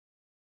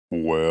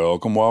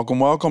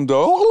Welcome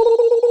to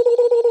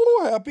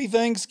Happy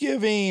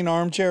Thanksgiving,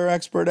 Armchair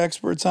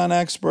Experts on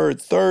Expert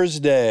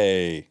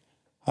Thursday.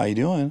 How you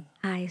doing?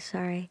 Hi,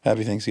 sorry.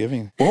 Happy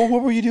Thanksgiving. Well,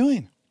 what were you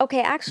doing? Okay,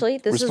 actually,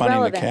 this Responding is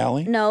relevant. to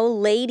Callie? No,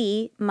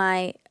 Lady,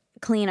 my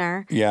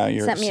cleaner,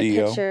 your sent me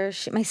CEO. a picture.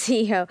 My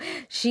CEO.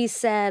 She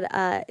said,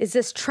 "Is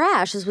this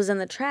trash?" This was in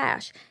the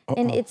trash,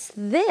 and it's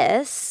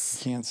this.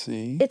 Can't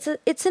see. It's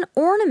an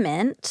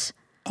ornament.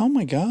 Oh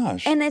my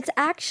gosh! And it's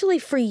actually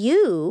for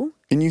you.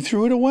 And you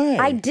threw it away.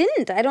 I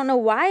didn't. I don't know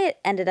why it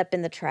ended up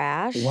in the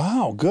trash.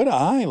 Wow, good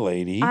eye,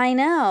 Lady. I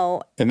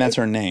know. And that's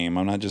her name.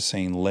 I'm not just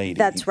saying Lady.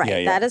 That's right.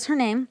 Yeah. That is her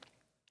name.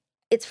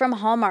 It's from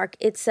Hallmark.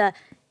 It's a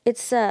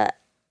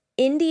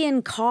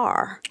Indian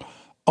car.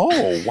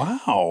 Oh,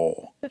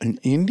 wow. An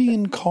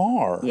Indian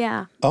car.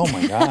 Yeah. Oh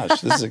my gosh,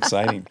 this is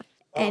exciting.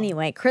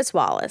 Anyway, Chris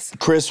Wallace.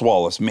 Chris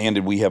Wallace. Man,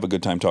 did we have a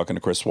good time talking to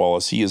Chris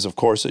Wallace. He is, of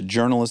course, a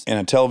journalist and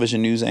a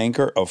television news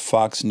anchor of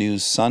Fox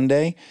News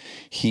Sunday.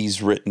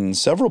 He's written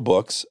several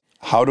books.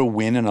 How to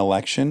Win an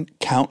Election,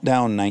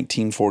 Countdown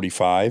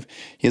 1945.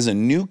 He has a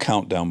new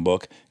countdown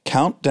book,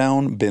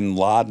 Countdown Bin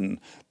Laden,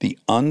 the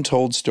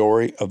untold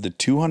story of the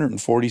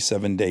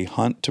 247-day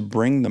hunt to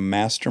bring the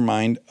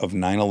mastermind of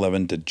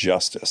 9/11 to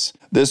justice.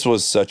 This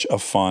was such a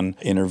fun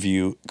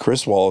interview.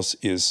 Chris Wallace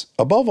is,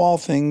 above all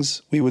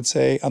things, we would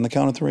say, on the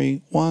count of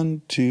three,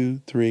 1,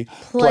 2, 3,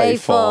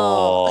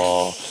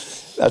 playful.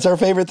 That's our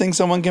favorite thing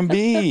someone can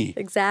be.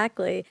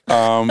 Exactly.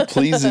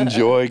 Please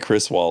enjoy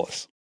Chris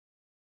Wallace.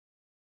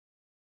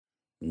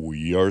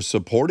 We are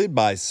supported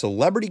by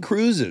Celebrity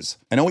Cruises.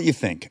 I know what you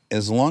think.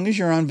 As long as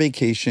you're on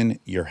vacation,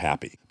 you're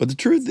happy. But the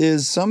truth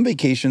is, some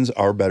vacations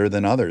are better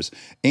than others.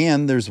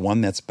 And there's one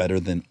that's better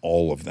than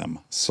all of them.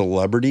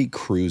 Celebrity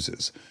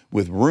Cruises.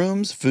 With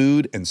rooms,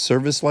 food, and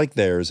service like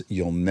theirs,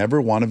 you'll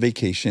never want a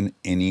vacation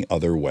any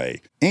other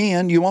way.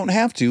 And you won't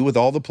have to with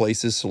all the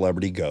places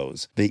Celebrity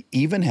goes. They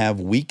even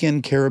have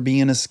weekend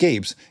Caribbean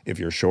escapes if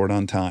you're short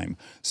on time.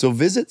 So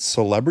visit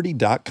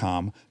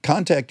Celebrity.com,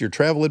 contact your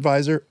travel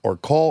advisor, or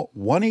call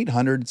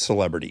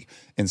 1-800-CELEBRITY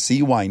and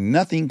see why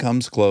nothing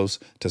comes close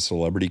to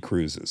Celebrity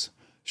Cruises.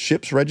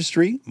 Ships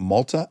Registry,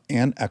 Malta,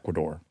 and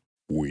Ecuador.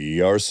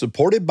 We are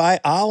supported by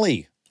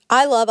Ollie.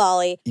 I love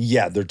Ollie.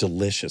 Yeah, they're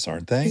delicious,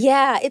 aren't they?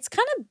 Yeah, it's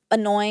kind of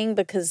annoying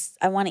because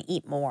I want to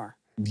eat more.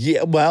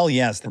 Yeah, well,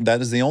 yes,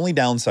 that is the only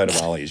downside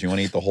of Ollie is you want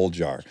to eat the whole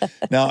jar.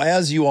 Now,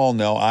 as you all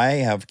know, I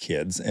have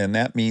kids, and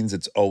that means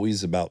it's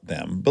always about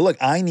them. But look,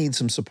 I need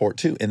some support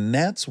too, and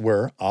that's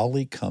where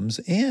Ollie comes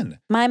in.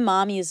 My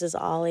mom uses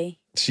Ollie.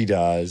 She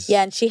does?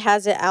 Yeah, and she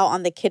has it out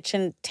on the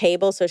kitchen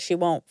table so she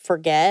won't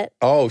forget.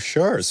 Oh,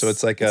 sure. So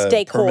it's like a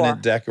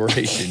permanent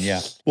decoration,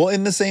 yeah. Well,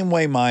 in the same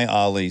way, my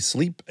Ollie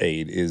sleep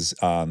aid is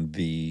on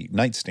the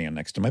nightstand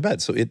next to my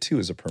bed, so it too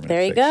is a permanent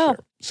fixture. There you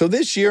go. So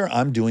this year,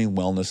 I'm doing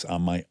wellness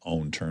on my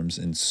own terms,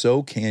 and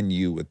so can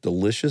you with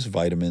delicious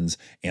vitamins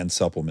and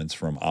supplements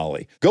from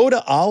Ollie. Go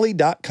to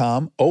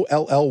ollie.com,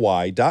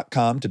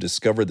 OLLY.com, to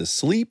discover the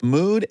sleep,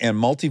 mood, and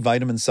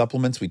multivitamin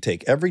supplements we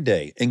take every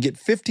day, and get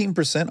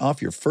 15%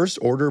 off your first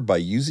order by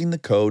using the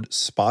code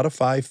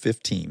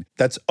Spotify15.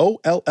 That's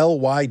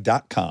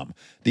OLLY.com.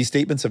 These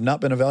statements have not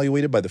been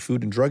evaluated by the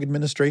Food and Drug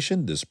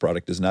Administration. This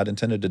product is not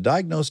intended to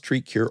diagnose,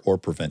 treat, cure, or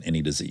prevent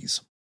any disease.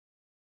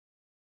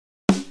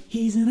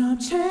 He's an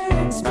armchair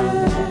expert.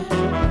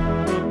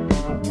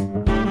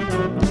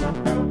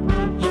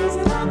 He's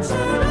an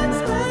armchair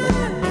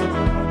expert.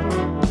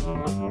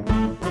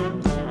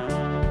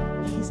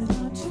 He's an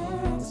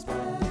armchair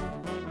expert.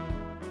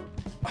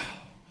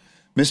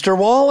 Mr.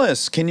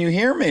 Wallace, can you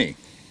hear me?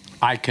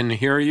 I can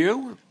hear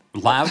you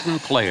loud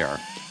and clear.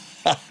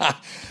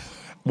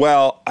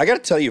 Well, I got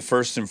to tell you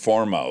first and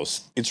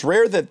foremost, it's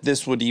rare that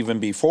this would even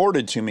be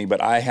forwarded to me,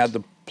 but I had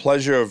the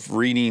pleasure of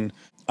reading,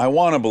 I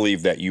want to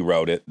believe that you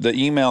wrote it, the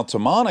email to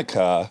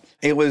Monica.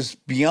 It was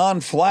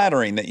beyond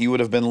flattering that you would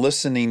have been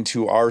listening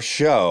to our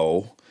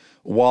show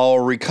while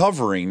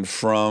recovering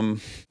from,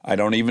 I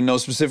don't even know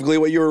specifically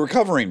what you were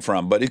recovering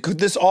from, but could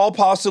this all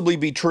possibly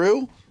be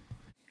true?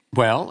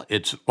 Well,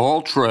 it's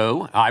all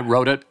true. I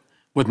wrote it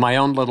with my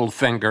own little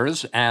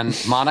fingers. And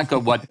Monica,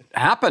 what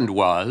happened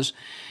was,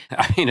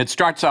 I mean, it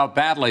starts out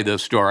badly,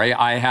 this story.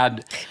 I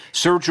had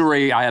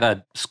surgery. I had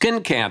a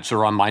skin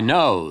cancer on my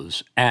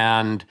nose,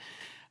 and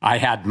I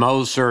had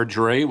Mohs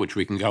surgery, which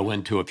we can go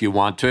into if you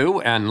want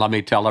to. And let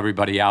me tell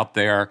everybody out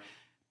there,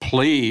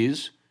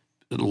 please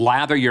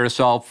lather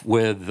yourself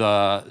with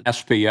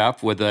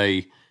SPF, with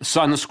a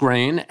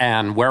sunscreen,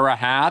 and wear a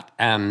hat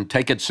and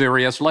take it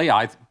seriously.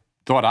 I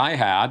thought I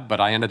had, but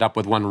I ended up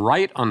with one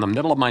right on the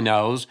middle of my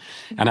nose,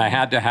 and I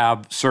had to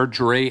have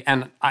surgery.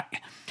 And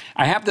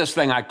I have this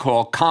thing I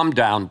call calm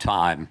down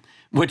time,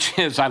 which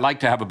is I like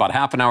to have about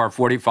half an hour,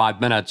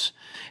 45 minutes.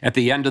 At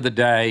the end of the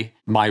day,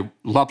 my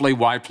lovely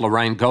wife,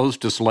 Lorraine, goes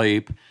to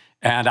sleep,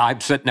 and I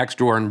sit next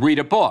to her and read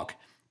a book.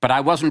 But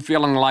I wasn't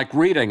feeling like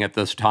reading at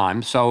this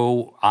time,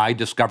 so I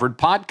discovered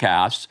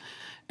podcasts,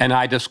 and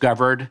I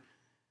discovered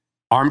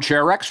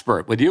Armchair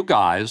Expert with you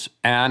guys,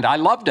 and I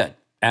loved it.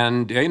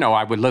 And, you know,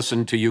 I would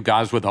listen to you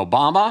guys with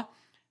Obama,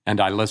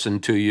 and I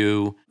listened to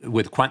you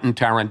with Quentin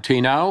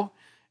Tarantino.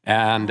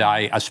 And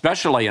I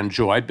especially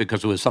enjoyed,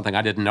 because it was something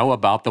I didn't know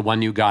about, the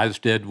one you guys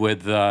did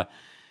with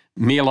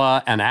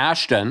Mila and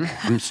Ashton.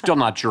 I'm still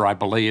not sure I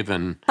believe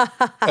in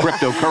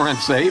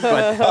cryptocurrency,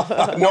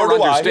 but Nor or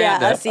do I.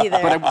 understand Yeah, it. us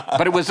either.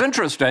 But it was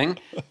interesting.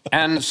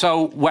 And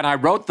so when I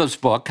wrote this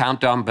book,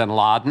 Countdown Bin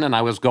Laden, and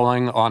I was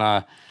going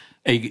on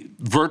a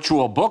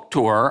virtual book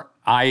tour,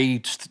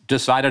 I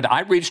decided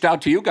I reached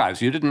out to you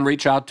guys. You didn't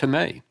reach out to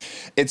me.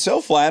 It's so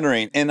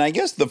flattering. And I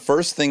guess the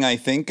first thing I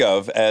think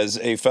of as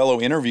a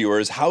fellow interviewer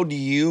is, how do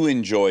you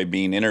enjoy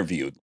being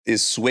interviewed?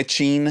 Is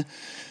switching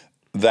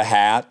the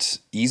hat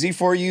easy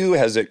for you?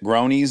 Has it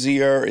grown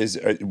easier?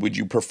 Would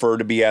you prefer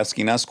to be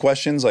asking us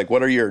questions? Like,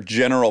 what are your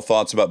general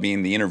thoughts about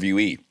being the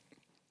interviewee?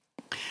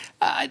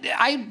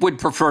 I would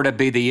prefer to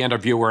be the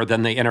interviewer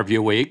than the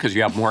interviewee, because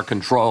you have more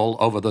control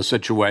over the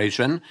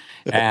situation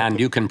and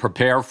you can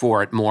prepare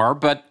for it more.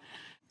 But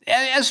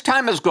as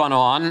time has gone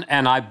on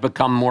and I've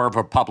become more of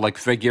a public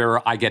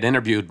figure, I get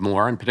interviewed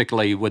more, and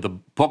particularly with a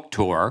book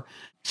tour.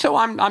 So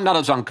I'm not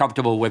as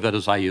uncomfortable with it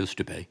as I used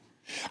to be.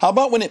 How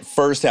about when it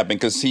first happened?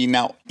 Because, see,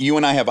 now you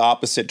and I have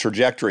opposite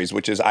trajectories,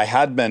 which is I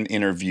had been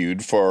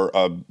interviewed for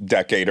a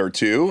decade or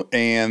two,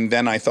 and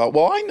then I thought,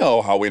 well, I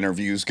know how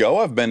interviews go.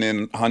 I've been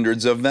in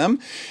hundreds of them,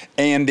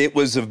 and it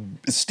was a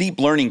steep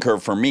learning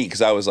curve for me,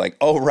 because I was like,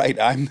 oh, right,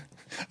 I'm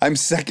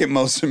second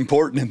most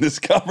important in this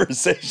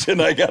conversation.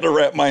 I got to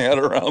wrap my head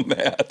around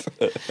that.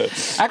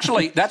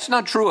 Actually, that's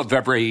not true of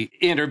every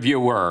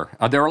interviewer.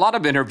 There are a lot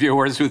of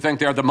interviewers who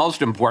think they're the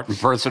most important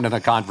person in the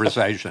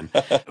conversation.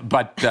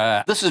 But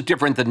this is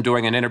different than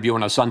doing an interview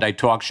on a Sunday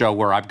talk show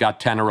where I've got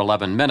 10 or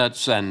 11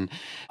 minutes and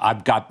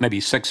I've got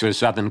maybe 6 or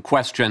 7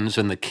 questions,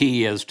 and the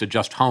key is to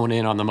just hone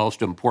in on the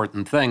most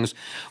important things.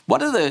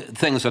 One of the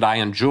things that I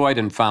enjoyed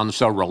and found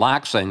so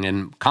relaxing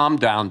in calm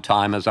down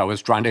time as I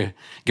was trying to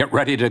get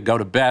ready to go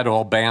to bed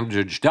all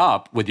bandaged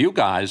up with you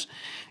guys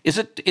is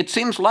it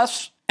seems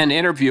less an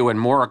interview and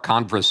more a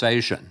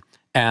conversation.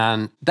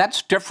 And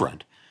that's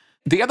different.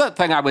 The other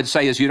thing I would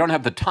say is you don't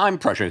have the time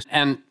pressures.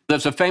 And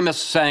there's a famous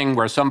saying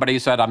where somebody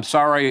said, I'm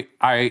sorry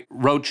I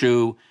wrote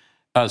you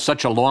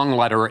such a long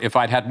letter. If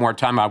I'd had more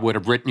time, I would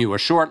have written you a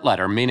short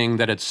letter, meaning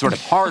that it's sort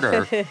of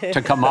harder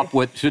to come up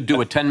with, to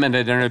do a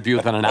 10-minute interview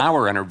than an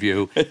hour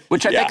interview,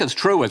 which I think is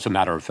true, as a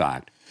matter of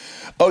fact.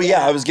 Oh,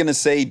 yeah. I was going to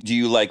say, do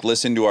you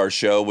listen to our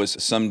show with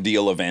some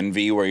deal of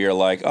envy where you're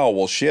like, oh,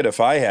 well, shit, if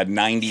I had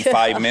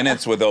 95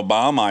 minutes with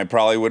Obama, I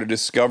probably would have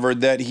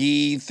discovered that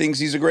he thinks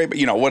he's a great,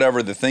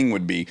 whatever the thing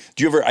would be.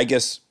 Do you ever, I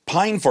guess,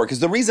 pine for it? Because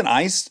the reason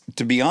I,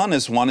 to be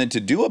honest, wanted to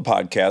do a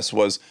podcast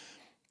was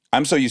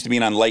I'm so used to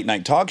being on late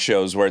night talk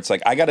shows where it's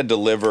like, I got to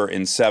deliver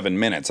in 7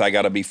 minutes. I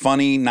got to be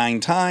funny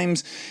 9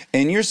 times.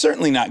 And you're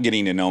certainly not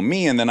getting to know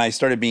me. And then I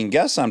started being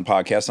guests on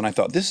podcasts. And I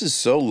thought, this is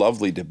so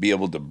lovely to be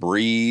able to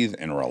breathe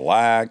and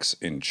relax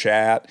and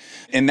chat.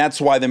 And that's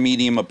why the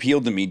medium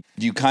appealed to me.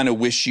 Do you kind of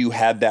wish you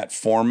had that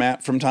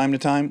format from time to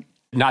time?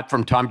 Not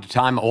from time to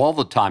time, all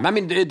the time. I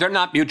mean, they're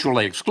not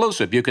mutually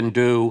exclusive. You can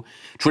do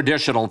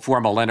traditional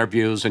formal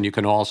interviews and you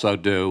can also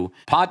do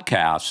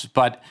podcasts.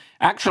 But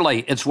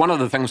actually, it's one of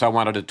the things I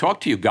wanted to talk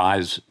to you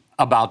guys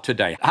about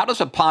today. How does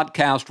a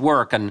podcast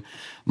work? And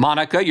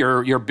Monica,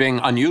 you're being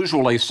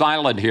unusually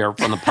silent here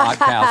from the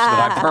podcast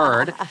that I've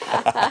heard.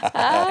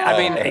 I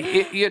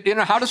mean,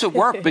 how does it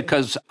work?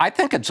 Because I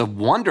think it's a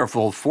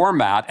wonderful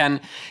format, and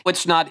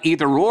it's not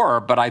either or,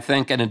 but I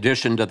think in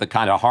addition to the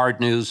kind of hard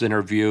news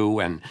interview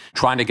and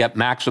trying to get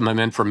maximum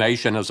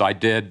information, as I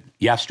did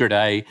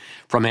yesterday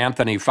from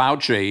Anthony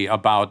Fauci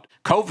about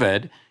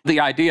COVID, the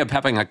idea of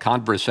having a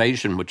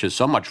conversation, which is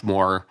so much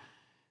more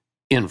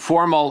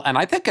informal, and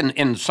I think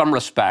in some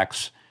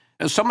respects,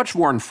 so much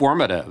more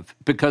informative,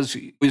 because,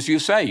 as you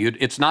say,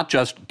 it's not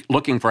just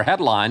looking for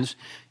headlines,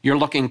 you're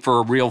looking for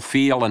a real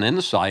feel and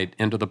insight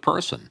into the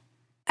person.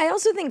 I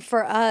also think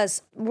for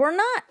us, we're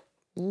not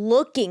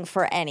looking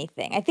for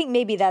anything. I think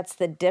maybe that's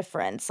the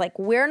difference. Like,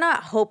 we're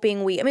not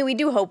hoping we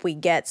do hope we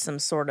get some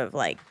sort of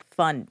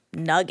fun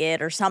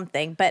nugget or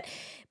something, but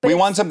we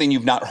want something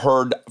you've not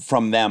heard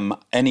from them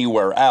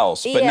anywhere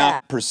else, but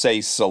not per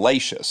se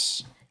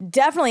salacious.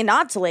 Definitely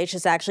not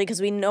salacious, actually,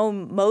 because we know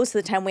most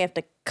of the time we have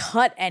to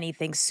cut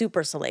anything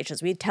super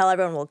salacious. We tell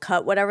everyone we'll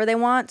cut whatever they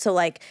want. So,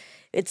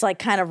 it's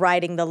kind of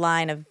riding the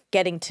line of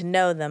getting to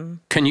know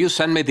them. Can you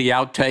send me the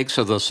outtakes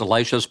of the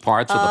salacious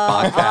parts of the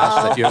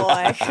podcast?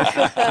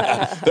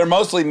 Boy. They're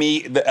mostly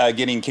me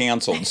getting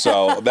canceled,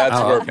 so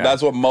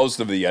that's what most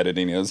of the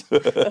editing is.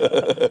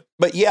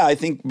 But yeah, I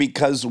think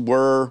because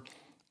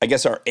I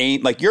guess our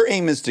aim, your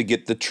aim is to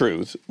get the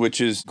truth,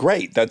 which is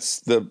great. That's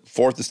the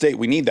fourth estate.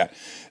 We need that.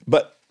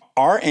 But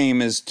our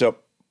aim is to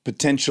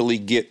potentially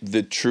get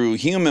the true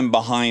human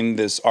behind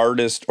this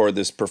artist or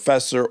this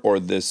professor or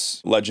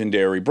this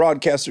legendary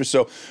broadcaster.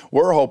 So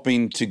we're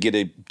hoping to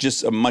get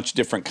just a much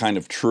different kind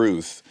of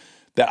truth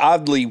that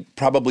oddly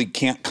probably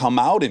can't come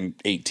out in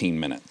 18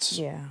 minutes.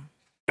 Yeah.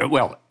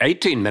 Well,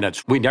 18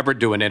 minutes. We never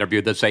do an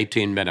interview that's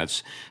 18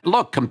 minutes.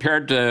 Look,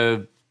 compared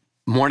to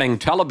morning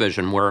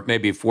television, where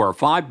maybe 4 or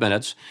 5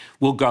 minutes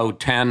will go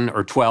 10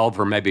 or 12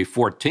 or maybe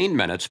 14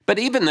 minutes. But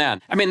even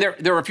then, I mean,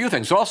 there are a few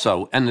things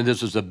also, and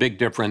this is a big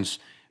difference.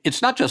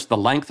 It's not just the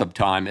length of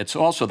time, it's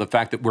also the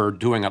fact that we're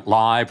doing it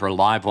live or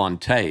live on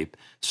tape.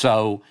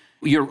 So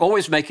you're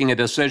always making a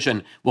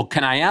decision, well,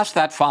 can I ask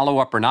that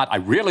follow-up or not? I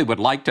really would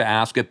like to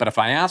ask it, but if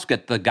I ask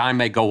it, the guy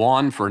may go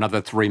on for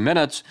another 3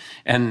 minutes,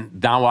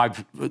 and now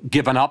I've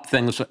given up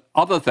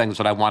other things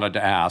that I wanted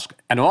to ask.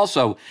 And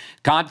also,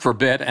 God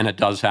forbid, and it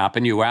does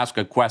happen, you ask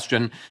a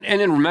question,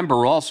 and then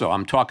remember also,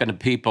 I'm talking to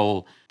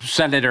people,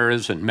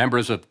 senators and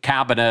members of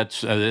cabinets,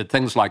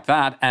 things like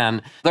that,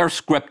 and they're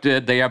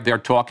scripted, they have their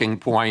talking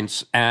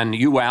points, and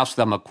you ask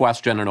them a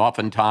question, and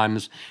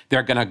oftentimes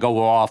they're going to go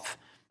off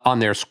on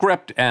their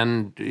script,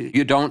 and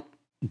you don't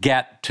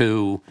get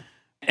to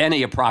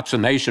any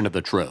approximation of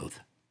the truth.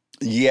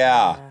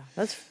 Yeah.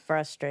 That's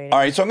frustrating. All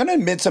right, so I'm going to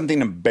admit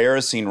something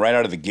embarrassing right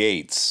out of the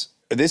gates.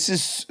 This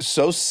is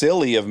so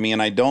silly of me,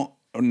 and I don't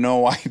know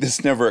why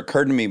this never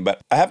occurred to me, but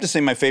I have to say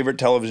my favorite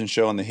television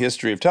show in the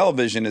history of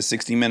television is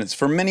 60 Minutes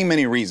for many,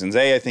 many reasons.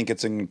 A, I think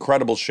it's an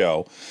incredible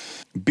show.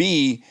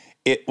 B,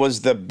 it was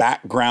the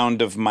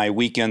background of my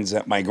weekends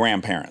at my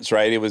grandparents',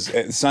 right? It was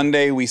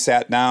Sunday, we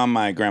sat down,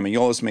 my grandma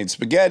Wallace made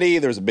spaghetti,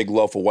 there was a big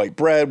loaf of white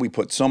bread, we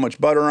put so much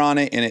butter on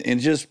it, and it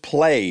just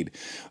played.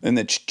 And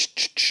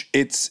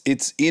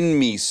it's in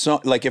me.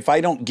 So, like, if I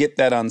don't get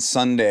that on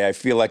Sunday, I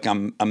feel like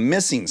I'm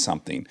missing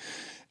something.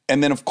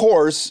 And then, of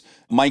course,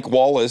 Mike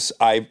Wallace,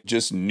 I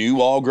just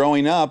knew all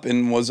growing up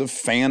and was a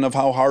fan of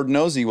how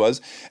hard-nosed he was.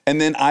 And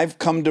then I've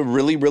come to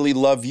really, really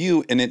love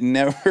you, and it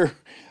never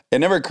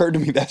occurred to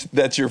me that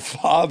that's your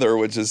father,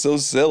 which is so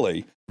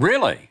silly.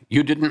 Really?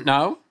 You didn't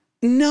know?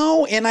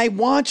 No, and I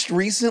watched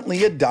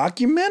recently a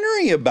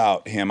documentary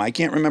about him. I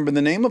can't remember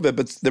the name of it,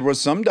 but there was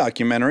some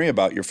documentary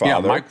about your father. Yeah,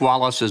 Mike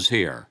Wallace is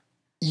here.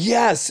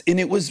 Yes, and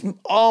it was,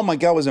 oh my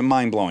God, was it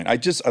mind-blowing. I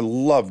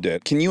loved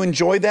it. Can you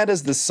enjoy that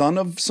as the son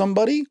of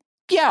somebody?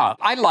 Yeah,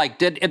 I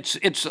liked it.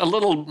 It's a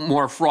little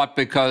more fraught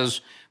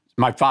because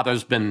my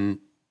father's been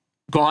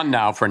gone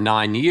now for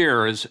 9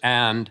 years,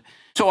 and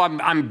so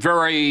I'm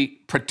very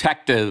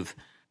protective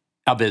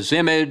of his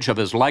image, of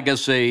his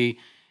legacy,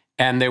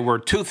 and there were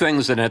two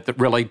things in it that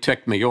really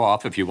ticked me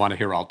off. If you want to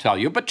hear, I'll tell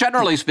you. But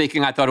generally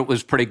speaking, I thought it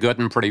was pretty good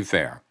and pretty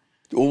fair.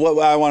 Well,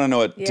 I want to know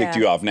what ticked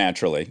you off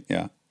naturally.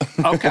 Yeah.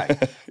 Okay.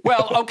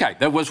 Well, okay.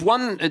 There was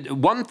one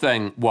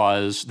thing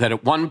was that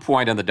at one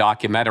point in the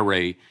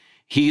documentary,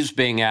 he's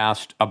being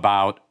asked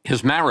about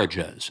his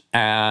marriages,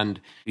 and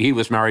he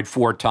was married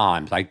 4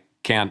 times. I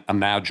can't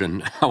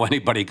imagine how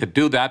anybody could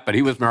do that, but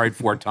he was married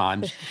 4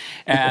 times.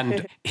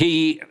 And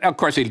of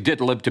course, he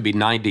did live to be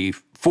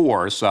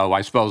 94, so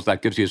I suppose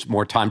that gives you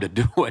more time to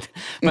do it.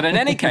 But in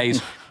any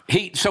case,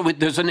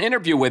 there's an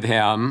interview with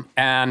him,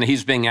 and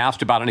he's being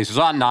asked about it, and he says,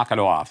 knock it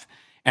off.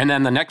 And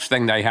then the next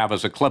thing they have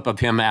is a clip of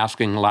him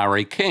asking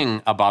Larry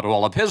King about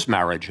all of his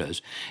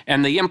marriages.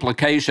 And the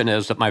implication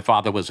is that my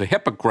father was a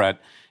hypocrite.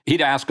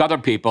 He'd ask other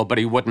people, but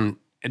he wouldn't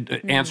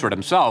answer it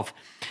himself.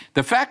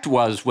 The fact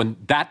was, when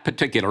that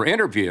particular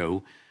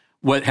interview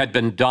had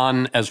been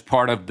done as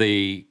part of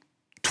the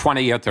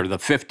 20th or the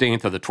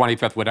 15th or the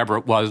 25th, whatever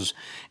it was,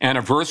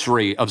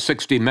 anniversary of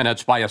 60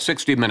 Minutes by a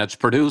 60 Minutes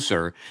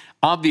producer,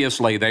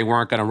 obviously they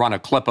weren't going to run a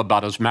clip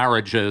about his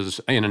marriages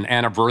in an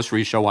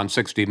anniversary show on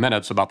 60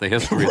 Minutes about the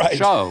history of the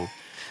show.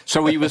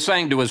 So he was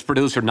saying to his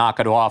producer, knock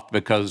it off,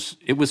 because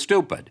it was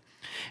stupid.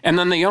 And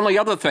then the only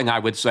other thing I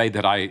would say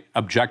that I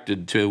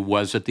objected to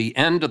was at the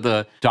end of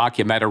the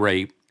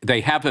documentary,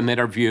 they have him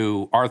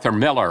interview Arthur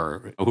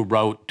Miller, who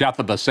wrote Death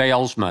of a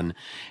Salesman.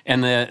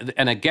 And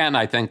again,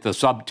 I think the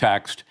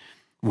subtext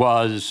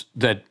was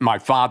that my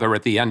father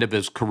at the end of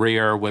his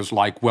career was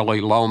like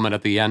Willie Loman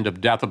at the end of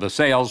Death of a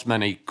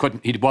Salesman.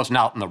 He wasn't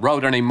out on the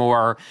road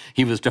anymore.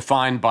 He was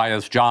defined by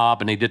his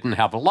job and he didn't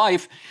have a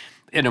life.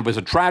 And it was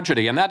a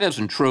tragedy. And that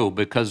isn't true,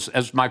 because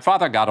as my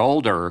father got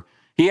older,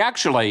 he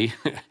actually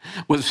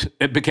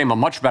became a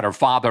much better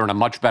father and a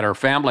much better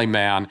family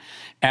man.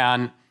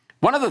 And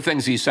one of the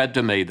things he said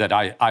to me that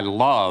I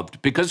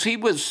loved, because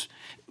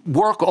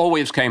work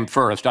always came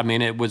first. I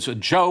mean, it was a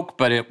joke,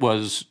 but it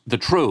was the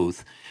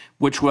truth,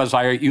 which was,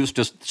 I used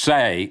to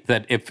say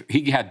that if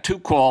he had 2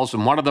 calls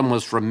and one of them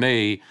was from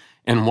me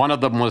and one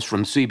of them was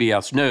from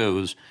CBS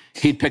News,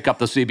 he'd pick up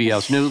the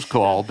CBS News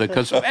call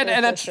because,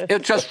 and it's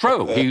just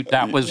true.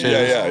 That was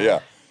his. Yeah.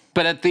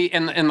 But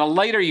in the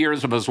later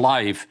years of his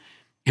life,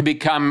 he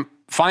became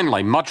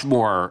finally much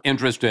more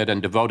interested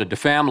and devoted to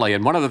family.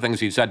 And one of the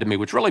things he said to me,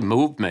 which really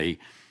moved me,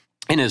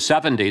 in his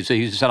 70s,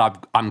 he said,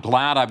 I'm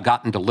glad I've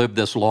gotten to live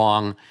this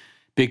long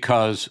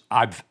because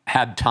I've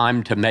had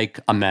time to make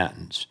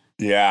amends.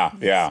 Yeah.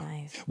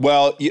 Nice.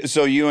 Well,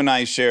 so you and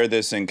I share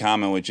this in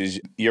common, which is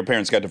your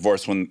parents got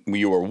divorced when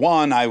you were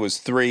 1, I was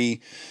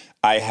 3.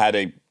 I had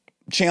a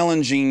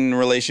challenging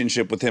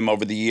relationship with him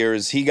over the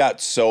years. He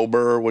got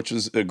sober, which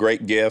was a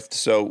great gift.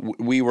 So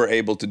we were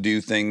able to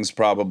do things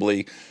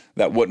probably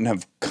that wouldn't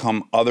have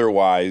come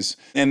otherwise.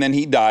 And then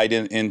he died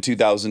in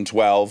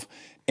 2012.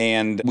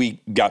 And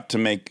we got to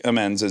make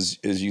amends, as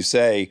you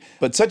say.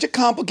 But such a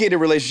complicated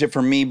relationship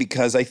for me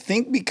because I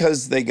think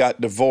because they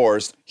got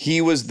divorced,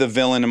 he was the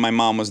villain and my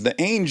mom was the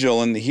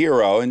angel and the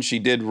hero, and she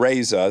did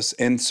raise us.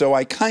 And so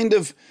I kind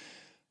of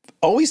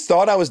always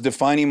thought I was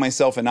defining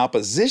myself in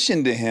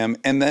opposition to him.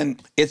 And then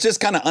it's just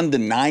kind of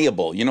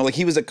undeniable. You know, like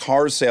he was a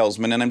car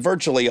salesman, and I'm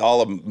virtually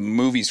all a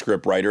movie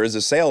script writer is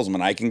a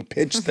salesman. I can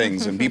pitch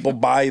things and people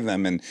buy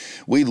them and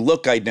we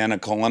look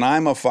identical. And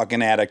I'm a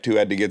fucking addict who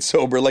had to get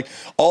sober. Like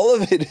all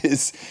of it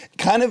is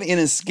kind of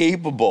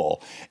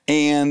inescapable.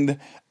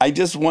 And I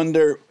just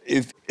wonder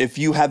if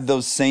you had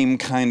those same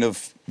kind of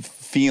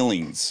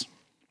feelings.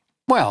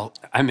 Well,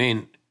 I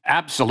mean,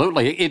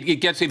 absolutely.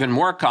 It gets even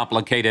more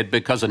complicated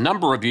because a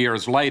number of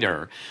years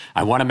later,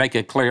 I want to make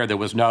it clear there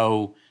was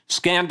no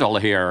scandal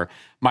here.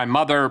 My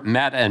mother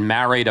met and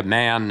married a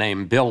man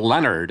named Bill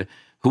Leonard,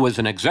 who was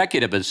an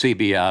executive at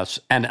CBS.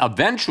 And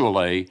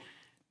eventually,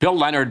 Bill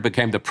Leonard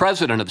became the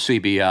president of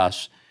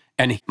CBS.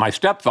 And my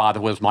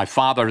stepfather was my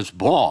father's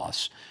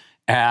boss.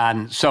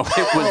 And so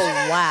it was,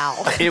 Wow.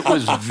 it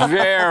was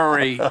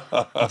very,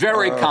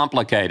 very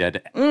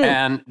complicated.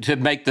 And to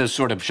make this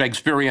sort of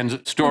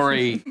Shakespearean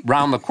story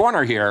round the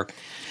corner here,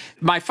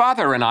 my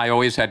father and I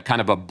always had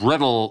kind of a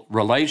brittle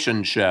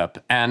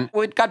relationship, and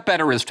it got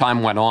better as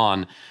time went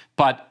on,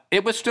 but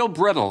it was still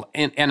brittle.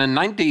 And in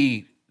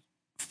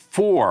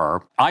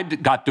 94, I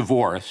got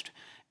divorced,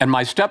 and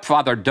my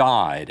stepfather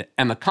died.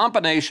 And the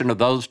combination of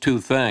those two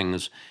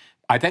things,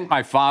 I think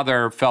my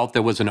father felt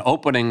there was an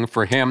opening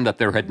for him that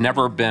there had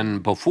never been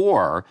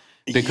before,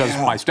 because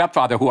my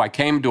stepfather, who I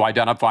came to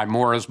identify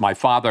more as my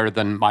father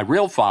than my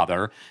real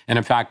father, and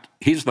in fact,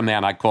 he's the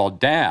man I called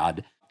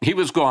Dad, he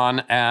was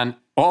gone. And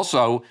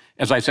also,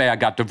 as I say, I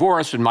got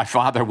divorced, and my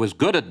father was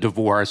good at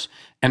divorce.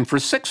 And for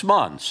 6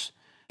 months,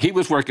 he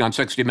was working on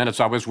 60 Minutes.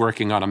 I was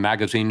working on a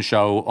magazine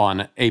show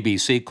on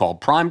ABC called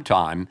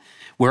Primetime.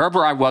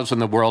 Wherever I was in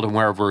the world and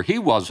wherever he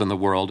was in the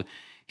world,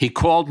 he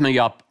called me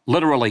up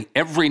literally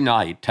every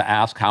night to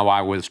ask how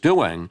I was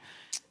doing.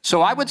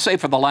 So I would say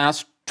for the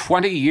last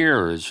 20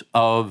 years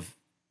of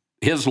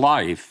his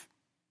life,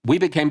 we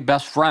became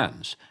best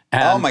friends.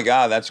 And, Oh my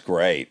God, that's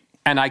great.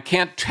 and I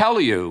can't tell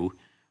you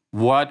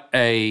what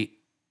a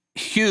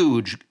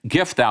huge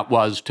gift that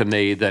was to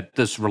me, that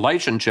this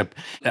relationship,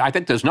 I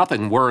think there's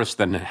nothing worse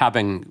than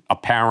having a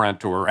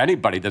parent or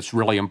anybody that's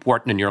really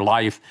important in your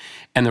life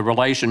and the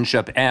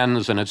relationship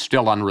ends and it's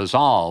still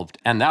unresolved.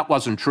 And that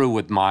wasn't true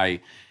with my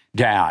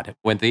dad.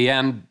 At the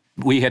end,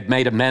 we had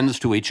made amends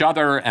to each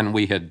other and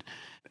we had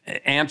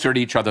answered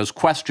each other's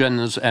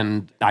questions.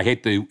 And I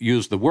hate to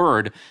use the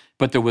word,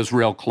 but there was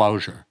real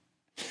closure.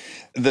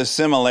 The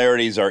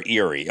similarities are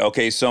eerie.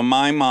 Okay, so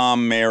my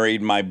mom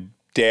married my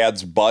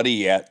dad's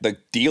buddy at the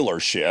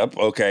dealership.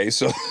 Okay,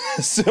 so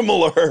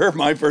similar.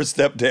 My first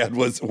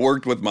stepdad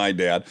worked with my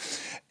dad.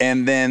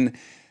 And then,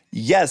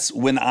 yes,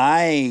 when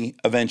I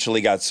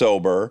eventually got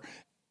sober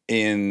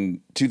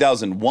in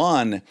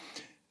 2001,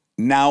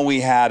 now we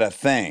had a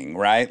thing,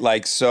 right?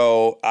 Like,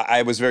 so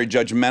I was very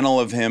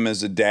judgmental of him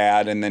as a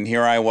dad. And then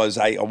here I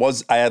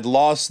had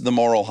lost the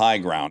moral high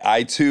ground.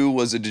 I too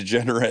was a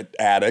degenerate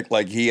addict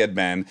like he had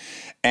been.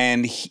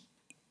 And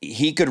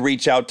he could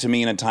reach out to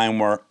me in a time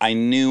where I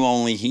knew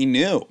only he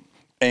knew.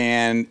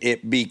 And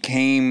it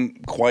became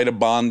quite a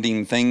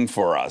bonding thing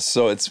for us.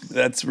 So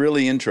that's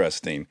really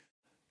interesting.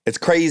 It's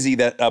crazy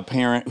that a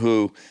parent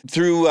who,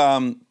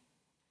 through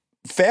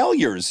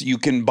failures, you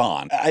can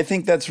bond. I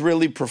think that's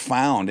really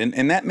profound.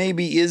 And that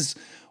maybe is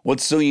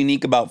what's so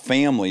unique about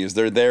family, is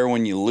they're there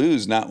when you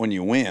lose, not when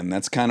you win.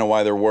 That's kind of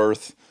why they're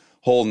worth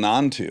holding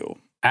on to.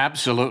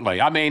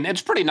 Absolutely. I mean,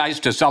 it's pretty nice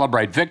to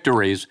celebrate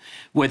victories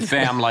with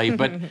family,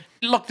 but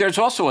look, there's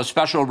also a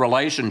special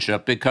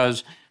relationship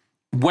because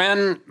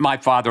when my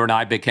father and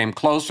I became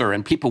closer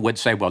and people would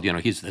say, well, you know,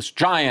 he's this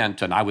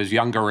giant and I was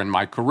younger in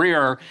my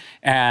career,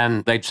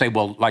 and they'd say,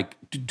 well, like,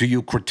 do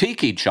you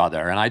critique each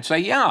other? And I'd say,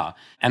 yeah.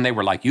 And they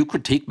were like, you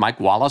critique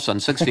Mike Wallace on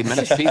 60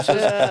 Minutes pieces?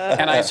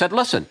 And I said,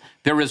 listen,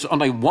 there is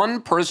only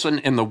one person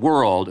in the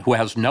world who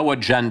has no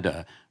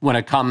agenda when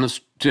it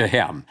comes to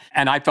him.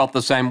 And I felt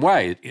the same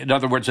way. In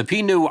other words, if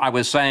he knew I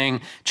was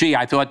saying, gee,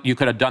 I thought you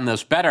could have done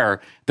this better,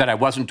 that I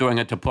wasn't doing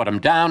it to put him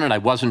down and I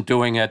wasn't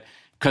doing it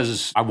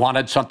because I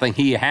wanted something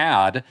he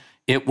had,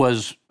 it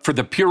was for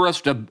the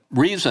purest of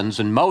reasons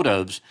and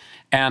motives.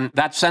 And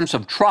that sense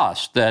of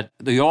trust that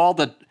all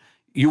that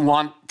you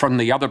want from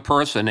the other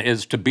person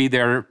is to be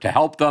there to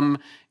help them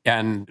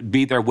and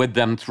be there with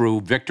them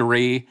through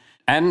victory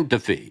and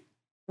defeat.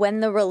 When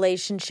the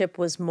relationship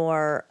was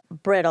more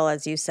brittle,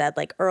 as you said,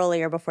 like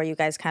earlier before you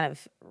guys kind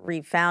of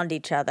refound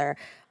each other,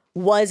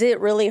 was it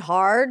really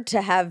hard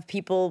to have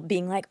people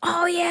being like,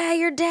 oh yeah,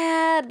 your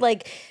dad,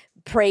 like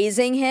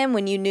praising him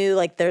when you knew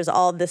like there's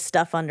all this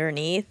stuff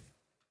underneath?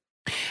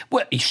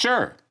 Well,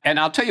 sure. And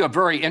I'll tell you a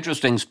very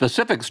interesting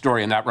specific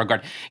story in that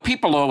regard.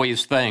 People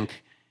always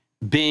think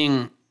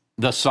being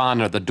the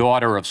son or the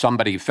daughter of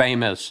somebody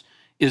famous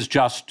is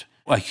just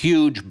a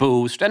huge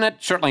boost, and it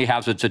certainly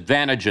has its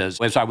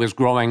advantages. As I was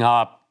growing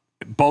up,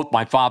 both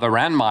my father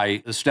and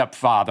my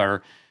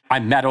stepfather, I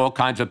met all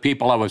kinds of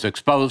people. I was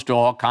exposed to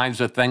all kinds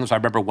of things. I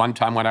remember one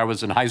time when I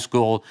was in high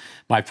school,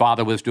 my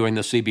father was doing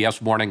the CBS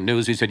Morning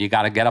News. He said, you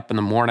got to get up in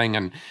the morning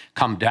and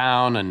come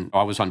down. And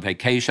I was on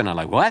vacation. I'm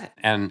like, what?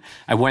 And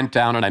I went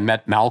down and I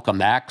met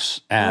Malcolm X.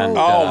 And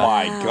Oh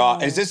my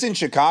God. Is this in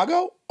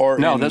Chicago? Or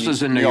no, this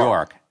is in New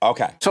York.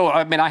 Okay. So,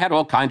 I mean, I had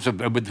all kinds of,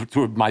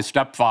 through my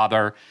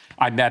stepfather,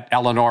 I met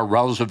Eleanor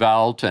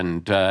Roosevelt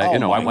and,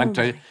 I went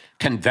to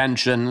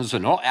conventions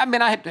and all. I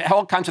mean, I had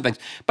all kinds of things.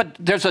 But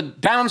there's a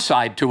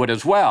downside to it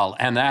as well,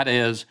 and that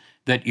is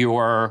that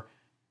you're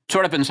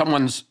sort of in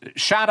someone's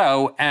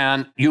shadow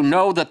and you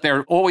know that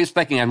they're always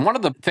thinking. And one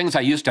of the things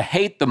I used to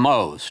hate the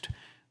most,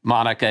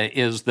 Monica,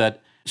 is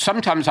that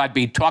sometimes I'd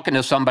be talking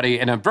to somebody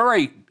in a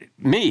very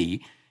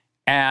me,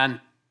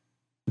 and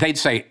they'd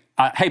say,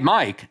 hey,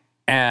 Mike.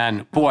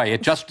 And boy,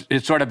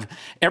 it's sort of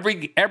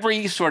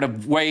every sort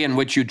of way in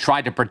which you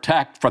try to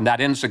protect from that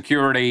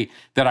insecurity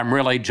that I'm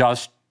really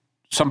just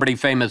somebody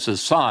famous's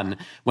son.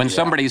 When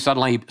somebody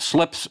suddenly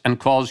slips and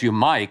calls you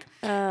Mike,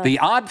 the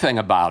odd thing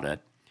about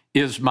it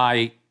is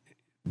my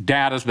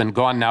dad has been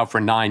gone now for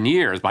 9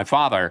 years, my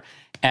father,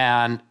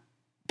 and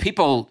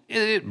people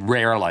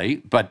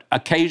rarely, but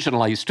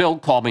occasionally still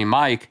call me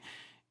Mike.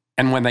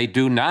 And when they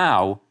do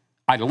now,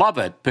 I love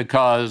it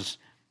because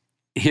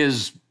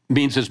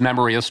means his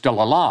memory is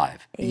still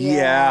alive.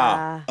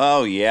 Yeah.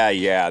 Oh,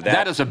 yeah.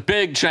 That is a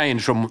big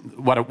change from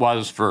what it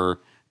was for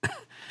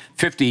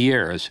 50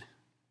 years.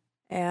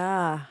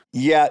 Yeah.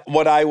 Yeah,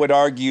 what I would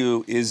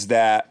argue is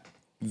that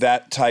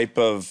type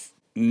of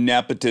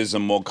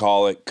nepotism, we'll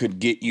call it, could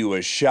get you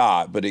a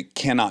shot, but it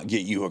cannot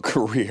get you a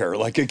career.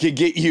 Like, it could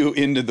get you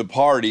into the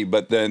party,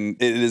 but then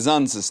it is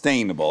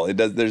unsustainable.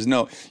 There's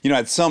no,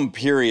 at some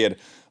period,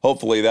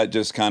 hopefully that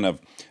just kind of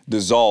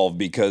dissolved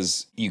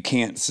because you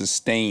can't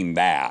sustain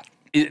that.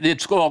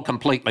 It's all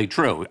completely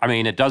true. I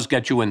mean, it does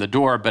get you in the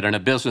door, but in a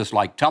business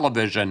like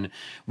television,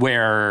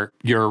 where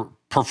your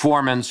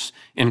performance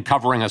in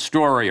covering a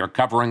story or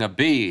covering a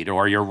beat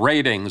or your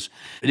ratings,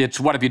 it's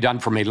what have you done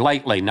for me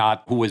lately,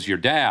 not who is your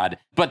dad.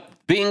 But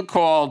being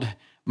called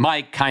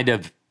Mike kind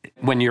of,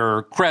 when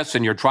you're Chris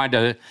and you're trying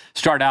to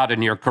start out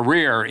in your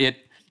career, it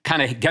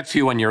kind of gets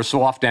you in your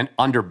soft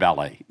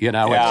underbelly. It's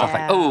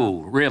like,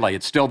 oh, really,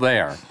 it's still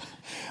there.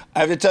 I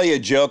have to tell you a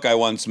joke I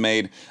once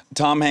made.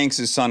 Tom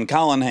Hanks' son,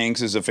 Colin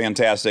Hanks, is a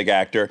fantastic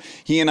actor.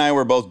 He and I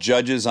were both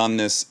judges on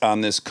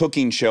this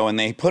cooking show, and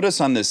they put us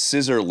on this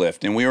scissor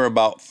lift, and we were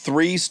about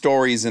 3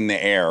 stories in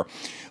the air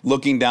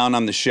looking down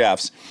on the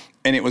chefs,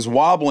 and it was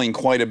wobbling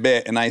quite a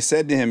bit. And I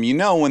said to him,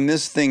 when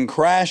this thing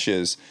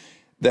crashes,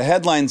 the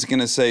headline's going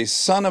to say,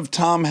 son of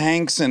Tom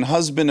Hanks and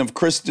husband of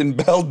Kristen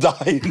Bell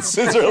died in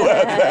scissor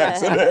lift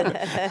accident.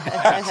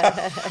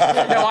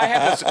 No,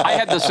 I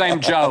had the same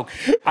joke.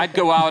 I'd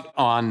go out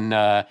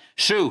on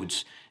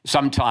shoots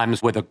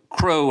sometimes with a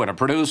crew and a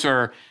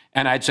producer,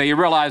 and I'd say, you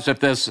realize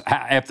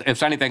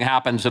if anything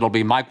happens, it'll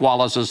be Mike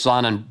Wallace's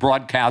son and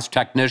broadcast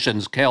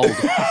technicians killed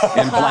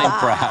in plane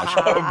crash.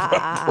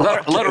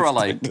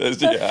 Literally.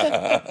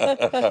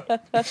 Yeah.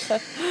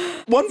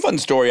 One fun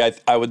story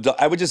I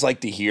would just like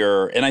to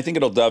hear, and I think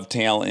it'll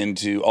dovetail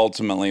into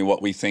ultimately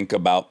what we think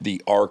about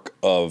the arc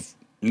of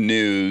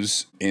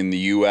news in the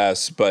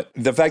U.S., but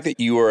the fact that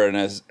you were an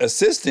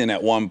assistant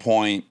at one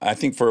point, I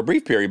think for a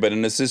brief period, but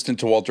an assistant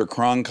to Walter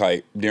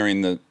Cronkite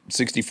during the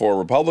 1964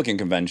 Republican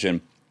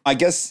Convention. I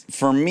guess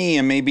for me,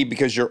 and maybe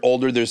because you're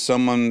older, there's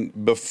someone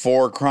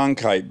before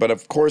Cronkite, but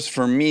of course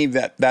for me,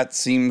 that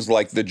seems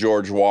like the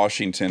George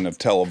Washington of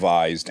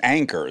televised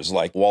anchors,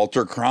 like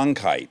Walter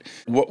Cronkite.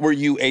 What were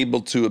you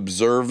able to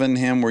observe in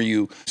him? Were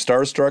you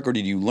starstruck, or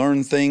did you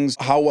learn things?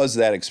 How was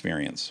that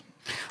experience?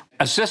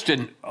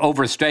 Assistant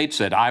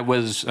overstates it. I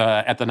was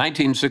at the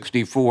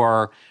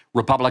 1964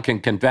 Republican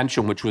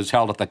Convention, which was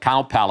held at the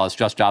Cow Palace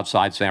just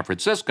outside San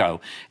Francisco,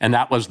 and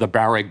that was the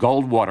Barry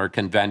Goldwater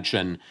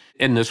Convention,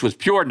 and this was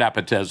pure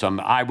nepotism.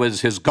 I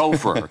was his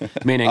gopher,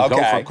 meaning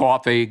gopher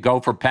coffee,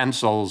 gopher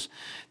pencils,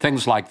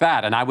 things like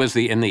that, and I was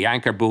in the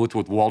anchor booth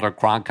with Walter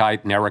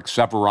Cronkite and Eric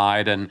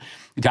Sevareid, and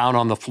down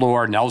on the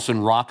floor,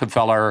 Nelson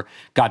Rockefeller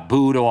got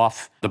booed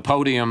off the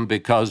podium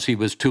because he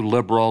was too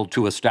liberal,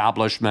 too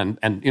establishment,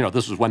 and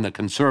this is when the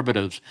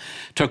conservatives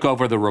took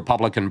over the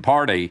Republican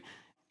Party.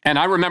 And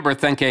I remember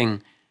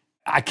thinking,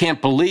 I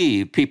can't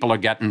believe people are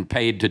getting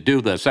paid to do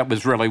this. That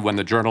was really when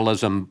the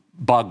journalism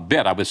bug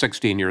bit. I was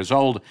 16 years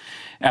old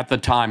at the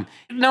time.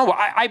 No,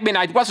 I mean,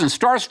 I wasn't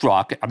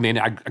starstruck. I mean,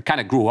 I kind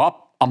of grew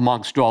up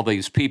amongst all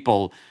these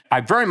people.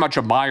 I very much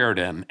admired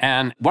him.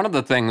 And one of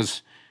the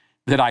things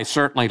that I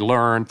certainly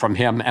learned from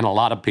him and a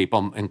lot of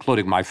people,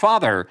 including my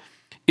father,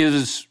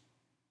 is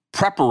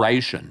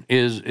preparation,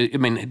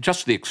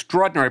 just the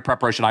extraordinary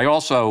preparation. I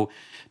also,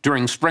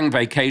 during spring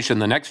vacation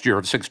the next year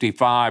of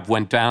 1965,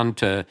 went down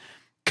to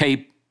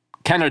Cape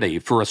Kennedy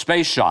for a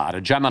space shot,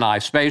 a Gemini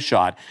space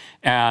shot.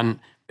 And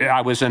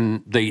I was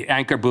in the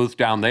anchor booth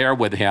down there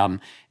with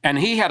him, and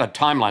he had a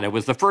timeline. It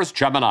was the first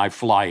Gemini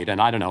flight,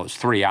 and I don't know, it was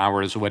 3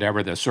 hours or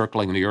whatever. They're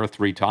circling the Earth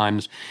 3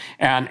 times.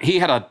 And he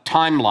had a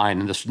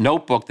timeline in this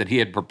notebook that he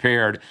had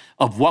prepared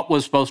of what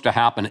was supposed to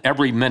happen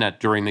every minute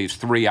during these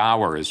 3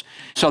 hours,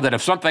 so that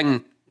if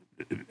something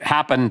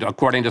happened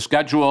according to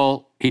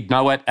schedule, he'd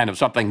know it. And if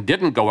something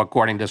didn't go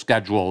according to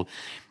schedule,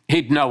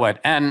 he'd know it.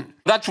 And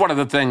that's one of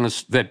the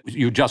things that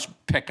you just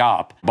pick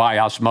up by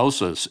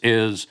osmosis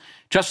is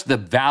just the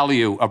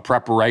value of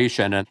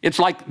preparation. And it's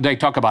like they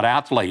talk about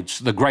athletes.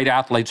 The great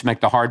athletes make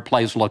the hard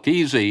plays look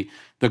easy.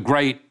 The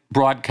great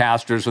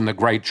broadcasters and the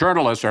great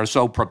journalists are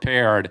so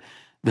prepared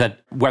that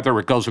whether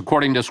it goes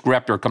according to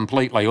script or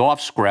completely off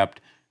script,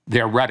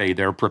 they're ready,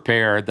 they're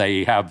prepared,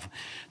 they have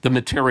the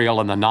material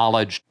and the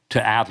knowledge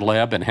to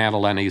ad-lib and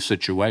handle any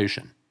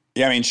situation.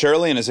 Yeah, I mean,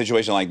 surely in a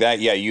situation like that,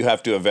 yeah, you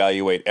have to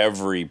evaluate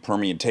every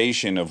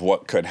permutation of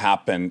what could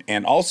happen.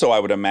 And also, I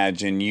would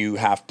imagine you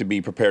have to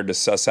be prepared to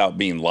suss out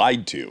being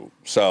lied to.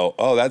 So,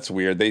 oh, that's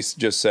weird. They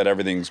just said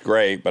everything's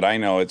great, but I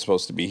know it's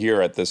supposed to be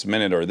here at this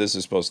minute, or this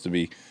is supposed to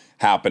be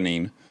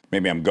happening.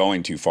 Maybe I'm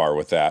going too far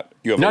with that.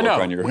 You have a look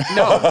on your...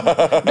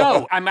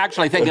 No, I'm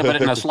actually thinking of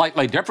it in a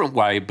slightly different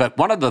way. But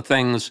one of the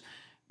things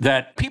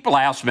that people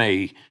ask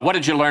me, what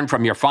did you learn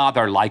from your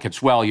father? Like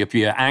it's, well, if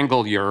you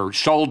angle your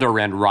shoulder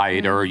in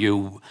right, or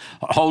you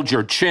hold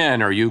your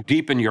chin, or you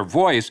deepen your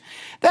voice.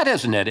 That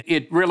isn't it.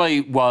 It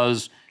really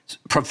was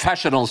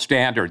professional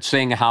standards,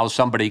 seeing how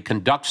somebody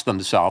conducts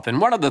themselves.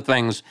 And one of the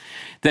things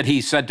that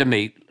he said to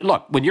me,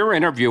 look, when you're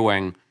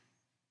interviewing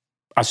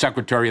a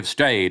Secretary of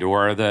State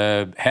or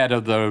the head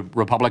of the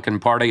Republican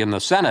Party in the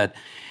Senate,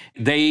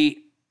 they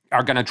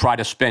are going to try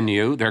to spin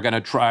you. They're going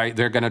to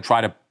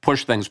try to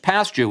push things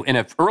past you. And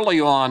if early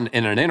on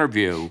in an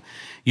interview,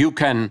 you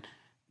can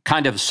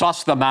kind of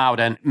suss them out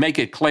and make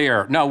it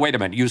clear, no, wait a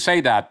minute, you say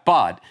that,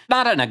 but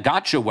not in a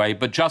gotcha way,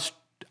 but just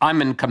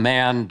I'm in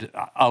command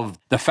of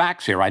the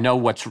facts here. I know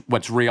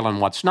what's real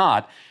and what's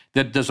not.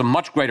 That there's a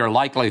much greater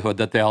likelihood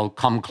that they'll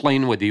come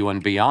clean with you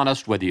and be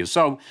honest with you.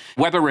 So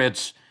whether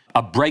it's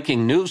a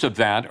breaking news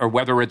event or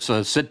whether it's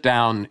a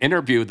sit-down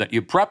interview that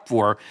you prep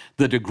for,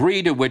 the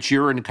degree to which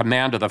you're in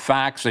command of the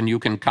facts and you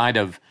can kind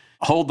of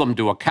hold them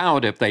to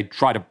account if they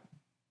try to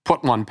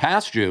put one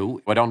past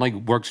you, it only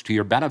works to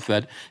your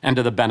benefit and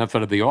to the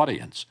benefit of the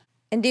audience.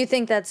 And do you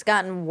think that's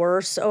gotten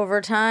worse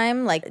over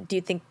time? Like, do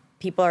you think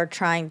people are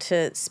trying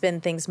to spin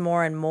things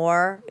more and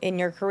more in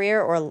your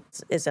career, or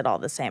is it all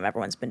the same?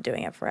 Everyone's been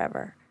doing it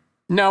forever.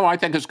 No, I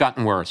think it's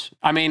gotten worse.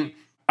 I mean,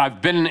 I've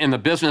been in the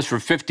business for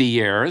 50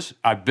 years.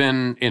 I've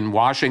been in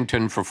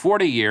Washington for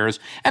 40 years.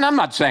 And I'm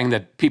not saying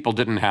that people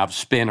didn't have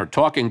spin or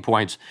talking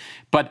points,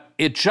 but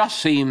it just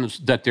seems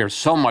that they're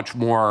so much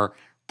more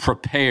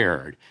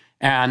prepared.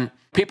 And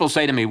people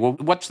say to me, well,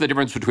 what's the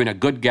difference between a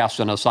good guest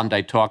on a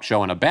Sunday talk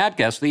show and a bad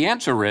guest? The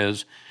answer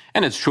is,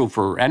 and it's true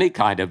for any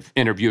kind of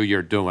interview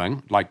you're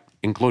doing, like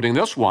including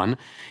this one,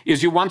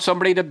 is you want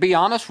somebody to be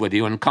honest with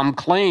you and come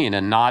clean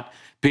and not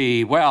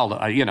be, well,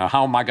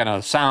 how am I going to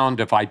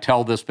sound if I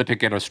tell this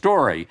particular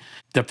story?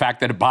 The fact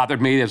that it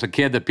bothered me as a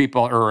kid that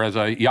people, or as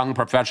a young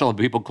professional,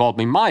 people called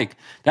me Mike,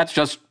 that's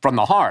just from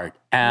the heart.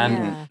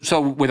 And so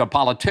with a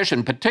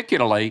politician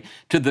particularly,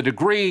 to the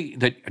degree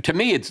that, to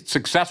me, it's a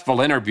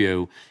successful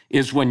interview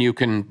is when you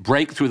can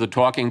break through the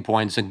talking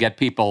points and get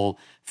people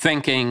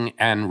thinking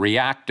and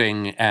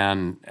reacting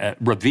and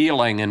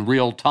revealing in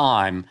real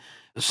time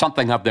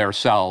something of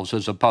themselves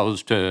as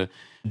opposed to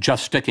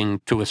just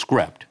sticking to a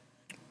script.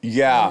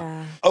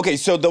 Yeah. Okay,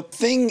 so the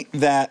thing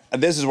that,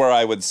 this is where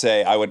I would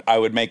say I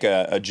would make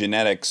a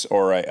genetics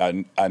or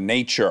a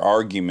nature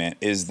argument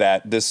is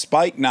that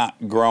despite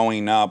not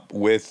growing up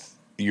with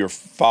your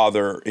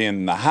father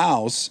in the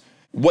house,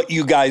 what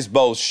you guys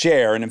both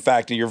share, and in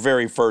fact, in your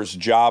very first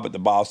job at the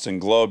Boston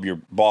Globe, your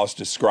boss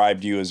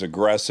described you as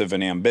aggressive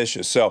and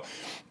ambitious. So,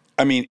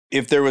 I mean,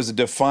 if there was a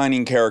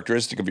defining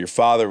characteristic of your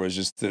father was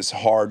just this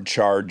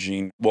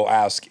hard-charging, will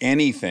ask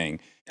anything.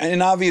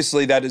 And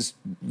obviously that is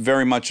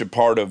very much a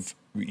part of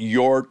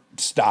your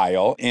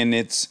style, and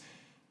it's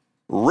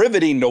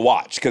riveting to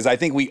watch because I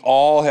think we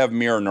all have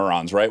mirror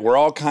neurons, right? We're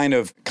all kind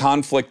of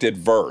conflict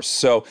adverse.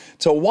 So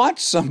to watch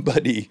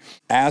somebody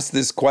ask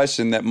this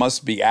question that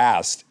must be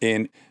asked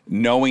and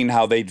knowing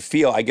how they'd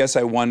feel, I guess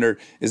I wonder,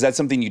 is that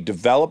something you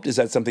developed? Is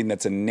that something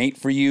that's innate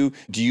for you?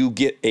 Do you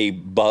get a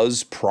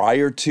buzz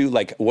prior to?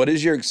 Like, what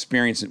is your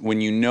experience when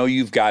you know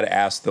you've got to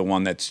ask the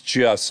one that's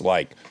just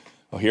like,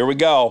 oh, here we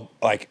go.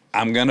 Like,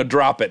 I'm going to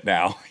drop it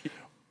now.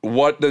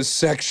 What does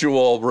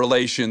sexual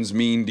relations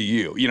mean to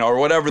you? Or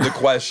whatever the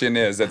question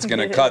is that's going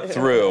to cut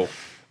through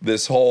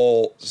this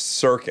whole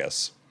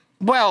circus.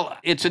 Well,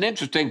 it's an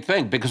interesting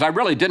thing because I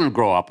really didn't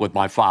grow up with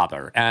my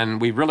father, and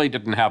we really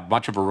didn't have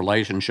much of a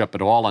relationship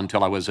at all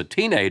until I was a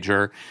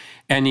teenager.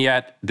 And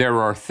yet there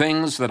are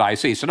things that I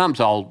see.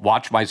 Sometimes I'll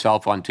watch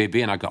myself on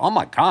TV and I go, oh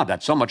my God,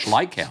 that's so much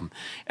like him.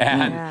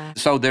 And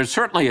so there's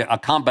certainly a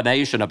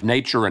combination of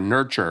nature and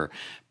nurture,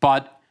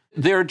 but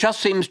there just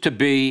seems to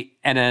be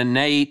an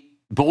innate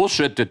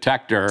bullshit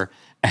detector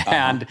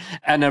and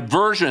an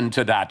aversion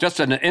to that, just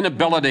an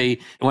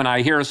inability when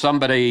I hear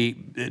somebody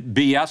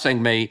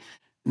BSing me,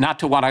 not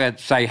to want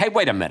to say, hey,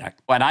 wait a minute.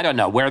 And I don't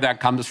know where that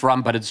comes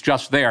from, but it's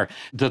just there.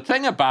 The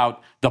thing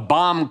about the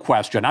bomb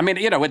question, I mean,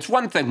 it's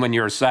one thing when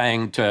you're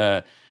saying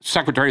to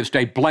Secretary of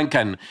State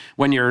Blinken,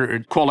 when you're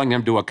calling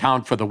him to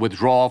account for the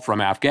withdrawal from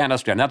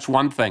Afghanistan, that's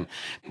one thing.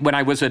 When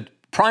I was at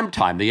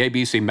Primetime, the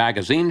ABC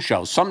magazine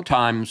show,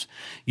 sometimes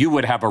you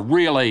would have a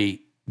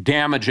really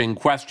damaging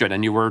question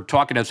and you were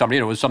talking to somebody,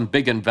 it was some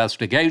big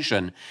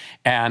investigation,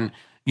 and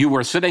you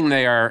were sitting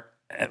there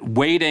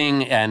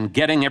waiting and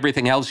getting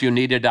everything else you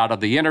needed out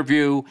of the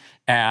interview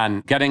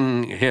and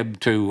getting him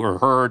to or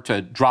her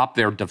to drop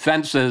their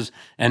defenses,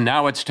 and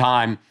now it's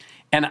time.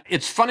 And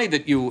it's funny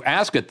that you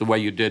ask it the way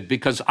you did,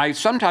 because I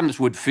sometimes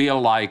would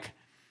feel like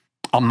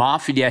a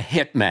mafia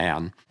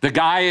hitman. The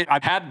guy,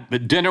 I've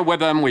had dinner with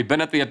him. We've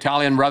been at the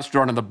Italian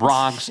restaurant in the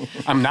Bronx.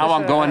 I'm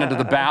going into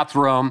the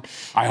bathroom.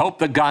 I hope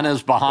the gun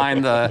is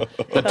behind the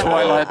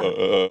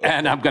toilet.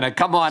 And I'm going to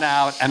come on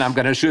out and I'm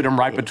going to shoot him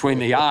right between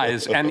the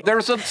eyes. And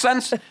there's a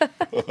sense of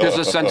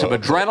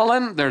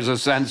adrenaline. There's a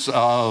sense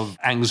of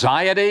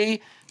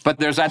anxiety. But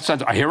there's that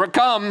sense, here it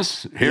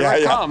comes. Here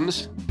it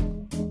comes.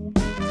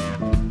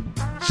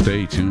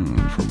 Stay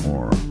tuned for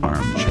more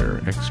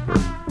Armchair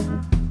Expert,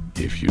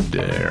 if you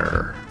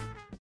dare.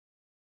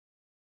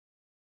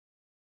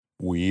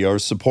 We are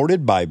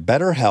supported by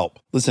BetterHelp.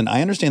 Listen,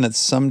 I understand that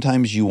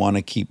sometimes you want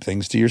to keep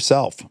things to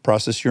yourself,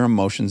 process your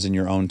emotions in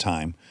your own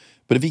time.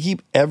 But if you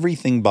keep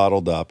everything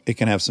bottled up, it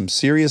can have some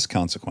serious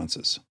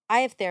consequences. I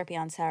have therapy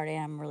on Saturday.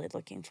 I'm really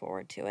looking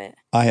forward to it.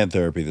 I had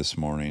therapy this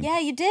morning. Yeah,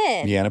 you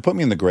did. Yeah, and it put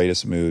me in the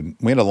greatest mood.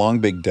 We had a long,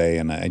 big day,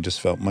 and I just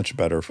felt much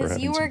better for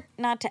having you were,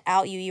 not to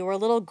out you, you were a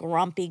little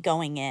grumpy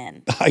going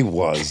in. I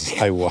was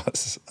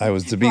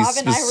to be Rob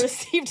and I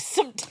received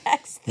some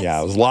texts. Yeah,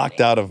 I was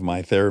locked out of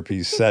my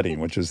therapy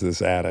setting, which is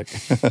this attic.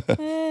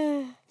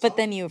 But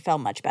then you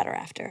felt much better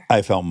after.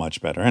 I felt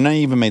much better. And I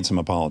even made some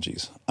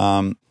apologies.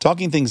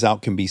 Talking things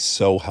out can be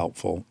so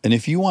helpful. And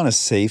if you want a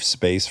safe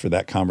space for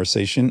that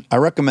conversation, I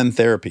recommend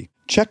therapy.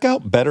 Check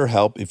out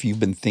BetterHelp if you've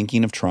been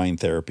thinking of trying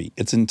therapy.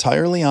 It's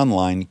entirely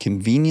online,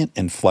 convenient,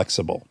 and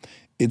flexible.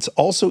 It's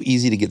also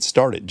easy to get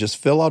started. Just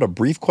fill out a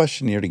brief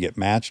questionnaire to get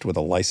matched with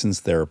a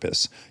licensed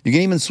therapist. You can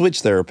even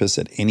switch therapists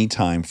at any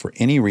time for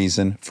any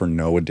reason for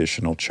no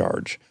additional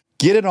charge.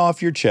 Get it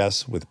off your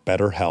chest with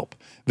BetterHelp.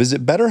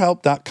 Visit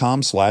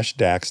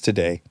BetterHelp.com/Dax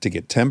today to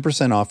get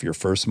 10% off your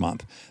first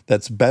month.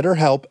 That's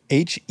BetterHelp,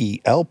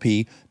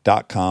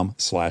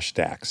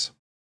 HELP.com/Dax.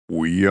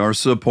 We are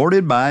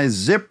supported by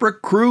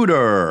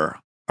ZipRecruiter.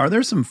 Are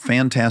there some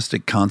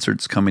fantastic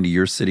concerts coming to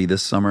your city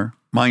this summer?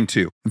 Mine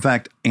too. In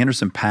fact,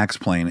 Anderson .Paak's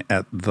playing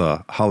at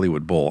the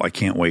Hollywood Bowl. I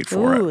can't wait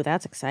for it. Ooh,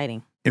 that's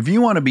exciting. If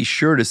you want to be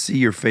sure to see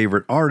your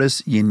favorite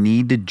artists, you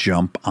need to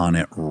jump on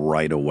it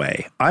right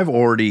away. I've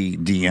already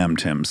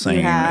DM'd him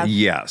saying,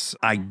 yes,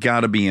 I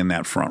got to be in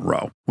that front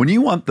row. When you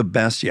want the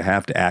best, you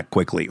have to act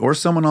quickly, or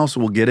someone else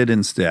will get it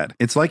instead.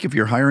 It's like if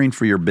you're hiring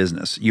for your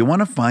business. You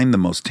want to find the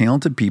most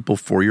talented people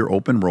for your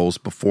open roles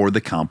before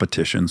the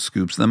competition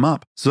scoops them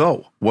up.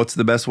 So, what's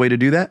the best way to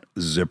do that?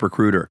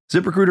 ZipRecruiter.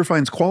 ZipRecruiter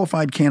finds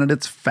qualified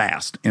candidates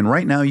fast, and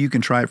right now you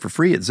can try it for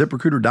free at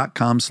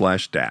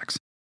ZipRecruiter.com/Dax.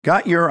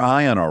 Got your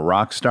eye on a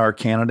rock star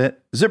candidate?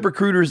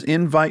 ZipRecruiter's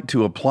invite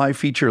to apply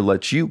feature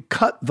lets you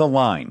cut the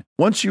line.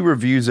 Once you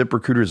review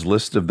ZipRecruiter's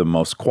list of the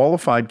most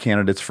qualified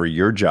candidates for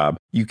your job,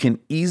 you can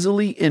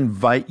easily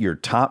invite your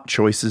top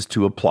choices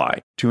to apply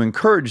to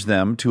encourage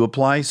them to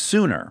apply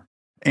sooner.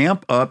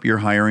 Amp up your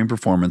hiring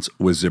performance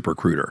with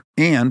ZipRecruiter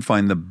and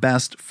find the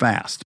best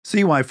fast.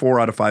 See why 4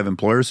 out of 5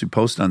 employers who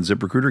post on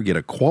ZipRecruiter get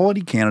a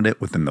quality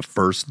candidate within the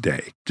first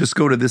day. Just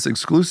go to this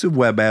exclusive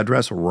web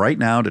address right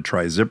now to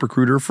try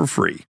ZipRecruiter for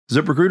free.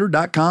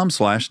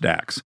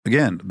 ZipRecruiter.com/Dax.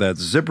 Again,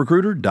 that's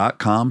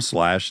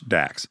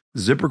ZipRecruiter.com/Dax.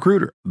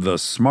 ZipRecruiter, the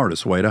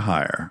smartest way to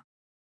hire.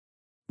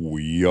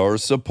 We are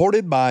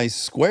supported by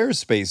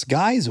Squarespace.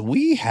 Guys,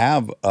 we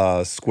have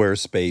a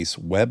Squarespace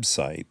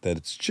website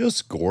that's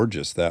just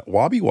gorgeous. That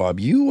Wobby Wob,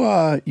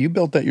 you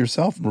built that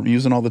yourself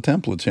using all the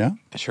templates, yeah?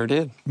 I sure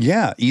did.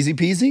 Yeah, easy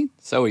peasy?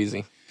 So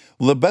easy.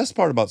 Well, the best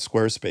part about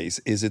Squarespace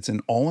is it's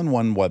an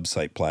all-in-one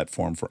website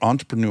platform for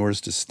entrepreneurs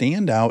to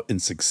stand out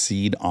and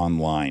succeed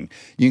online.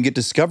 You can get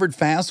discovered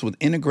fast with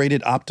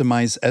integrated,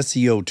 optimized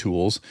SEO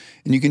tools,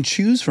 and you can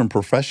choose from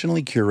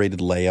professionally curated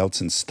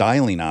layouts and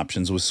styling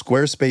options with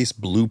Squarespace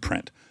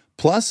Blueprint.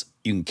 Plus,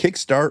 you can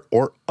kickstart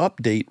or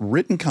update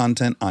written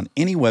content on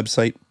any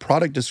website,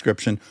 product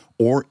description,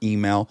 or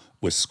email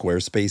with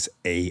Squarespace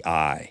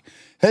AI.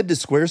 Head to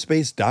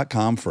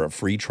squarespace.com for a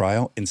free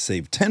trial and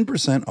save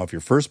 10% off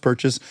your first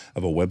purchase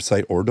of a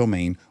website or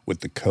domain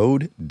with the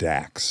code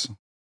DAX.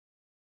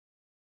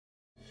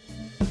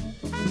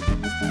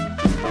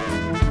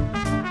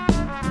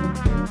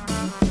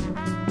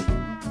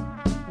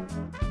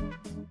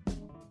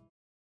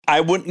 I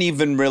wouldn't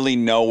even really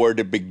know where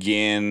to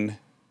begin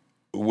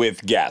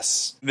with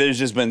guests. There's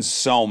just been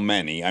so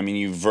many. I mean,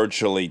 you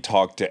virtually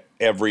talked to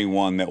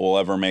everyone that will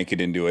ever make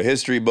it into a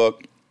history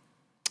book.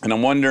 And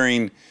I'm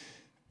wondering,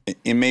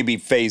 in maybe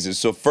phases.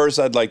 So first,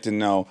 I'd like to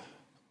know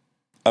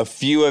a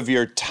few of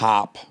your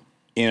top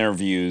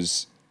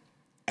interviews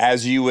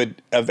as you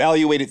would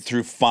evaluate it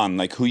through fun,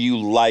 like who you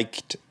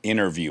liked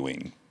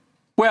interviewing.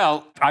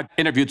 Well, I've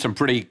interviewed some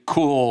pretty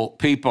cool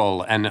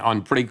people and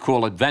on pretty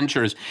cool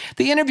adventures.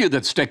 The interview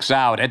that sticks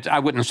out, I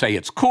wouldn't say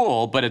it's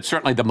cool, but it's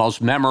certainly the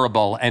most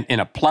memorable and in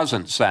a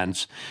pleasant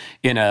sense,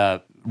 in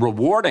a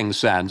rewarding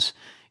sense,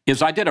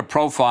 is I did a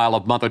profile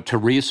of Mother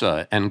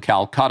Teresa in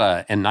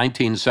Calcutta in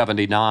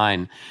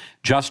 1979,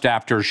 just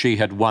after she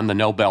had won the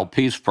Nobel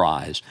Peace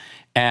Prize.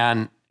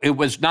 And it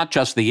was not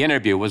just the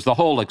interview, it was the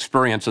whole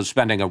experience of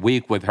spending a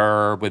week with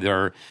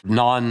her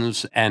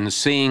nuns, and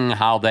seeing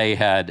how they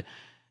had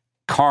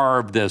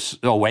carved this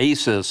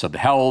oasis of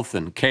health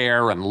and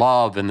care and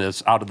love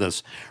out of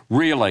this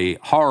really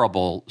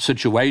horrible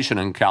situation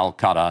in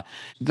Calcutta.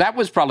 That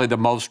was probably the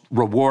most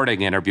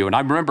rewarding interview. And I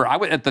remember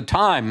at the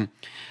time,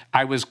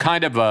 I was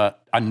kind of a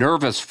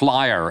nervous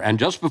flyer. And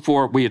just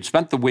before we had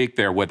spent the week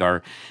there with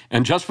her,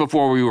 and just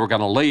before we were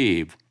going to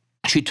leave,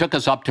 she took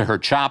us up to her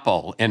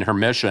chapel in her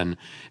mission,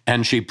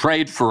 and she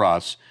prayed for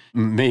us,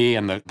 me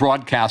and the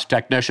broadcast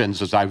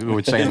technicians, as I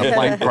would say, in the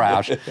plane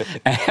crash.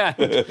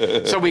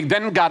 And so we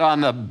then got on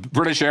the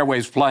British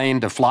Airways plane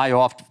to fly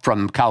off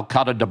from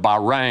Calcutta to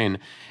Bahrain.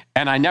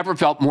 And I never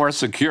felt more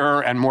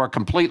secure and more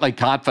completely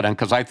confident,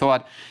 because I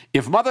thought,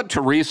 if Mother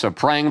Teresa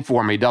praying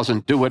for me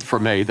doesn't do it for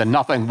me, then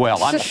nothing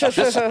will.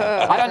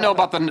 I don't know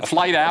about the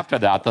flight after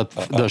that,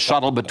 the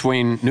shuttle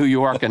between New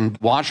York and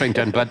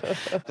Washington, but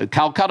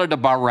Calcutta to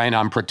Bahrain,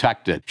 I'm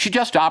protected. She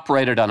just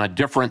operated on a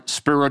different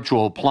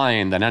spiritual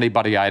plane than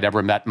anybody I'd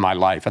ever met in my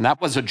life, and that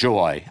was a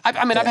joy.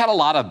 I mean, I've had a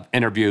lot of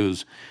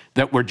interviews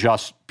that were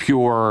just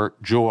pure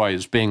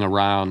joys being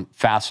around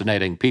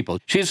fascinating people.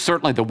 She's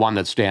certainly the one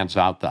that stands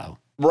out, though.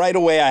 Right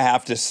away, I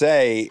have to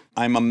say,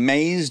 I'm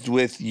amazed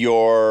with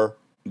your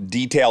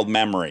detailed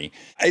memory.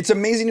 It's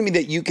amazing to me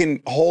that you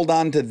can hold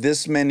on to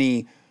this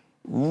many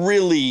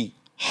really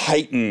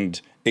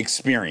heightened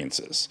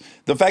experiences.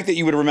 The fact that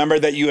you would remember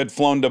that you had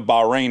flown to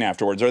Bahrain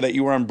afterwards, or that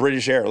you were on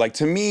British Air. Like,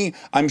 to me,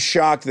 I'm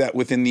shocked that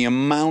within the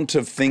amount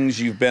of things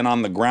you've been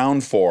on the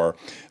ground for,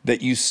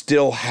 that you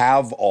still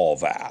have all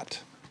that.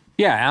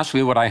 Yeah, ask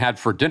me what I had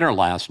for dinner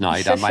last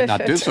night. I might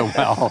not do so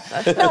well.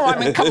 No, I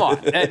mean, come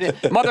on.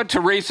 Mother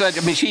Teresa, I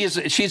mean, she's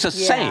a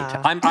saint.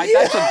 That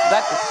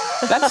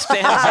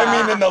stands out.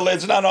 I mean,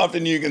 it's not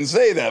often you can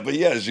say that, but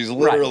yeah, she's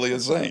literally a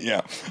saint,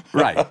 yeah.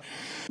 Right.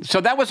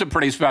 So that was a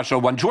pretty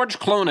special one. George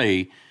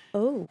Clooney,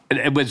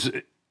 it was...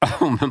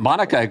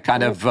 Monica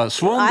kind of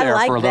swooned there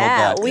for a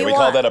little bit. We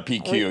call that a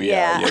PQ,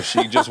 yeah.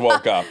 She just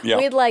woke up. Yeah.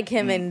 We'd like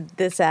him in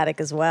this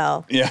attic as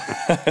well. Yeah.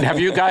 Have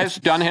you guys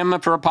done him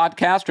for a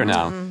podcast or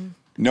no?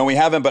 No, we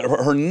haven't, but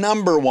her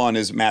number one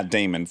is Matt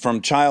Damon.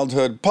 From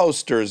childhood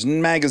posters,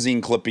 magazine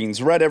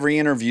clippings, read every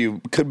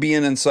interview, could be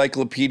an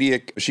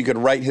encyclopedic. She could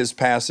write his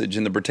passage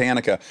in the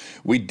Britannica.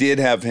 We did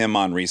have him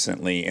on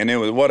recently, and it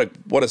was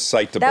what a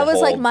sight to behold. That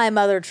was like my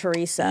Mother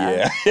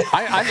Teresa. Yeah.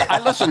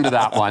 I listened to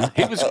that one.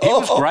 He was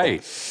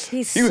great. He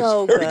was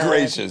very good.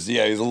 gracious.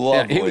 Yeah, he's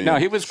lovely.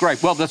 He was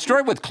great. Well, the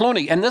story with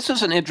Clooney, and this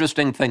is an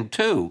interesting thing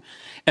too,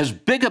 as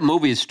big a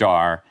movie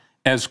star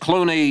as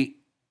Clooney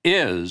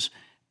is,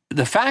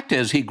 the fact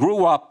is, he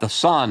grew up the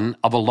son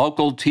of a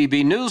local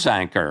TV news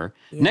anchor,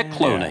 Nick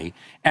Clooney,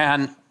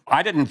 and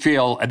I didn't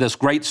feel this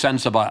great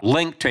sense of a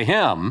link to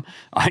him.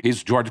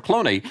 He's George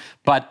Clooney,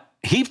 but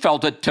he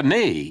felt it to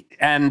me,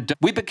 and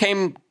we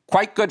became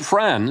quite good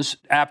friends.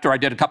 After I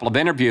did a couple of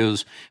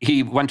interviews,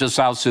 he went to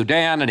South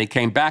Sudan and he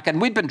came back,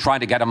 and we'd been trying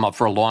to get him up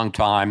for a long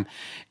time.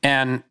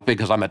 And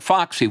because I'm at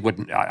Fox, he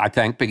wouldn't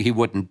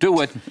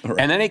do it. Right.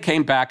 And then he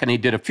came back and he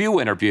did a few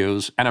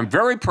interviews, and I'm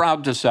very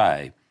proud to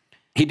say,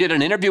 he did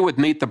an interview with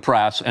Meet the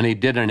Press, and he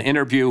did an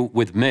interview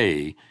with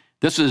me.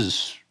 This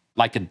is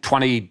like in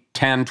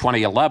 2010,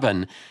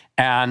 2011.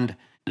 And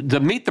the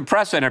Meet the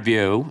Press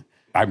interview,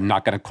 I'm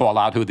not going to call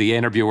out who the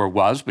interviewer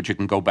was, but you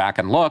can go back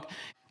and look.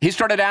 He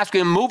started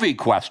asking him movie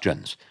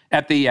questions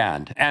at the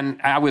end. And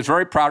I was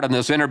very proud in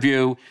this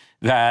interview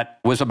that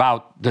was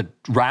about the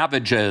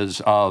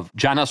ravages of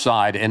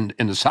genocide in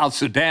the South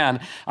Sudan.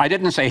 I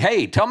didn't say,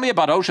 hey, tell me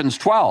about Ocean's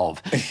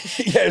 12.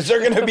 Yeah, is there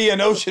going to be an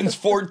Ocean's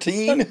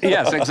 14?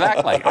 Yes,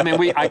 exactly. I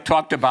mean, I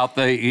talked about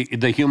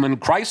the human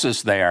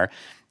crisis there,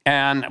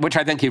 and which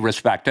I think he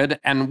respected.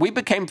 And we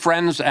became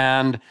friends.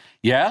 And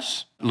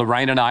yes,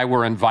 Lorraine and I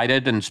were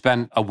invited and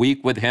spent a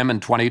week with him in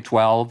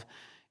 2012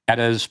 at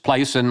his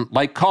place in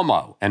Lake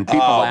Como. And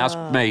people asked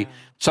me,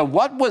 so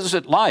what was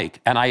it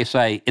like? And I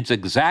say, it's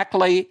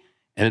exactly...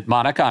 And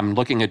Monica, I'm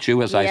looking at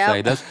you as I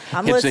say this.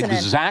 It's listening.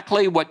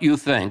 Exactly what you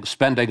think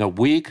spending a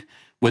week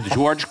with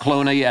George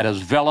Clooney at his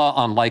villa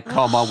on Lake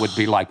Como would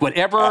be like.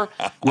 Wherever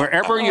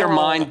your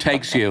mind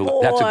takes you,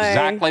 that's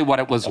exactly what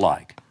it was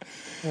like.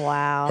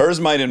 Wow. Hers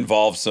might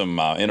involve some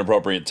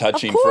inappropriate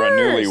touching for a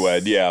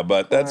newlywed, yeah,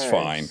 but that's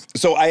fine.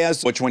 So I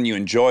asked which one you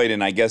enjoyed,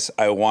 and I guess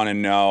I want to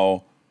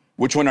know,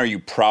 which one are you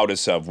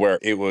proudest of, where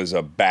it was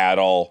a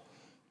battle,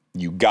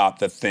 you got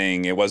the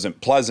thing, it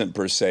wasn't pleasant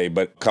per se,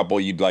 but a couple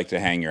you'd like to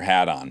hang your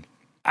hat on?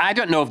 I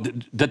don't know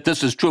that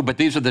this is true, but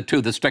these are the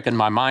two that stick in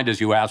my mind as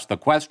you ask the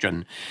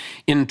question.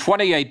 In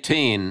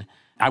 2018,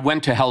 I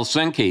went to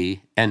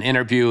Helsinki and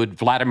interviewed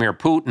Vladimir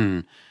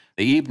Putin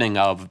the evening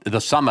of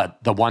the summit,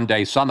 the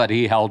one-day summit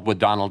he held with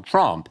Donald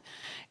Trump.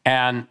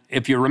 And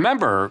if you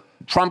remember,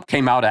 Trump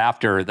came out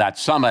after that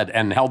summit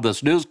and held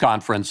this news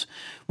conference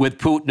with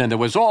Putin, and there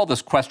was all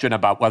this question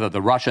about whether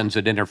the Russians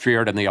had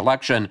interfered in the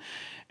election.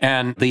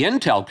 And the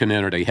intel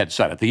community had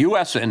said it, the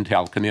U.S.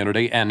 intel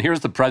community. And here's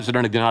the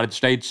president of the United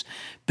States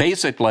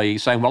basically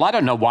saying, well, I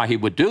don't know why he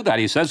would do that.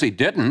 He says he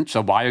didn't,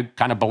 so why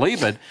kind of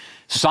believe it?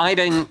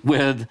 Siding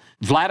with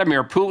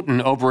Vladimir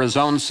Putin over his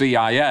own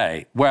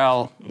CIA.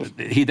 Well,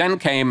 he then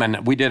came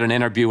and we did an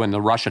interview in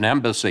the Russian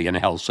embassy in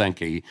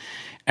Helsinki.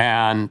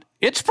 And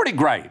it's pretty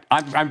great.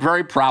 I'm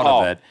very proud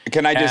of it.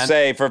 Can I just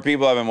say, for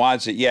people who haven't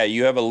watched it, yeah,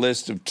 you have a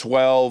list of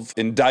 12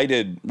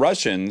 indicted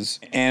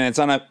Russians, and it's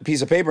on a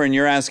piece of paper, and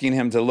you're asking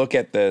him to look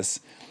at this,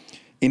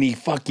 and he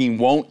fucking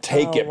won't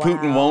take it. Wow.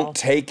 Putin won't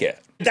take it.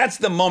 That's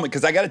the moment,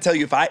 because I got to tell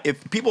you,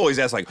 if people always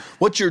ask, like,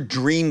 what's your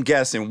dream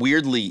guest? And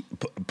weirdly,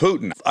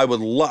 Putin, I would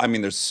love, I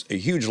mean, there's a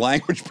huge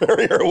language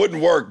barrier. It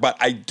wouldn't work, but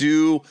I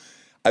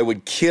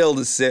would kill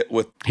to sit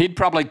with. He'd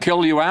probably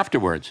kill you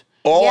afterwards.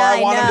 Oh, Yeah,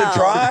 I want him know. to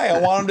try.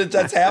 I want him to.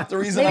 That's half the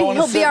reason I Maybe want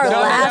to he'll sit be our there.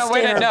 last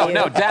interview.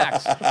 No,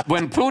 Dax.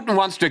 When Putin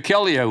wants to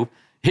kill you,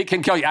 he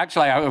can kill you.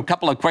 Actually, I have a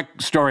couple of quick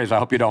stories. I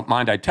hope you don't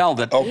mind. I tell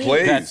that. Oh,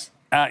 please.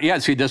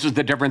 See, this is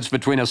the difference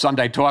between a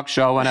Sunday talk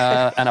show and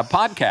a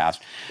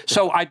podcast.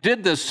 So I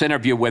did this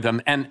interview with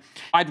him, and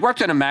I'd worked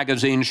in a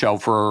magazine show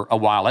for a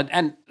while,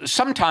 and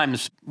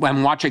sometimes when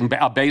I'm watching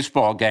a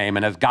baseball game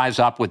and a guy's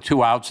up with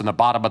 2 outs in the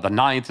bottom of the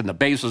ninth and the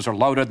bases are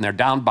loaded and they're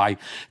down by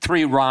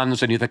 3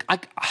 runs, and you think,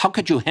 how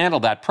could you handle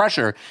that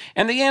pressure?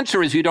 And the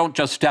answer is you don't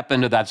just step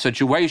into that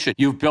situation.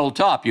 You've built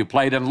up. You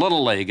played in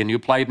Little League, and you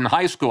played in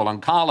high school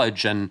and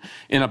college and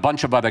in a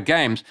bunch of other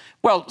games.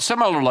 Well,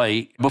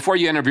 similarly, before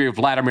you interview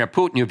Vladimir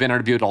Putin, you've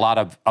interviewed a lot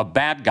of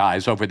bad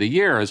guys over the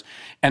years.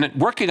 And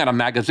working on a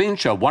magazine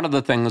show, one of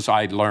the things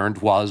I learned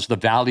was the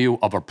value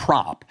of a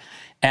prop.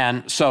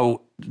 And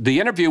so the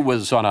interview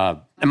was on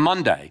a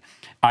Monday,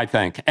 I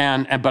think.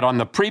 But on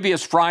the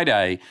previous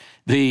Friday,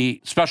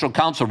 the special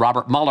counsel,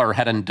 Robert Mueller,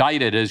 had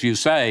indicted, as you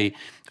say,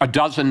 a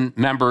dozen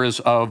members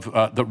of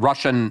the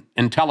Russian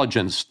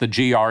intelligence, the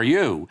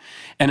GRU.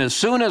 And as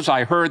soon as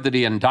I heard that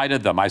he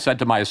indicted them, I said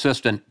to my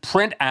assistant,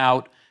 print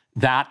out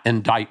that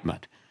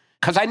indictment.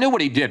 Because I knew what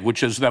he did,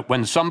 which is that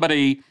when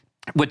somebody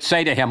would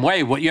say to him,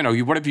 wait, what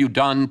have you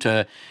done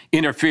to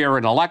interfere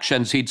in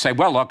elections? He'd say,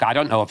 well, look, I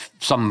don't know if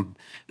some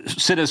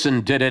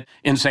citizen did it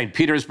in St.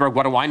 Petersburg.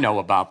 What do I know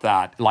about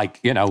that? Like,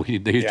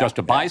 he's just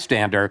a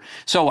bystander.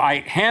 So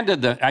I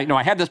handed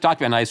I had this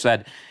document and I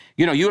said,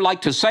 you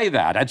like to say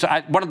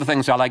that. One of the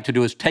things I like to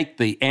do is take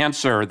the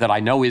answer that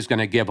I know he's going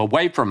to give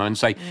away from him and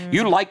say,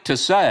 you like to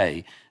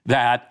say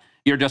that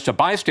you're just a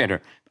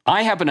bystander.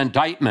 I have an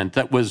indictment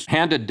that was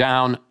handed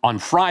down on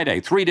Friday,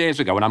 3 days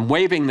ago, and I'm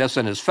waving this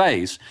in his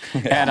face,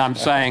 and I'm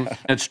saying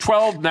it's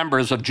 12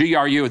 members of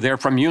GRU. They're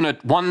from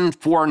Unit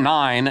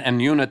 149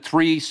 and Unit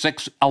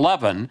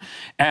 3611,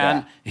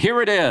 and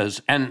here it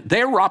is, and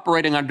they were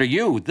operating under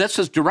you. This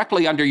is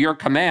directly under your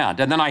command.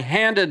 And then I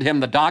handed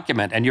him the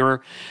document, and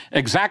you're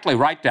exactly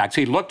right, Dax.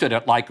 He looked at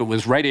it like it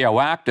was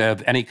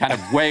radioactive, and he kind of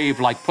waved,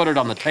 like, put it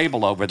on the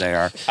table over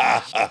there.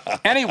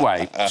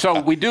 Anyway, so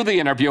we do the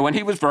interview, and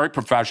he was very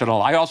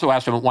professional. I also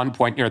asked him at one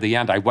point near the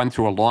end, I went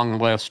through a long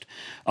list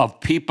of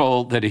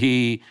people that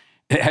he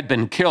had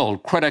been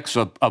killed, critics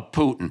of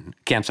Putin.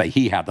 Can't say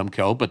he had them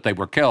killed, but they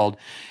were killed.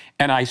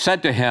 And I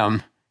said to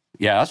him,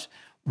 yes,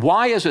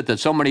 why is it that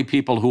so many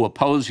people who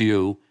oppose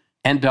you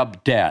end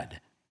up dead?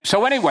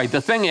 So anyway,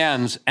 the thing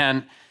ends,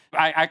 and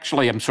I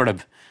actually am sort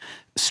of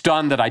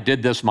stunned that I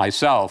did this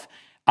myself.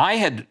 I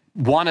had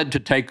wanted to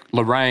take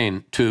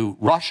Lorraine to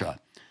Russia.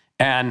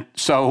 And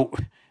so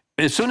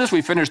as soon as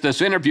we finished this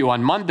interview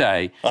on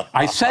Monday,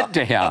 I said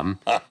to him,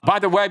 by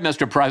the way,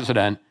 Mr.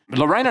 President,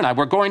 Lorraine and I,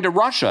 we're going to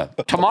Russia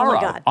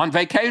tomorrow on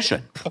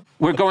vacation.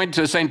 We're going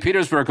to St.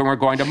 Petersburg and we're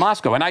going to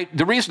Moscow. And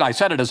the reason I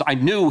said it is I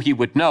knew he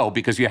would know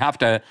because you have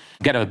to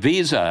get a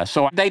visa.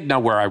 So they'd know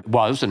where I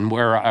was and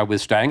where I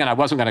was staying, and I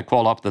wasn't going to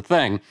call up the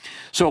thing.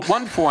 So at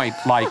one point,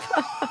 like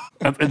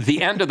at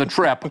the end of the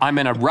trip, I'm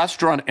in a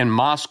restaurant in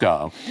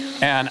Moscow,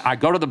 and I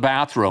go to the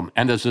bathroom,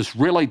 and there's this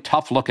really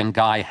tough-looking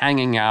guy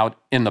hanging out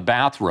in the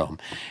bathroom.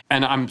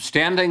 And I'm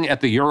standing at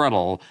the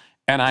urinal,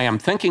 and I am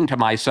thinking to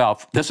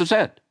myself, this is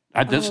it.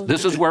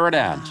 This is where it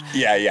ends.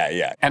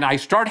 Yeah. And I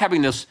start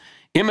having this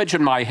image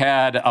in my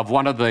head of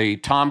one of the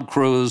Tom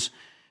Cruise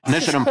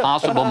Mission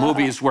Impossible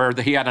movies where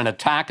he had an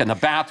attack in the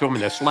bathroom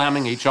and they're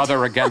slamming each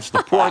other against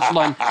the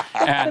porcelain.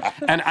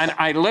 And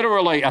I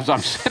literally, as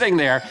I'm sitting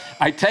there,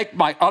 I take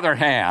my other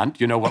hand,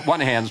 you know what one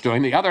hand's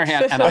doing, the other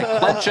hand, and I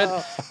clench it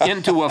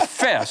into a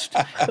fist.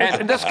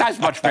 And this guy's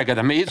much bigger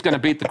than me. He's going to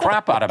beat the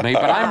crap out of me,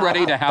 but I'm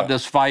ready to have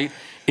this fight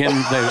in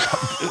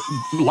the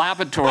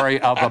lavatory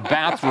of a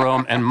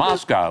bathroom in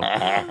Moscow.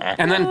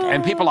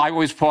 And people, I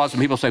always pause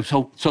and people say,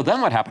 so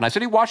then what happened? I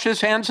said, he washed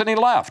his hands and he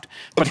left.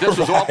 But this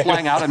was all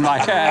playing out in my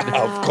head.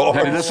 Of course.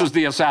 I mean, this was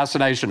the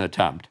assassination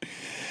attempt.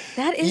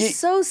 That is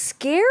so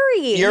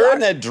scary. You're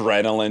an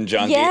adrenaline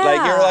junkie. Yeah.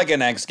 Like, you're like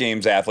an X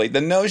Games athlete.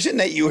 The notion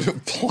that you would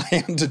have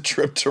planned a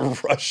trip to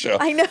Russia.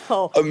 I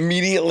know.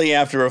 Immediately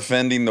after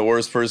offending the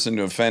worst person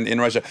to offend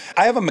in Russia.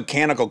 I have a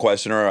mechanical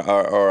question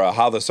or a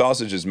how the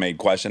sausage is made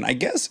question. I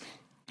guess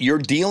you're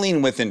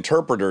dealing with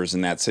interpreters in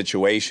that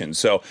situation.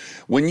 So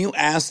when you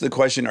ask the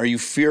question, are you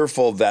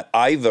fearful that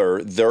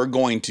either they're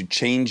going to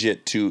change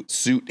it to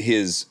suit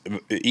his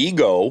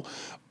ego,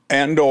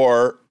 and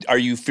or are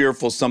you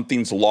fearful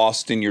something's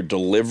lost in your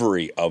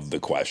delivery of the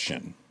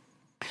question?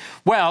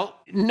 Well,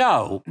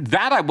 no,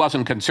 that I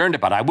wasn't concerned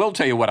about. I will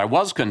tell you what I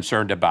was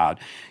concerned about.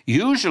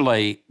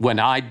 Usually when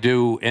I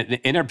do an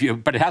interview,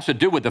 but it has to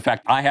do with the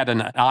fact I had an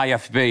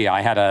IFB,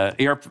 I had an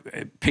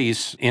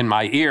earpiece in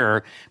my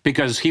ear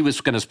because he was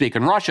going to speak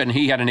in Russian.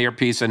 He had an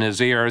earpiece in his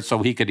ear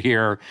so he could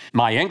hear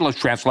my English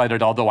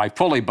translated, although I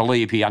fully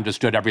believe he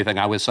understood everything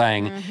I was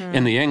saying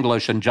in the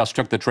English and just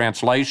took the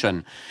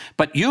translation.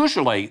 But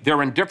usually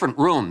they're in different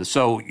rooms.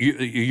 So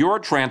your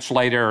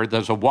translator,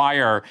 there's a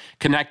wire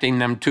connecting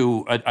them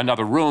to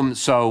another room.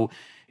 So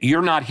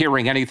you're not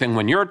hearing anything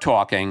when you're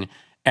talking,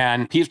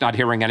 and he's not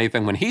hearing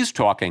anything when he's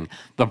talking.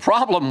 The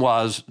problem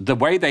was the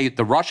way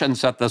the Russians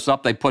set this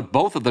up, they put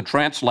both of the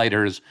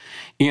translators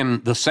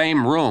in the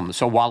same room.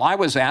 So while I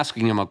was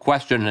asking him a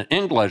question in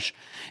English,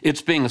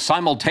 it's being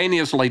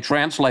simultaneously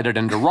translated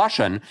into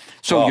Russian.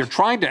 So you're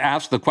trying to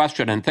ask the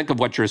question and think of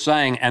what you're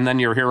saying, and then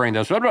you're hearing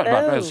this, and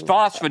that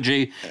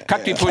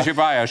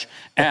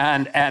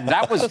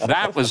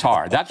was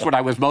hard. That's what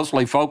I was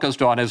mostly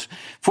focused on. Is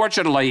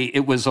fortunately,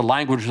 it was a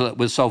language that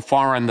was so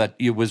foreign that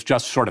it was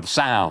just sort of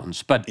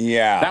sounds. But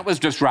that was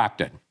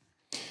distracting.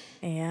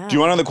 Yeah. Do you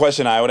want to know the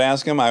question I would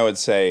ask him? I would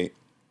say,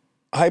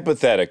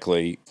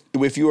 hypothetically,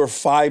 if you were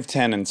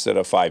 5'10" instead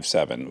of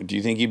 5'7", do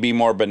you think you'd be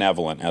more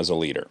benevolent as a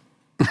leader?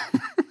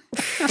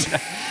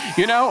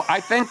 You know,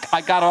 I think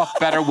I got off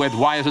better with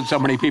why isn't so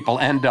many people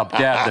end up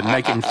dead than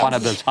making fun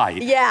of his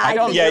height. Yeah, I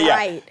think you're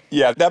right.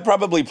 Yeah, that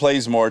probably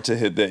plays more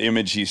to the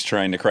image he's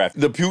trying to craft.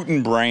 The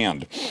Putin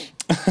brand.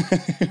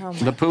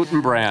 The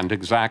Putin brand,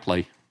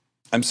 exactly.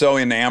 I'm so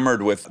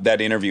enamored with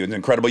that interview. It's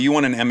incredible. You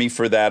won an Emmy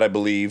for that, I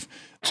believe.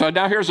 So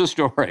now here's the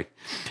story.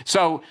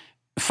 So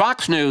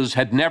Fox News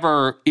had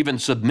never even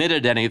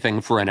submitted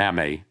anything for an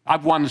Emmy.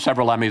 I've won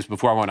several Emmys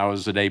before when I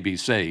was at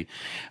ABC,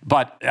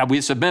 but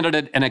we submitted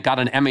it and it got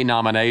an Emmy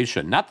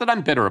nomination. Not that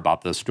I'm bitter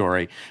about this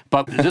story,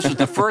 but this is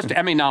the first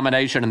Emmy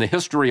nomination in the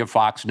history of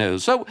Fox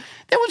News. So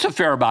there was a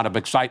fair amount of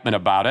excitement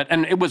about it,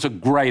 and it was a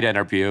great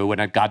interview, and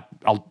it got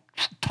a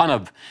ton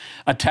of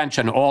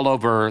attention all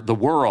over the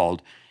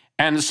world.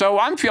 And so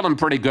I'm feeling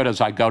pretty good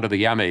as I go to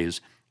the Emmys.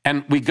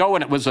 And we go,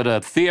 and it was at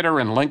a theater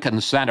in Lincoln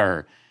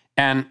Center,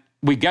 and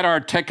we get our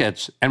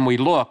tickets, and we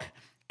look,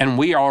 and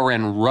we are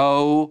in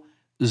row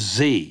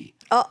Z.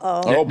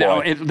 Uh-oh. Oh, boy. Now,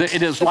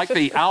 it is like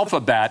the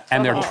alphabet,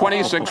 and there are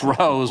 26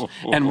 rows,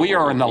 and we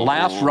are in the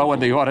last row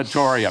in the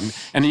auditorium.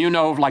 And you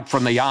know, like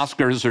from the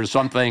Oscars or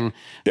something,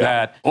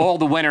 that all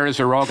the winners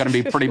are all going to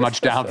be pretty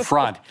much down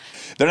front.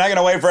 They're not going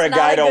to wait for a Not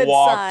guy a to good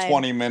walk sign.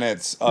 20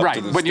 minutes up Right.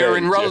 to the When you're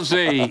in stage. row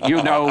Z,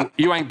 you know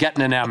you ain't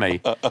getting an Emmy.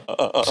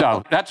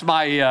 So that's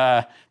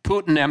my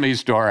Putin Emmy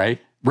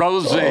story.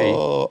 Row Z.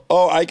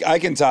 I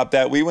can top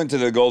that. We went to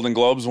the Golden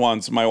Globes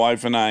once, my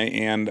wife and I,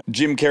 and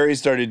Jim Carrey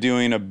started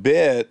doing a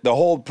bit. The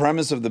whole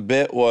premise of the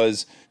bit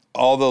was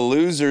all the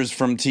losers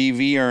from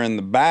TV are in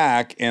the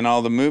back and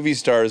all the movie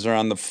stars are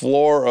on the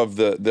floor of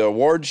the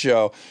award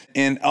show.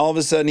 And all of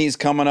a sudden he's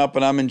coming up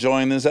and I'm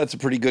enjoying this. That's a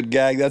pretty good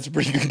gag. That's a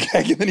pretty good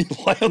gag. And then he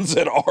lands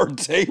at our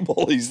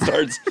table. He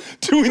starts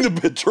doing the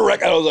bit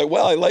direct. I was like,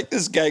 well, I like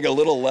this gag a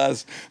little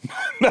less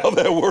now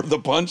that we're the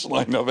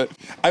punchline of it.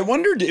 I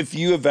wondered if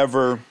you have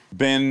ever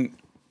been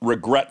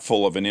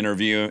regretful of an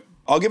interview.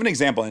 I'll give an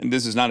example, and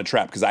this is not a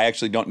trap because I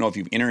actually don't know if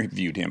you've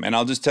interviewed him. And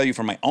I'll just tell you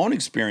from my own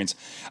experience,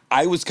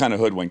 I was kind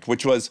of hoodwinked,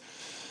 which was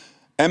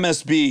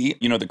MSB,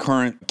 you know, the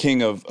current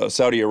king of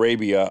Saudi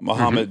Arabia,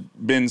 Mohammed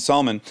bin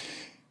Salman.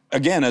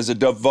 Again, as a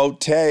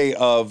devotee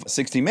of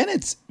 60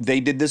 Minutes,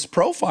 they did this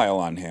profile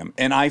on him.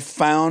 And I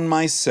found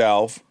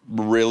myself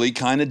really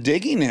kind of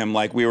digging him.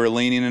 Like we were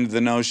leaning into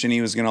the notion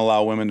he was going to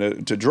allow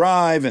women to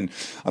drive. And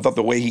I thought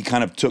the way he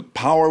kind of took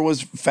power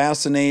was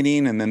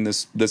fascinating. And then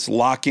this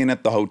lock-in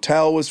at the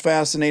hotel was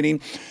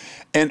fascinating.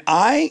 And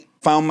I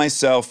found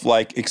myself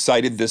like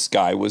excited this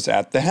guy was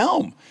at the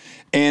helm.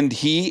 And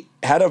he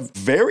had a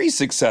very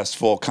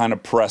successful kind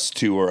of press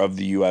tour of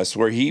the U.S.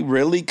 where he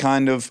really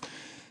kind of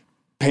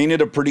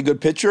painted a pretty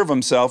good picture of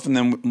himself and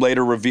then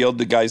later revealed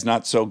the guy's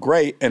not so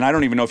great. And I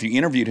don't even know if you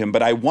interviewed him,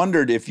 but I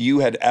wondered if you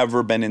had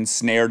ever been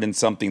ensnared in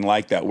something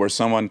like that, where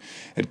someone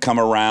had come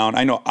around.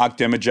 I know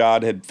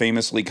Ahmadinejad had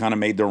famously kind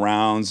of made the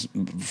rounds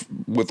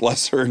with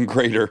lesser and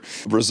greater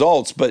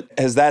results, but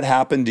has that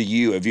happened to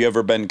you? Have you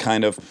ever been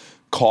kind of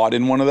caught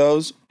in one of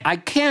those? I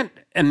can't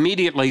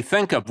immediately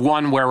think of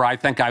one where I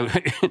think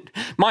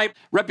my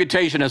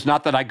reputation is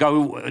not that I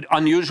go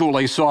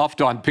unusually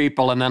soft on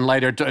people and then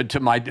later to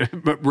my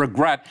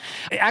regret.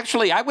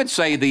 Actually, I would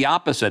say the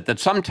opposite, that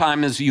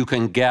sometimes you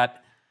can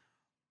get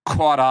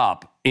caught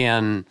up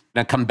in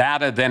a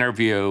combative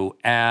interview,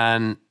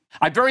 and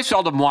I very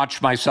seldom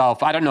watch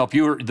myself. I don't know if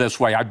you're this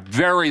way. I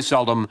very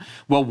seldom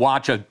will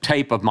watch a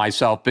tape of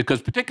myself,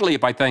 because particularly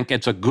if I think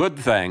it's a good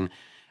thing,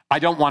 I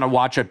don't want to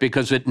watch it,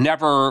 because it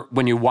never,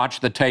 when you watch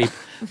the tape,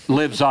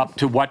 lives up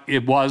to what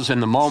it was in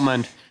the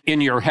moment in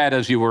your head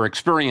as you were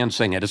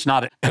experiencing it. It's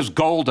not as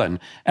golden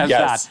as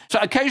Yes. that. So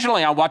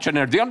occasionally I'll watch an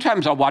interview. The only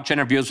times I'll watch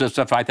interviews is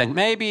if I think,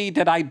 maybe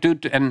did I do,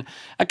 and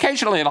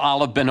occasionally I'll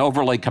have been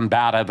overly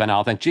combative and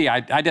I'll think, gee,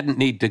 I didn't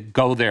need to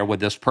go there with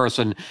this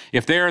person.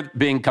 If they're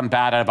being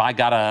combative, I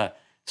got to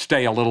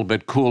stay a little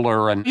bit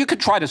cooler. And you could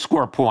try to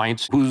score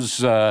points.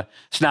 Who's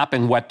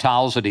snapping wet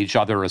towels at each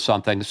other or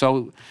something.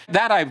 So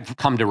that I've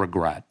come to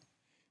regret.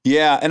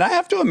 Yeah, and I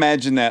have to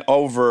imagine that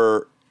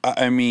over,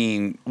 I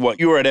mean,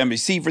 you were at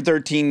NBC for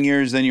 13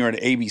 years, then you were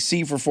at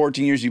ABC for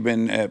 14 years, you've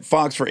been at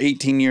Fox for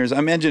 18 years. I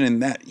imagine in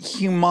that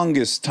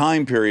humongous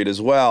time period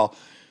as well,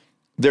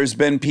 there's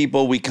been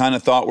people we kind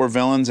of thought were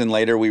villains, and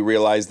later we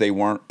realized they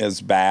weren't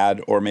as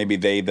bad, or maybe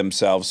they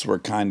themselves were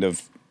kind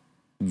of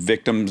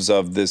victims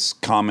of this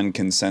common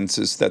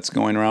consensus that's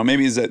going around.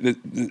 Maybe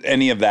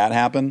any of that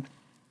happen?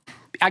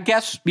 I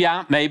guess,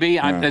 yeah, maybe.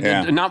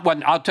 Yeah. Not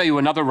one. I'll tell you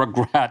another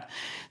regret.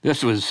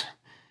 This was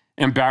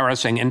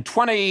embarrassing. In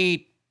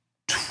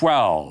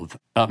 2012,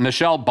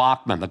 Michelle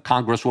Bachmann, the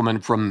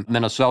congresswoman from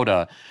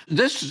Minnesota,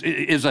 this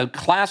is a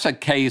classic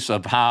case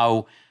of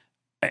how,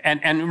 and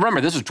remember,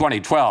 this is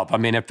 2012. I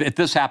mean, if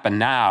this happened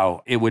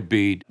now, it would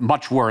be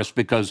much worse,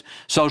 because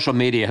social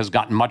media has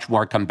gotten much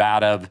more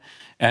combative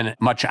and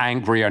much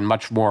angrier and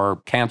much more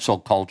cancel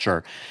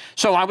culture.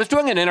 So I was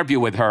doing an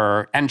interview with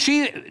her, and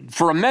she,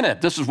 for a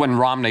minute, this is when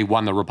Romney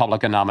won the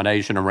Republican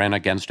nomination and ran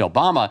against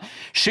Obama,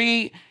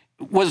 she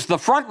was the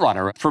front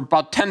runner for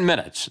about 10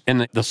 minutes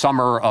in the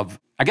summer of,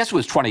 I guess it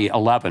was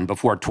 2011,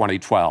 before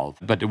 2012,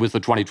 but it was the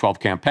 2012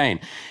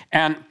 campaign.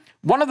 And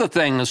one of the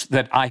things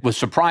that I was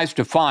surprised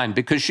to find,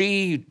 because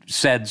she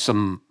said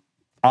some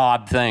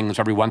odd things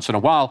every once in a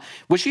while,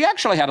 was she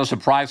actually had a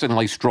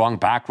surprisingly strong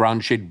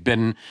background. She'd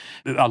been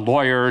a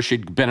lawyer.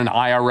 She'd been an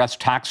IRS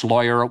tax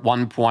lawyer at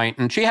one point,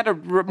 and she had a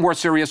more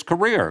serious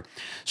career.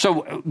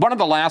 So one of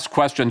the last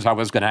questions I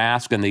was going to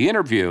ask in the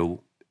interview,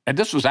 and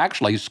this was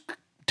actually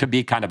to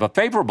be kind of a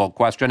favorable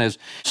question, is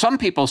some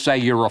people say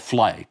you're a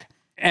flake.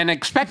 And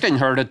expecting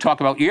her to talk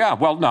about, yeah,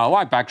 well, no,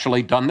 I've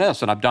actually done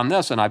this, and I've done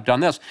this, and I've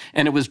done this.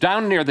 And it was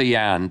down near the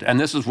end, and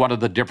this is one of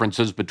the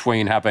differences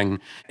between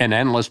having an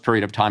endless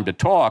period of time to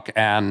talk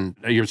and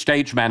your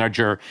stage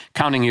manager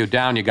counting you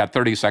down, you got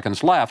 30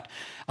 seconds left.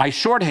 I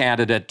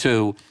shorthanded it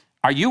to,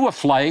 are you a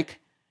flake?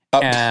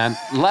 And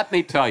let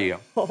me tell you,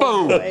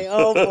 boom,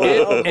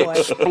 it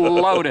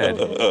exploded.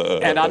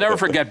 And I'll never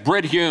forget,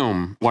 Britt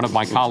Hume, one of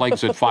my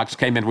colleagues at Fox,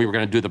 came in. We were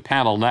going to do the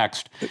panel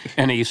next,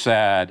 and he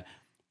said,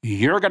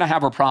 you're going to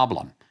have a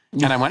problem.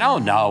 And I went, oh,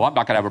 no, I'm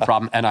not going to have a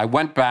problem. And I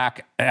went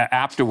back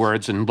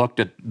afterwards and looked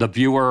at the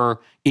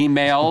viewer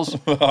emails.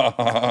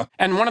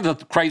 And one of the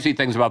crazy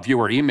things about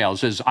viewer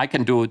emails is I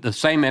can do the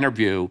same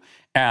interview,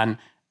 and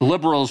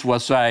liberals will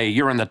say,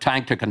 you're in the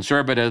tank to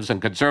conservatives,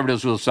 and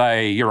conservatives will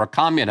say, you're a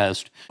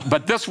communist.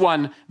 But this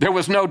one, there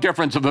was no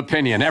difference of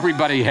opinion.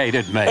 Everybody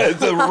hated me.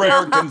 It's a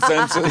rare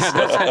consensus.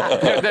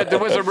 There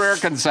was a rare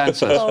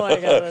consensus. Oh my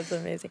God, that's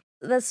amazing.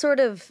 That sort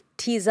of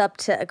tees up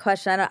to a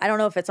question. I don't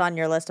know if it's on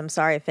your list. I'm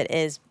sorry if it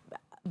is.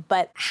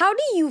 But how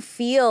do you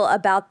feel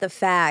about the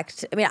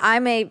fact, I mean,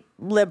 I'm a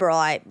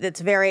liberal.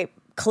 It's very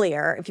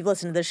clear. If you've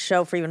listened to this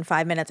show for even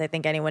 5 minutes, I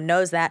think anyone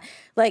knows that.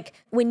 Like,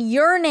 when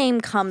your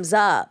name comes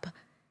up,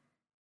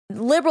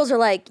 liberals are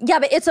like, yeah,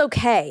 but it's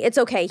okay. It's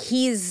okay.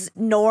 He's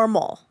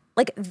normal.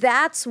 Like,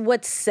 that's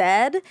what's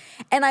said.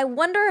 And I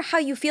wonder how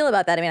you feel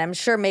about that. I mean, I'm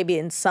sure maybe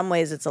in some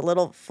ways it's a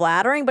little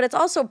flattering, but it's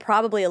also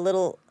probably a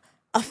little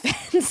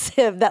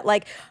offensive that,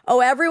 like,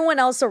 oh, everyone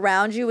else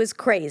around you is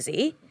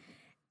crazy,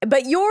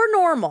 but you're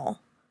normal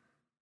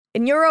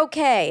and you're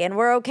okay. And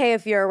we're okay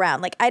if you're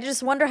around. Like, I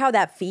just wonder how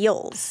that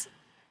feels.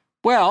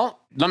 Well,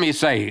 let me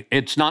say,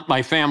 it's not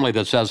my family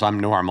that says I'm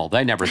normal.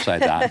 They never say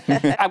that.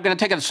 I'm going to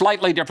take it a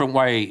slightly different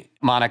way,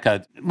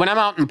 Monica. When I'm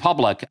out in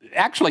public,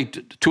 actually,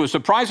 to a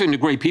surprising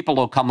degree, people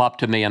will come up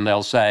to me and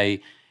they'll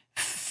say,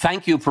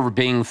 thank you for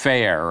being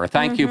fair, or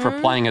thank you for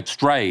playing it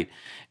straight.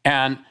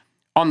 And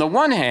on the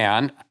one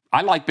hand,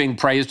 I like being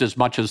praised as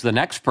much as the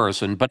next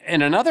person. But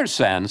in another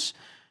sense,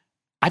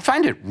 I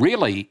find it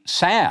really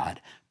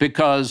sad,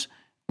 because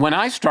when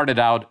I started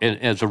out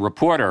as a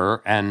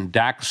reporter, and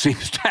Dak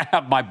seems to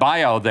have my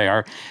bio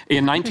there,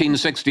 in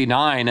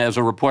 1969 as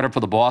a reporter for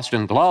the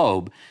Boston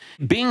Globe,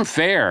 being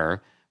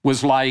fair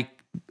was like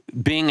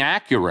being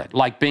accurate,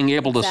 like being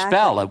able to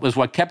spell. It was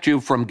what kept you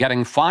from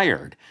getting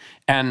fired.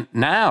 And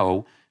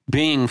now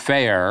being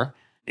fair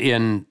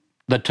in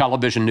the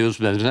television news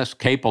business,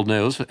 cable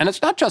news, and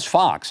it's not just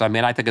Fox. I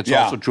mean, I think it's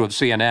Yeah. also true of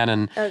CNN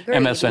and Agreed,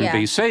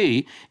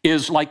 MSNBC,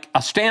 is like a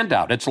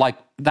standout. It's like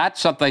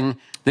that's something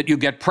that you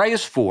get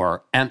praise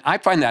for. And I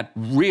find that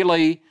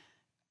really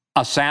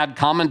a sad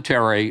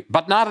commentary,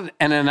 but not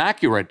an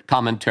inaccurate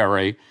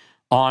commentary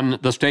on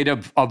the state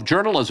of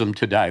journalism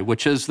today,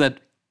 which is that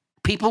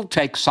people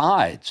take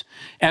sides.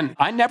 And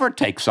I never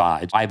take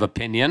sides. I have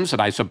opinions,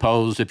 and I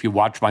suppose if you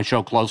watch my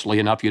show closely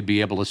enough, you'd be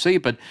able to see.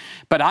 But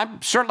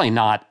I'm certainly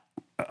not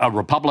a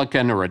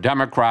Republican or a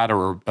Democrat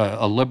or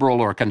a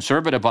liberal or a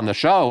conservative on the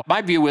show.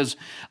 My view is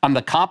I'm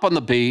the cop on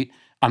the beat.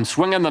 I'm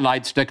swinging the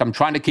nightstick. I'm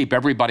trying to keep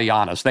everybody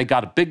honest. They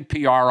got big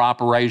PR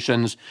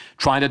operations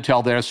trying to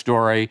tell their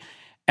story.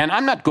 And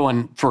I'm not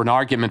going for an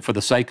argument for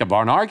the sake of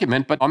an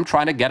argument, but I'm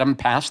trying to get them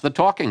past the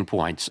talking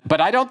points.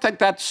 But I don't think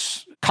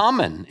that's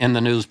common in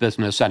the news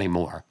business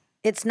anymore.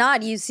 It's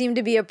not. You seem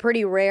to be a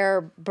pretty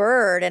rare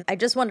bird. And I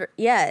just wonder,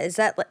 is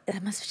that,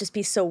 it must just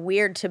be so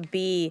weird to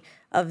be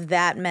of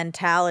that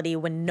mentality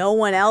when no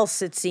one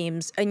else, it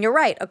seems, and you're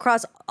right,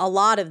 across a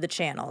lot of the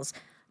channels,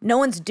 no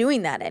one's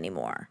doing that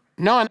anymore.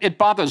 No, and it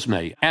bothers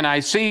me. And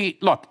I see,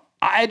 look,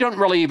 I don't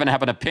really even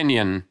have an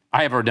opinion.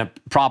 I have a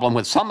problem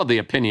with some of the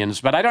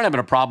opinions, but I don't have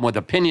a problem with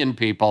opinion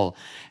people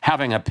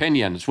having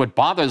opinions. What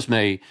bothers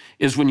me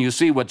is when you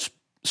see what's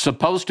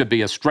supposed to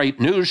be a straight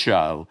news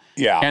show,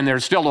 and they're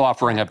still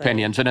offering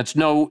opinions, and it's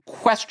no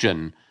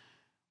question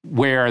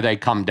where they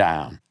come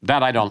down.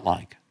 That I don't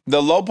like.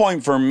 The low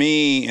point for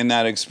me in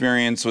that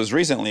experience was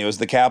recently. It was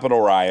the Capitol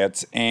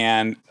riots,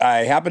 and I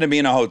happened to be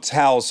in a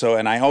hotel.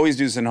 And I always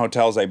do this in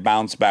hotels. I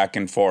bounce back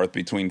and forth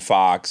between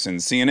Fox and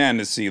CNN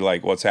to see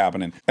like what's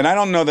happening. And I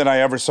don't know that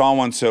I ever saw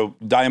one so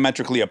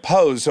diametrically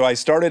opposed. So I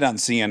started on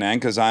CNN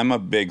because I'm a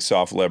big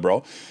soft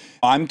liberal.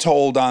 I'm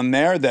told on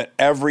there that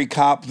every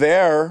cop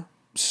there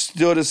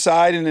stood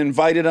aside and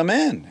invited them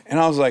in. And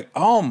I was like,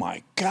 oh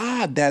my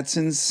God, that's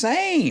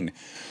insane.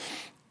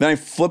 Then I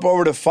flip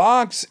over to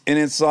Fox, and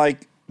it's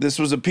like, this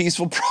was a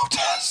peaceful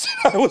protest.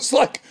 I was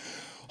like,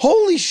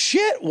 holy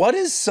shit, what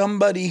is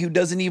somebody who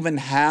doesn't even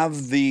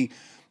have the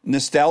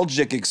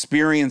nostalgic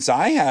experience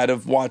I had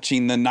of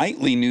watching the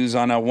nightly news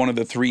on one of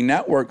the three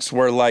networks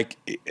where like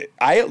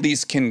I at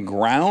least can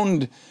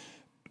ground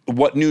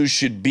what news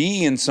should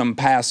be in some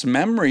past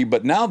memory.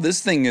 But now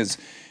this thing is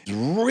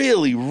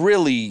really,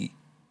 really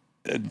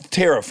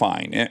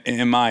terrifying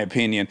in my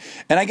opinion.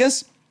 And I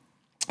guess,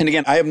 and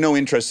again, I have no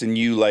interest in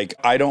you. Like,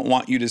 I don't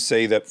want you to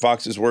say that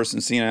Fox is worse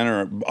than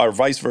CNN or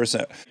vice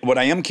versa. What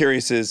I am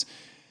curious is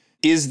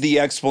the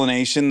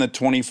explanation the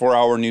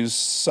 24-hour news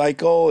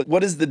cycle?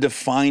 What is the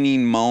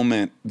defining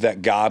moment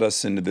that got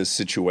us into this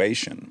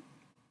situation?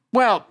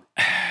 Well,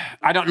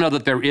 I don't know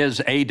that there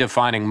is a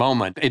defining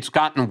moment. It's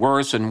gotten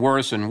worse and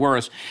worse and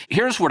worse.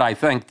 Here's what I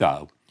think,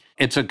 though.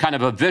 It's a kind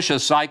of a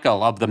vicious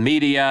cycle of the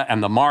media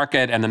and the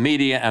market and the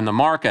media and the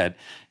market.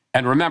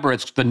 And remember,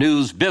 it's the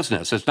news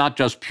business. It's not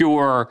just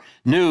pure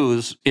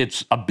news.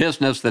 It's a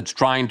business that's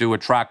trying to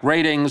attract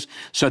ratings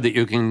so that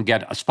you can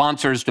get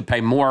sponsors to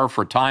pay more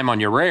for time on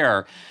your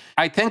air.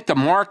 I think the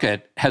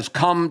market has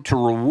come to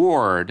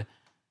reward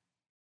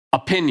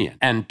opinion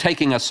and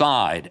taking a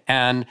side.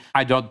 And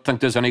I don't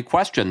think there's any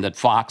question that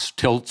Fox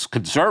tilts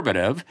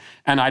conservative.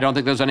 And I don't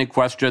think there's any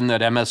question that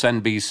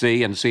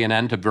MSNBC and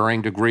CNN to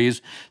varying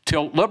degrees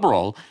tilt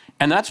liberal.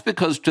 And that's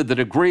because to the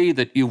degree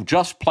that you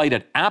just played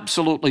it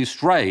absolutely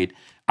straight,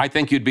 I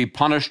think you'd be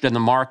punished in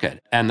the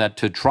market. And that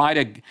to try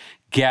to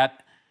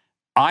get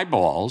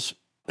eyeballs,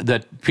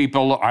 that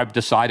people have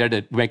decided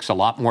it makes a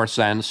lot more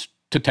sense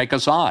to take a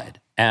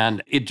side.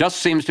 And it just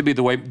seems to be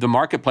the way the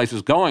marketplace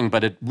is going,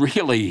 but it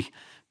really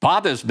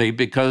bothers me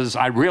because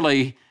I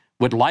really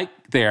would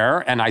like there,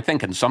 and I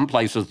think in some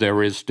places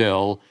there is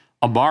still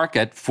a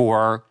market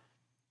for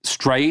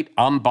straight,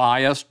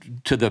 unbiased,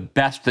 to the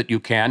best that you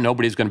can.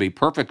 Nobody's going to be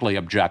perfectly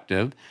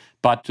objective,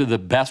 but to the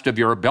best of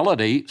your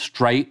ability,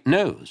 straight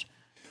news.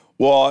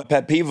 Well, a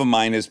pet peeve of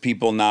mine is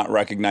people not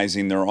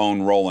recognizing their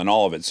own role in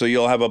all of it. So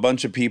you'll have a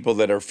bunch of people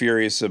that are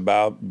furious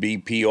about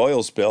BP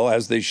oil spill,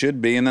 as they should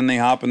be, and then they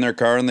hop in their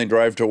car and they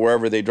drive to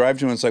wherever they drive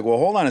to, and it's like, well,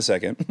 hold on a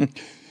second.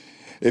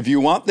 If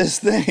you want this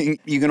thing,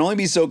 you can only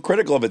be so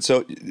critical of it.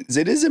 So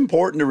it is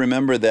important to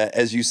remember that,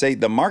 as you say,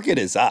 the market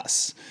is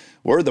us.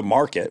 We're the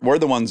market. We're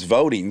the ones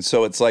voting.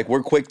 So it's like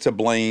we're quick to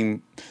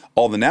blame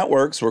all the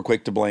networks. We're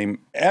quick to blame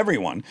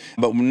everyone.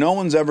 But no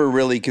one's ever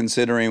really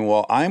considering,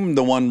 well, I'm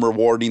the one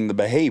rewarding the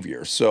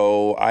behavior.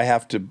 So I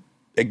have to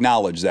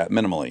acknowledge that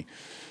minimally.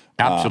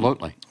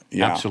 Absolutely.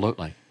 Yeah.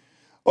 Absolutely.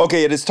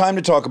 Okay, it is time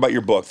to talk about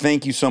your book.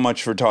 Thank you so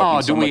much for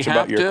talking so much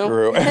about your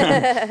crew.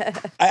 I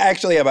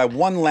actually have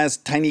one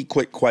last tiny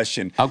quick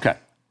question. Okay.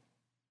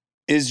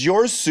 Is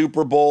your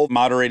Super Bowl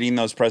moderating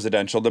those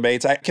presidential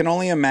debates? I can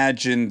only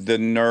imagine the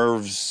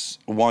nerves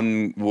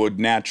one would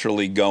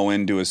naturally go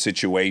into a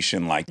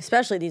situation like.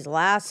 Especially these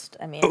last,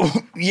 I mean,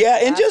 Yeah,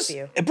 and last just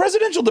few.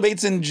 presidential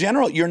debates in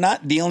general, you're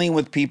not dealing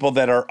with people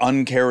that are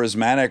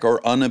uncharismatic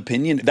or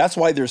unopinionated. That's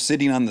why they're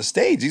sitting on the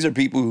stage. These are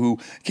people who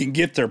can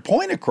get their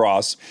point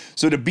across.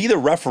 So to be the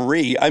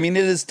referee, I mean,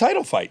 it is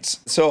title fights.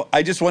 So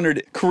I just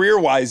wondered,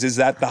 career-wise, is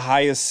that the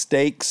highest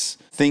stakes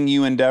thing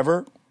you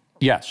endeavor?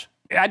 Yes.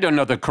 I don't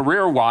know the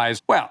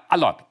career-wise. Well,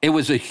 look, it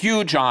was a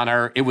huge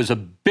honor. It was a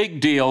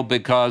big deal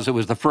because it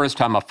was the first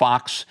time a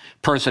Fox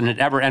person had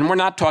ever, and we're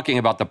not talking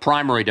about the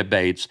primary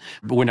debates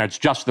when it's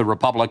just the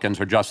Republicans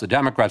or just the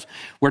Democrats.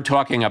 We're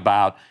talking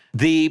about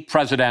the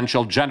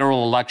presidential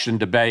general election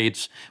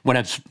debates when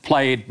it's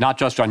played not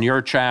just on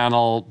your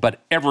channel,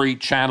 but every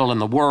channel in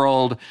the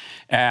world.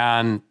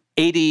 And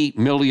 80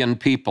 million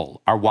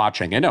people are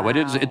watching.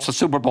 It's a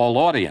Super Bowl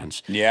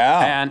audience.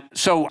 Yeah. And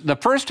so the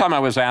first time I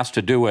was asked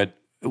to do it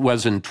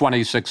was in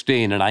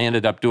 2016, and I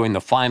ended up doing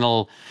the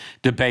final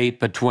debate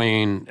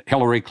between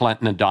Hillary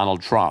Clinton and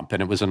Donald Trump,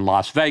 and it was in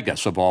Las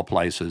Vegas, of all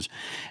places.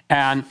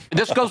 And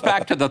this goes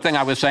back to the thing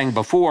I was saying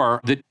before,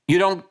 that you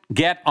don't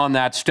get on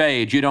that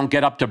stage, you don't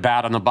get up to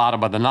bat on the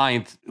bottom of the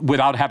ninth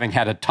without having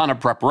had a ton of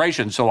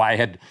preparation. So I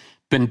had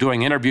been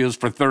doing interviews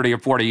for 30 or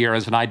 40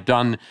 years, and I'd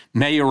done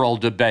mayoral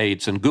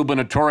debates and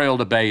gubernatorial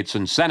debates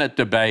and Senate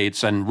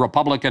debates and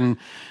Republican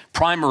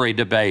primary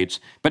debates.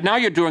 But now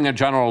you're doing a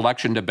general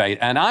election debate,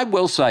 and I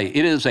will say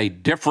it is a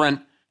different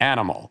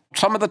animal.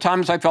 Some of the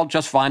times I felt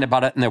just fine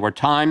about it, and there were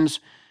times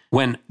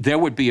when there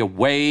would be a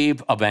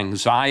wave of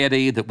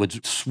anxiety that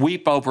would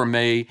sweep over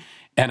me,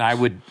 and I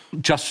would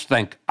just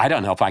think, I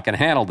don't know if I can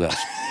handle this.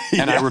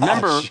 And I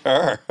remember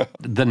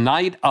the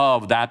night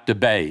of that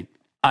debate,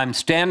 I'm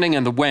standing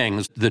in the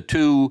wings. The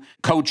two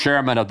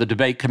co-chairmen of the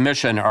debate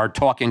commission are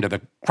talking to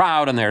the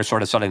crowd, and they're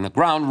sort of setting the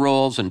ground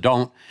rules and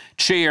don't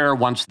cheer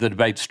once the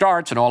debate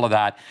starts and all of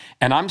that.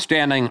 And I'm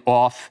standing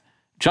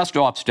just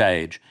off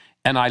stage,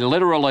 and I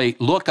literally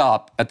look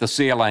up at the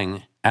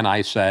ceiling and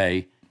I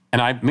say,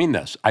 and I mean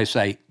this, I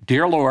say,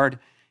 "Dear Lord,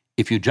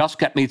 if you just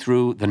get me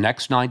through the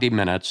next 90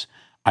 minutes,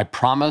 I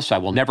promise I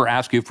will never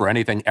ask you for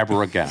anything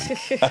ever again."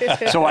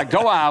 So I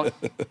go out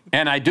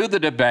and I do the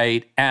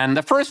debate, and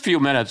the first few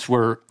minutes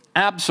were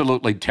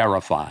absolutely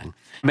terrifying.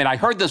 I mean, I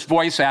heard this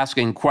voice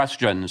asking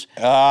questions,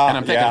 and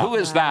I'm thinking, who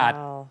is that?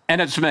 And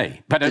it's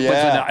me. But it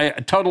was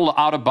a total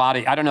out of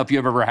body. I don't know if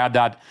you've ever had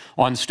that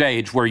on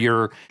stage where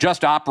you're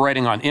just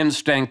operating on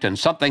instinct and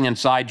something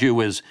inside you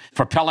is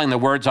propelling the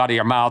words out of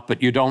your mouth,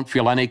 but you don't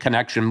feel any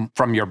connection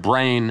from your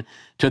brain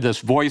to this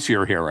voice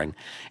you're hearing.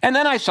 And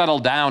then I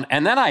settled down,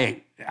 and then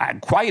I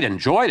quite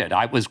enjoyed it.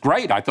 It was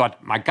great. I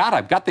thought, my God,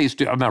 I've got these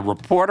two. I'm a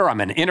reporter,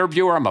 I'm an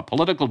interviewer, I'm a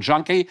political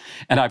junkie,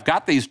 and I've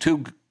got these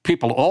two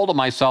people all to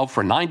myself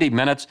for 90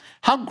 minutes.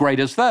 How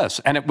great is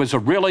this? And it was a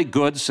really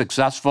good,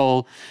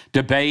 successful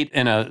debate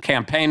in a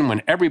campaign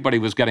when everybody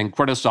was getting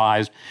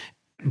criticized.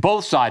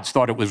 Both sides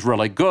thought it was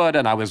really good,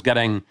 and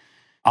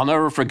I'll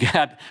never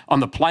forget, on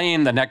the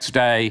plane the next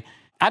day,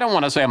 I don't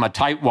want to say I'm a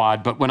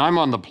tightwad, but when I'm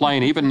on the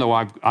plane, even though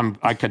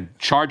I could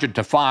charge it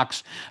to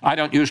Fox, I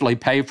don't usually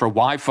pay for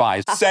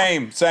Wi-Fi.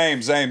 Same.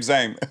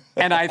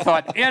 And I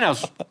thought,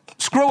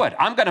 screw it.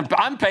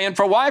 I'm paying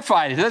for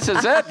Wi-Fi. This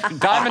is it.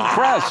 Diamond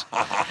Crest.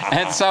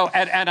 And so,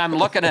 and I'm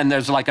looking, and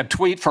there's like a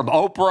tweet from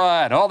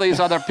Oprah and all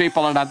these other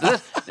people, and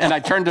I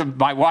turn to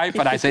my wife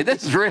and I say,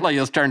 this really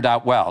has turned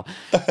out well.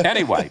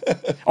 Anyway,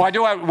 I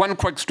do have one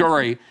quick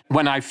story.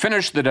 When I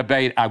finished the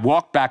debate, I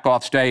walked back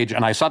off stage,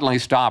 and I suddenly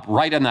stopped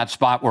right in that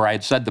spot where I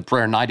had said the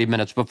prayer 90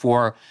 minutes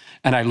before,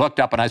 and I looked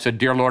up and I said,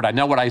 "Dear Lord, I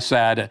know what I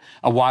said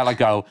a while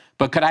ago,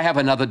 but could I have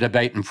another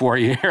debate in 4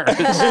 years?"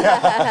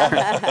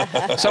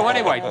 So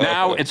anyway,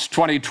 now it's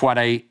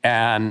 2020,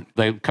 and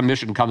the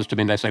commission comes to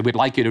me and they say, "We'd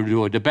like you to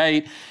do a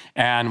debate,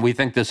 and we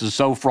think this is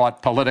so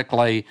fraught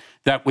politically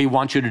that we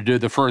want you to do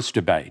the first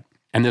debate.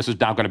 And this is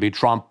now going to be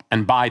Trump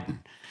and Biden."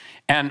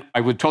 And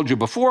I told you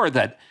before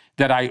that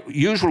I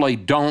usually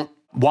don't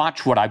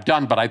watch what I've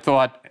done, but I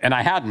thought, and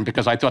I hadn't,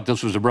 because I thought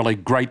this was a really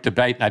great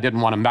debate and I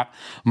didn't want to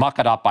muck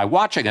it up by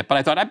watching it, but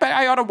I thought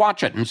I ought to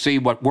watch it and see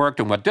what worked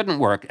and what didn't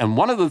work. And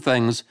one of the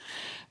things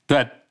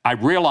that I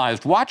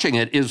realized watching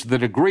it is the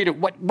degree to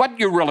what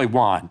you really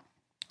want.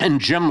 And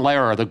Jim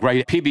Lehrer, the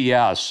great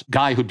PBS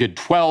guy who did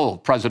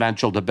 12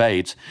 presidential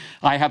debates,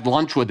 I had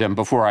lunch with him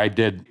before I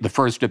did the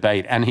first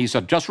debate, and he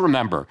said, just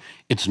remember,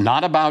 it's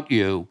not about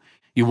you.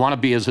 You want to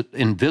be as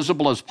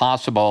invisible as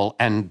possible,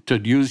 and to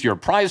use your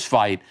prize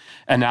fight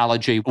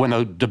analogy, when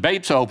the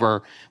debate's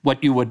over,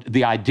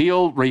 the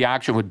ideal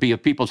reaction would be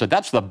if people said,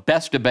 "That's the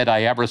best debate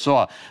I ever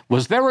saw."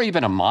 Was there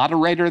even a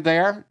moderator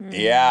there?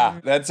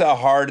 Yeah, that's a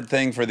hard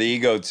thing for the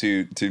ego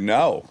to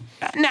know.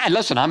 Nah,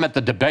 listen, I'm at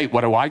the debate.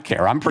 What do I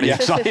care? I'm pretty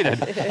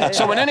excited.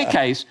 So in any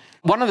case,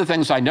 one of the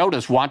things I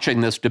noticed watching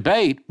this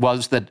debate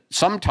was that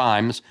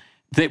sometimes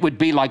they would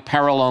be like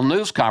parallel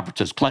news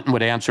conferences. Clinton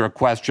would answer a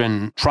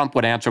question, Trump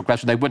would answer a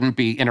question. They wouldn't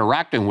be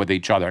interacting with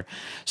each other.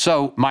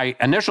 So my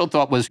initial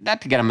thought was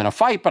not to get them in a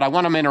fight, but I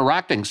want them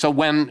interacting. So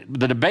when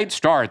the debate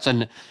starts,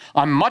 and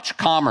I'm much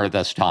calmer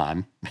this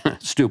time,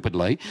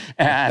 stupidly,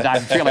 and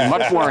I'm feeling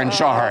much more in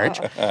charge,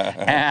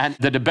 and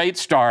the debate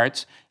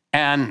starts,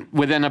 and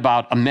within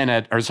about a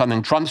minute or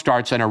something, Trump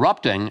starts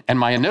interrupting, and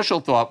my initial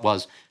thought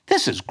was,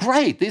 this is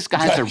great. These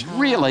guys are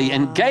really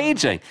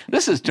engaging.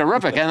 This is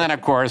terrific. And then,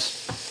 of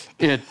course,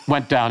 it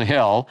went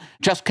downhill.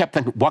 Just kept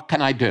thinking, what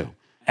can I do?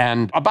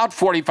 And about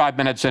 45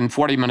 minutes in,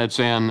 40 minutes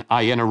in,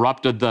 I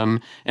interrupted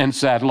them and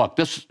said, look,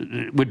 this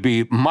would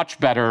be much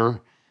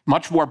better,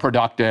 much more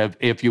productive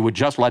if you would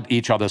just let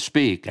each other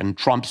speak. And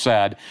Trump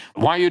said,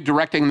 why are you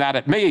directing that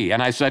at me?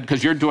 And I said,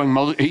 because you're doing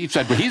most, he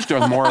said, well, he's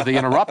doing more of the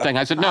interrupting.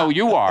 I said, no,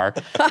 you are.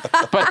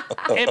 But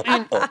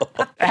I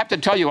have to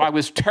tell you, I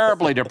was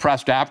terribly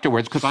depressed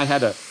afterwards because I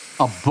had a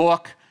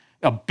book,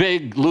 a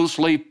big loose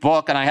leaf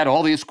book, and I had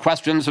all these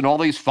questions and all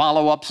these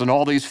follow-ups and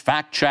all these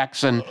fact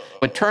checks, and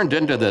it turned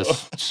into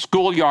this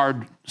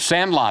schoolyard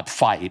sandlot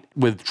fight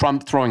with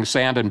Trump throwing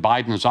sand in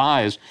Biden's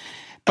eyes.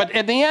 But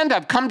in the end,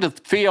 I've come to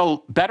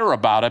feel better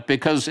about it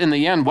because in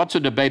the end, what's a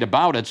debate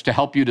about? It's to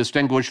help you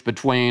distinguish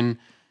between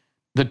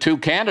the two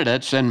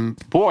candidates. And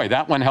boy,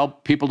 that one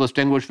helped people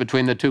distinguish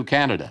between the two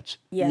candidates.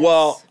 Yes.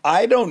 Well,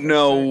 I don't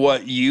know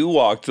what you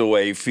walked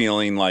away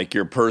feeling like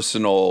your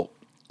personal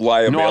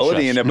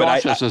liability in it, but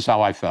nauseous is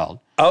how I felt.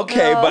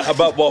 Okay,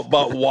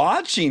 but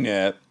watching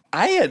it,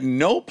 I at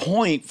no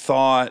point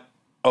thought,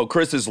 oh,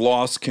 Chris has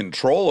lost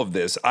control of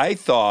this. I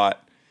thought,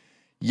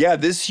 yeah,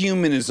 this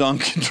human is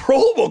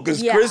uncontrollable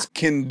because Chris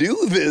can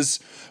do this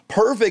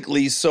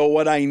perfectly. So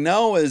what I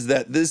know is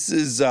that this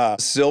is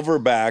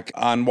silverback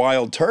on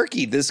wild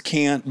turkey. This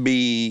can't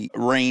be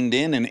reined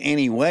in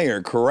any way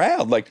or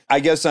corralled. Like, I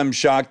guess I'm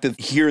shocked to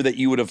hear that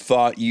you would have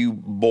thought you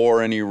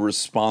bore any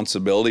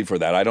responsibility for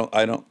that. I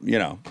don't, you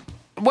know.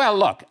 Well,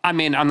 look, I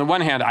mean, on the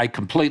one hand, I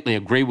completely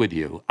agree with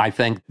you. I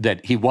think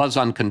that he was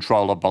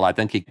uncontrollable. I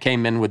think he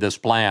came in with this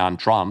plan,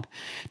 Trump,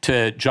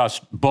 to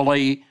just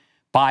bully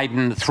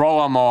Biden,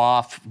 throw him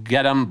off,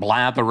 get him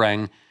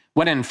blathering,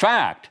 when in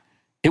fact,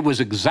 it was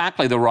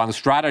exactly the wrong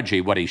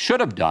strategy. What he should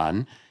have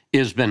done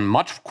is been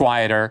much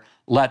quieter,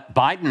 let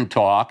Biden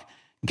talk,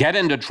 get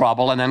into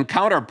trouble, and then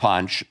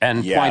counterpunch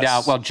and point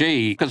out, well,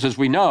 gee, because as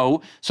we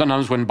know,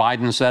 sometimes when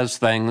Biden says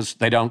things,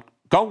 they don't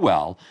go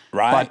well.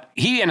 Right. But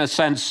he, in a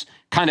sense,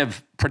 kind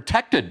of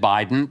protected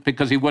Biden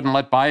because he wouldn't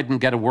let Biden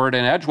get a word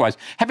in edgewise.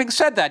 Having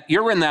said that,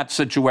 you're in that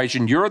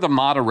situation. You're the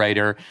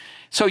moderator.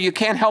 So you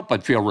can't help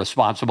but feel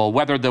responsible,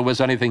 whether there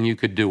was anything you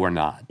could do or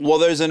not. Well,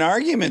 there's an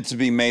argument to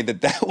be made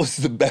that that was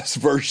the best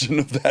version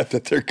of that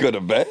there could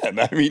have been.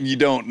 I mean, you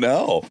don't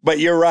know. But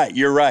you're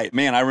right.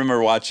 Man, I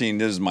remember watching,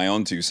 this is my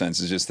own 2 cents,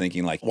 is just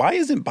thinking like, why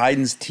isn't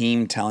Biden's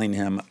team telling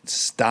him,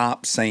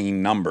 stop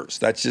saying numbers?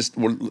 That's just,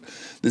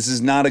 this is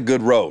not a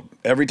good road.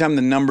 Every time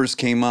the numbers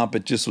came up,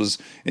 it just was,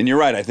 and you're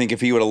right. I think if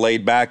he would have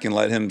laid back and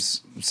let him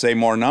say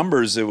more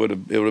numbers, it would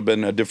have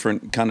been a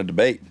different kind of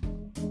debate.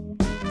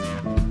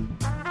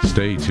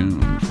 Stay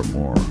tuned for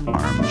more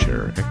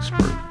Armchair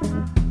Expert,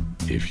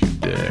 if you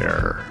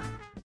dare.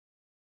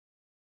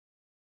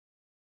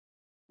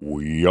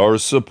 We are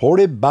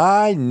supported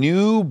by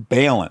New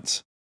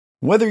Balance.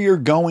 Whether you're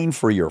going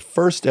for your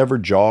first ever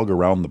jog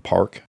around the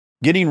park,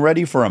 getting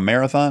ready for a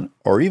marathon,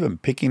 or even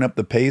picking up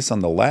the pace on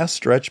the last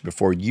stretch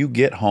before you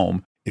get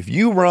home, if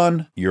you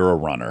run, you're a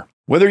runner.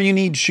 Whether you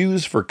need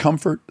shoes for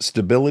comfort,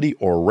 stability,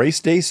 or race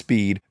day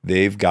speed,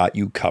 they've got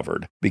you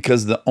covered.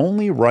 Because the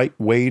only right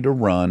way to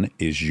run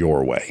is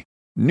your way.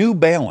 New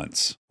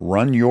Balance.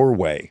 Run your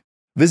way.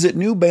 Visit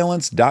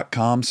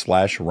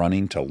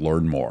newbalance.com/running to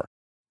learn more.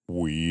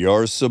 We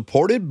are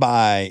supported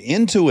by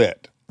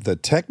Intuit, the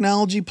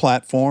technology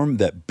platform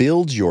that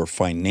builds your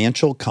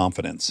financial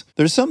confidence.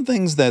 There's some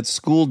things that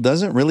school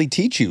doesn't really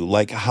teach you,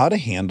 like how to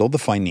handle the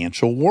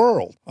financial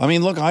world. I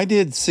mean, look, I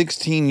did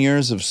 16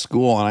 years of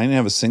school and I didn't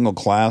have a single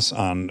class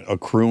on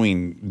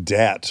accruing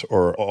debt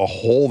or a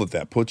hole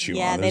that puts you on.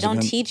 Yeah, they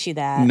don't teach you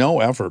that. No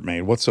effort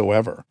made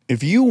whatsoever.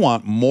 If you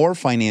want more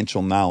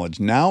financial knowledge,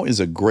 now is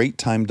a great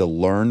time to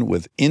learn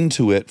with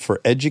Intuit for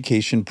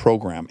Education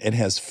program. It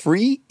has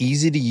free,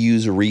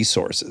 easy-to-use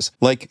resources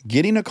like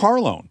getting a car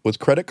loan with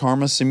Credit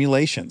Karma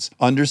simulations,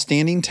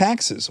 understanding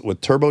taxes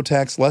with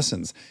TurboTax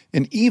lessons,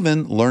 and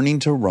even learning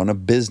to run a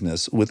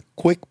business with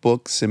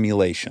QuickBooks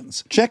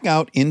simulations. Check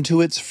out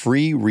Intuit's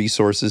free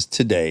resources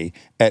today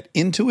at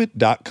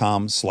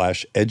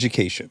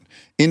intuit.com/education.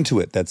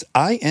 Intuit, that's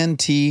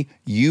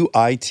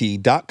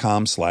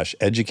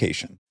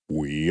INTUIT.com/education.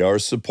 We are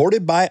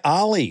supported by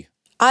Ollie.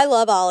 I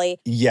love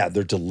Ollie. Yeah,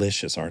 they're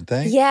delicious, aren't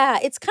they? Yeah,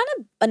 it's kind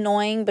of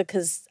annoying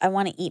because I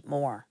want to eat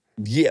more.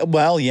 Yeah,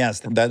 well,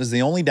 yes, that is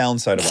the only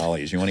downside of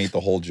Ollie is you want to eat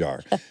the whole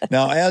jar.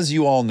 Now, as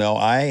you all know,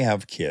 I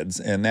have kids,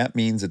 and that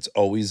means it's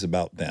always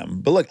about them.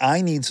 But look,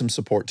 I need some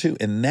support too,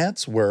 and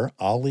that's where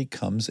Ollie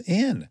comes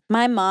in.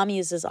 My mom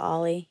uses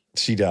Ollie.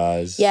 She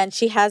does. Yeah, and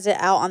she has it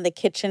out on the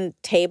kitchen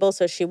table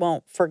so she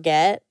won't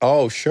forget.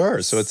 Oh,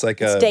 sure. So it's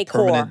like It's a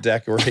decor. permanent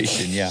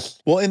decoration. Yeah.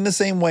 Well, in the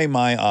same way,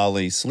 my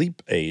Ollie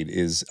sleep aid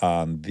is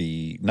on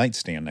the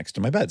nightstand next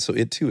to my bed. So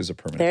it too is a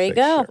permanent There you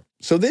fixture. go.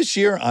 So this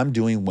year, I'm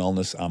doing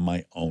wellness on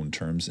my own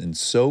terms, and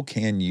so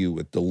can you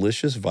with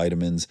delicious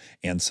vitamins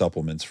and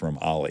supplements from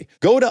Ollie.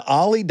 Go to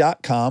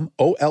ollie.com,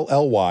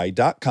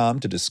 OLLY.com,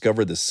 to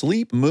discover the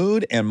sleep,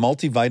 mood, and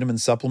multivitamin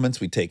supplements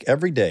we take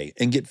every day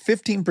and get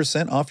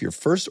 15% off your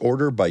first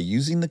order by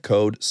using the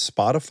code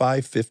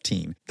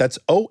Spotify15. That's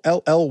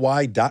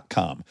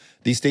OLLY.com.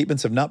 These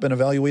statements have not been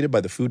evaluated by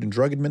the Food and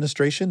Drug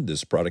Administration.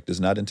 This product is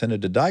not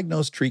intended to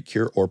diagnose, treat,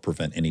 cure, or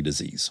prevent any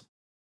disease.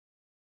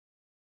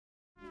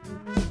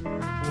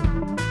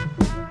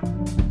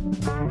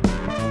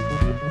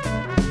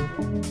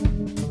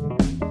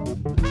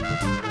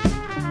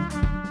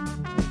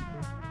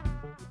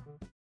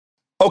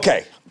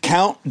 Okay,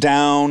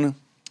 countdown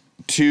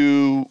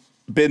to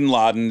Bin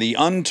Laden, the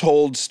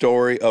untold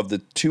story of the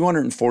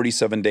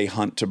 247-day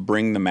hunt to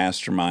bring the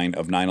mastermind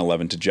of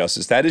 9/11 to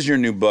justice. That is your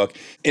new book,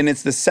 and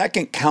it's the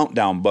second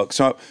countdown book.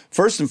 So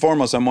first and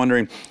foremost, I'm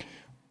wondering,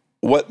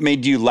 what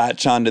made you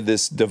latch onto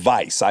this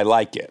device? I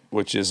like it,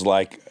 which is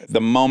like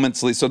the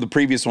moments. So the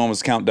previous one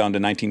was Countdown to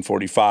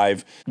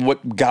 1945.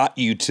 What got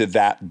you to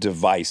that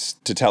device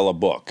to tell a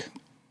book?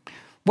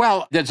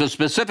 Well, there's a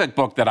specific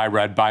book that I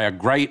read by a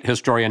great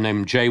historian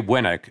named Jay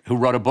Winnick, who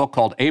wrote a book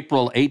called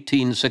April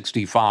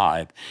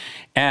 1865.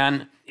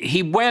 And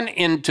he went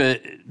into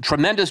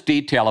tremendous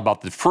detail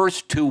about the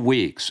first 2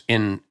 weeks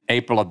in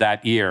April of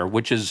that year,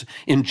 which is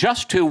in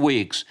just 2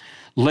 weeks,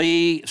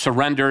 Lee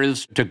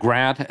surrenders to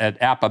Grant at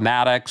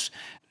Appomattox.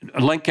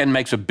 Lincoln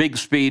makes a big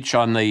speech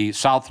on the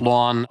South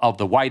Lawn of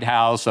the White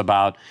House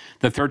about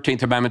the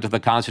 13th Amendment to the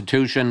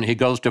Constitution. He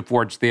goes to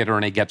Ford's Theater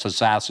and he gets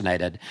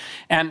assassinated.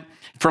 And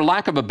for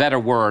lack of a better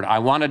word, I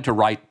wanted to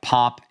write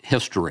pop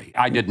history.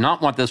 I did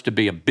not want this to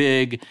be a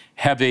big,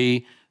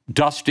 heavy,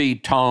 dusty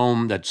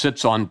tome that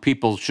sits on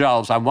people's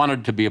shelves. I wanted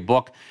it to be a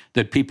book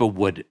that people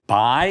would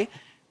buy,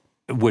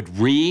 would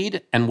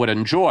read, and would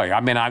enjoy.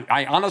 I mean,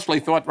 I honestly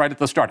thought right at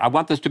the start, I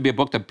want this to be a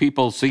book that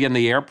people see in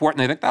the airport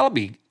and they think, that'll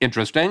be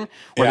interesting,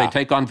 or Yeah. they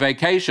take on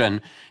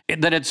vacation.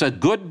 That it's a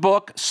good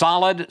book,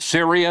 solid,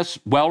 serious,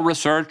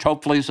 well-researched,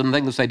 hopefully some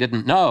things they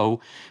didn't know,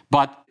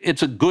 but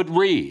it's a good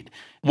read.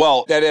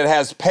 Well, that it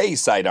has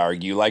pace, I'd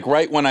argue. Like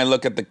right when I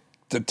look at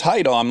the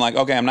title, I'm like,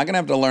 okay, I'm not going to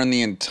have to learn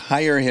the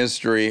entire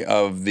history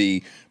of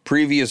the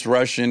previous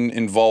Russian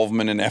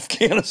involvement in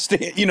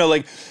Afghanistan. You know,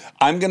 like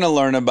I'm going to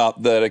learn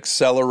about the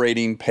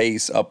accelerating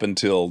pace up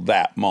until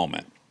that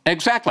moment.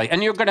 Exactly.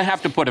 And you're going to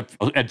have to put,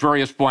 at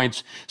various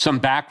points, some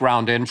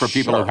background in for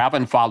people Sure. who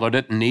haven't followed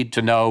it and need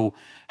to know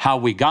how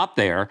we got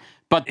there.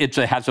 But it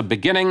has a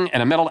beginning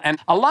and a middle. And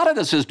a lot of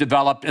this is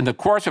developed in the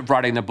course of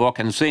writing the book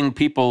and seeing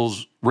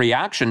people's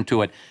reaction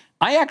to it.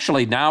 I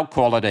actually now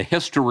call it a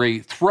history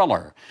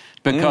thriller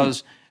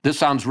because this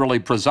sounds really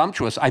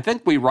presumptuous. I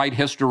think we write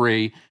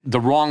history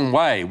the wrong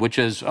way, which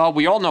is, oh,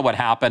 we all know what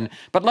happened,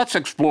 but let's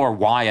explore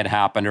why it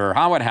happened or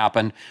how it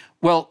happened.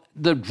 Well,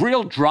 the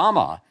real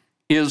drama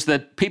is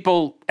that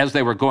people, as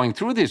they were going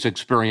through these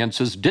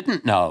experiences,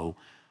 didn't know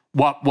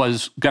what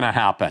was going to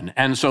happen.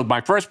 And so my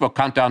first book,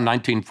 Countdown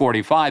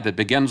 1945, it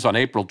begins on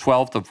April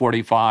 12th of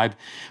 45,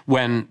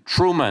 when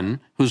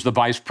Truman, who's the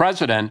vice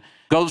president,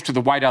 goes to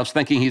the White House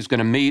thinking he's going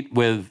to meet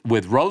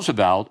with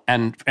Roosevelt.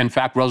 And in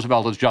fact,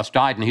 Roosevelt has just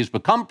died and he's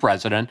become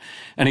president.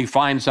 And he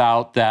finds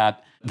out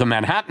that the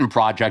Manhattan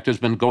Project has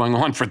been going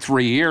on for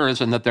 3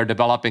 years and that they're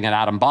developing an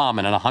atom bomb.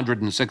 And in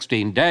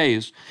 116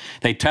 days,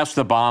 they test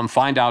the bomb,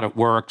 find out it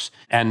works,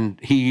 and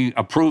he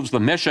approves the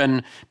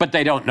mission, but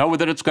they don't know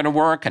whether it's going to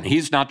work, and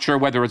he's not sure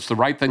whether it's the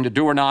right thing to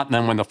do or not. And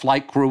then when the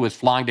flight crew is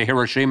flying to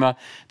Hiroshima,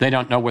 they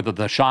don't know whether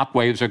the shock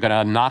waves are going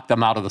to knock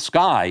them out of the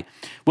sky.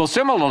 Well,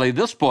 similarly,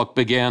 this book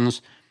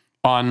begins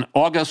on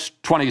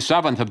August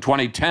 27th of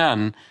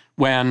 2010,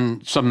 when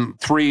some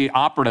 3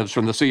 operatives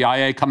from the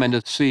CIA come in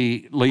to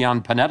see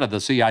Leon Panetta, the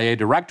CIA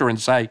director,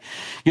 and say,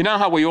 you know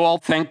how we all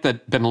think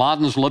that bin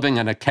Laden's living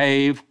in a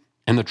cave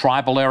in the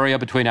tribal area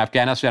between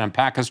Afghanistan and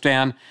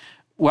Pakistan?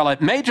 Well,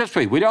 it may just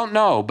be, we don't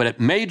know, but it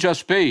may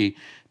just be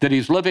that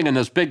he's living in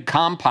this big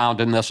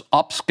compound in this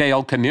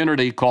upscale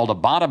community called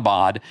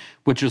Abbottabad,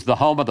 which is the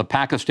home of the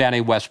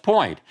Pakistani West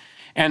Point.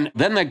 And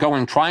then they're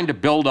going, trying to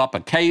build up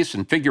a case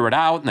and figure it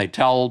out. And they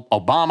tell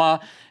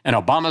Obama, and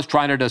Obama's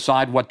trying to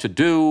decide what to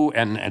do,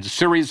 and a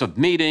series of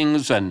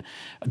meetings. And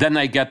then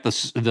they get the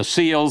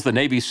SEALs, the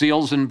Navy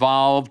SEALs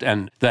involved.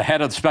 And the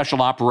head of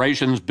special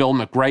operations, Bill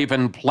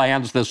McRaven,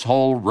 plans this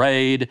whole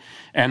raid.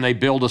 And they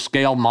build a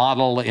scale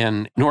model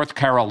in North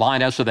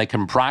Carolina so they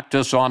can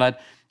practice on it.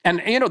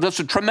 And, you know, there's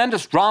a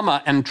tremendous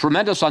drama and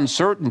tremendous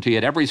uncertainty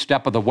at every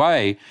step of the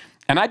way.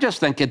 And I just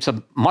think it's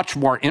a much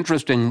more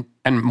interesting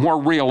and more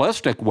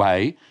realistic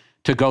way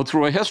to go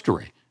through a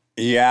history.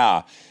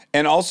 Yeah.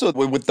 And also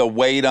with the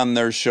weight on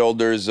their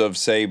shoulders of,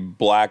 say,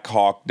 Black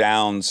Hawk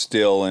Down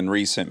still in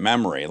recent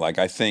memory. Like,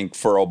 I think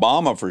for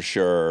Obama, for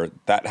sure,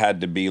 that had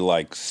to be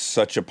like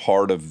such a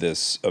part of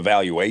this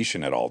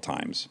evaluation at all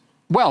times.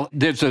 Well,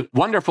 there's a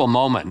wonderful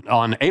moment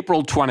on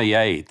April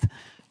 28th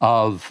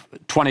of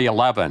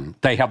 2011.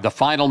 They have the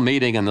final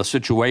meeting in the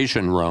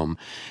Situation Room.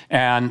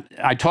 And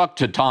I talked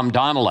to Tom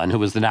Donilon, who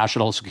was the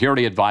National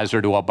Security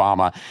Advisor to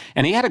Obama,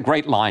 and he had a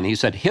great line. He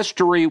said,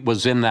 history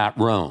was in that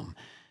room.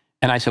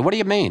 And I said, what do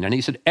you mean? And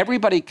he said,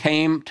 everybody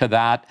came to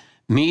that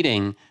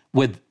meeting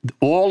with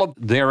all of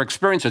their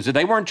experiences.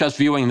 They weren't just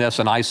viewing this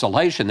in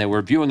isolation. They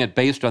were viewing it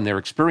based on their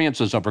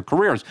experiences over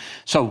careers.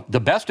 So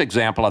the best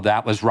example of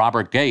that was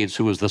Robert Gates,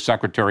 who was the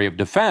Secretary of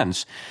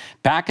Defense.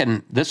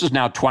 This is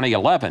now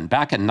 2011,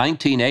 back in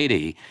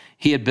 1980,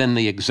 he had been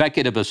the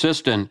executive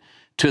assistant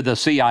to the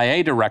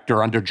CIA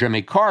director under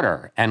Jimmy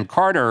Carter. And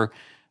Carter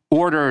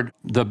ordered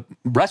the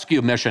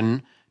rescue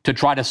mission to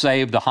try to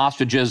save the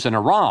hostages in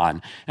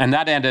Iran. And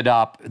that ended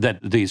up that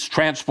these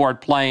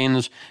transport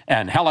planes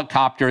and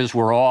helicopters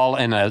were all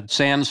in a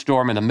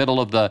sandstorm in the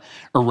middle of the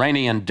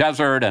Iranian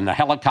desert, and the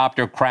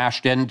helicopter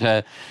crashed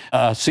into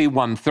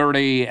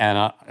C-130,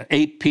 and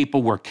 8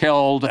 people were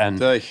killed, and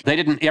they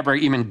didn't ever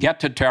even get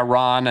to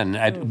Tehran, and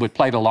it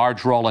played a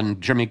large role in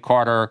Jimmy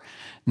Carter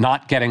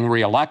not getting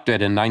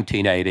reelected in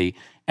 1980.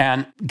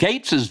 And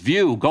Gates's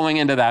view going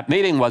into that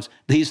meeting was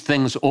these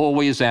things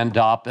always end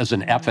up as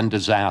an effing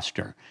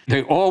disaster.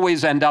 They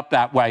always end up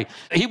that way.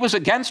 He was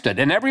against it,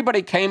 and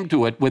everybody came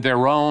to it with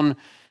their own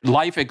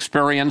life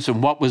experience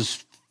and what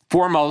was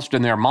foremost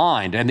in their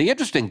mind. And the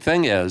interesting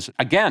thing is,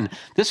 again,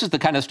 this is the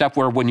kind of stuff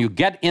where when you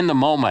get in the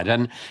moment,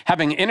 and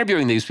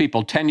interviewing these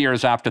people 10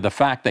 years after the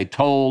fact, they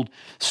told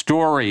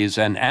stories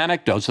and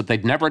anecdotes that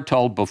they'd never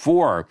told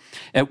before.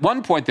 At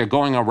one point, they're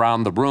going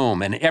around the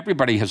room, and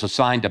everybody has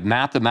assigned a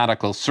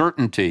mathematical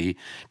certainty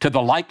to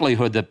the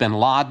likelihood that bin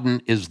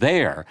Laden is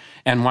there.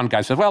 And one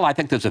guy says, well, I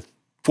think there's a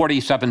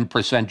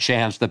 47%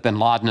 chance that bin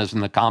Laden is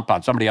in the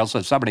compound. Somebody else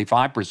says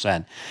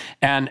 75%.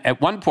 And at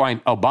one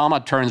point,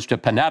 Obama turns to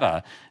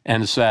Panetta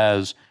and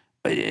says,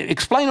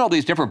 explain all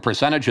these different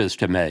percentages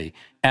to me.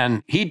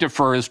 And he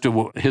defers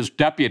to his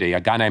deputy, a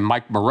guy named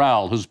Mike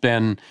Morrell, who's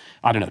been,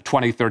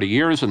 20, 30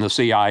 years in the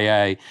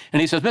CIA.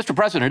 And he says, Mr.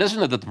 President,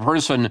 isn't it that the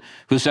person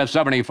who says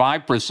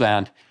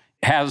 75%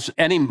 has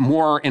any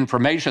more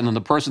information than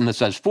the person that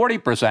says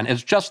 40%?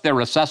 It's just their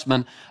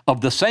assessment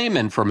of the same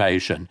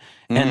information.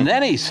 And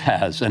then he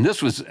says, and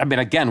this was,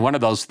 again, one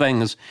of those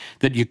things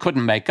that you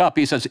couldn't make up.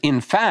 He says,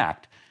 in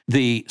fact,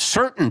 the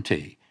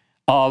certainty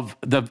of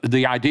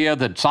the idea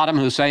that Saddam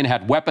Hussein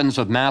had weapons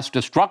of mass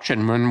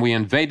destruction when we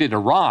invaded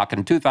Iraq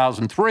in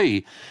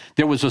 2003,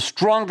 there was a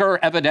stronger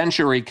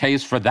evidentiary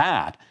case for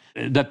that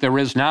there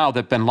is now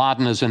that bin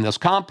Laden is in this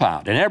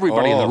compound. And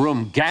everybody in the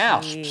room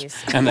gasps.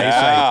 And they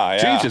say,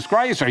 Jesus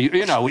Christ,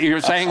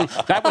 you're saying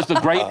that was the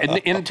great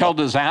intel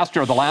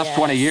disaster of the last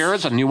 20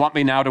 years, and you want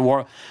me now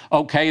to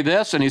okay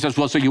this? And he says,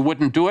 well, so you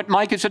wouldn't do it,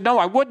 Mike? He said, no,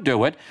 I would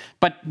do it,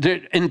 but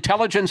the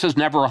intelligence is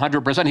never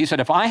 100%. He said,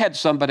 if I had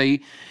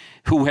somebody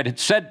who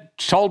had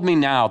told me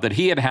now that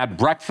he had had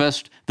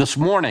breakfast this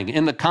morning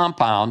in the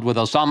compound with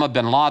Osama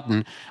bin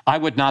Laden, I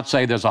would not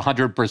say there's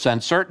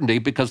 100% certainty,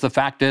 because the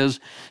fact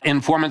is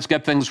informants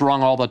get things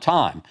wrong all the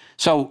time.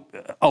 So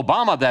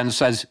Obama then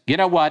says, you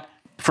know what,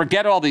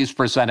 forget all these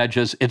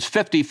percentages. It's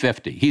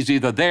 50-50. He's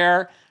either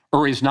there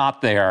or he's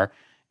not there.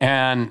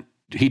 And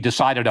he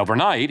decided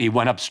overnight. He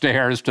went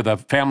upstairs to the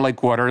family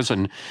quarters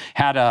and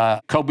had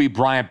a Kobe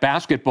Bryant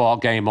basketball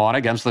game on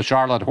against the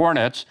Charlotte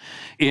Hornets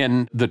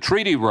in the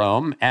treaty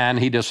room, and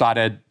he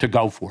decided to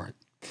go for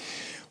it.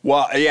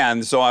 Well, yeah,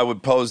 and so I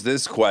would pose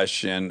this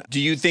question. Do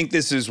you think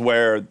this is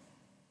where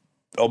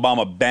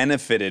Obama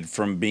benefited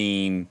from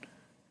being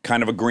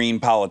kind of a green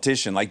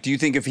politician? Like, do you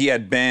think if he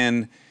had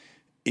been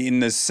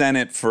in the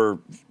Senate for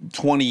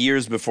 20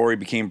 years before he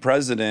became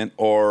president,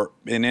 or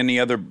in any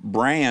other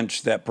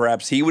branch, that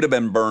perhaps he would have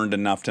been burned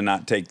enough to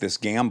not take this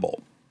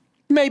gamble?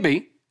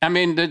 Maybe.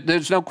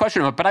 There's no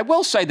question about it. But I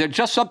will say there's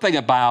just something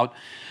about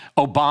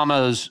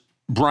Obama's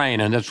brain,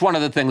 and it's one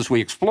of the things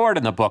we explored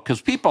in the book,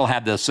 because people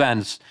had this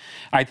sense,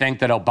 I think,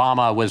 that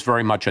Obama was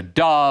very much a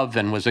dove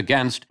and was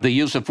against the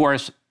use of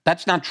force.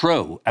 That's not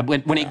true.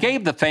 When he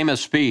gave the famous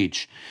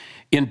speech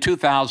in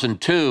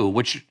 2002,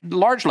 which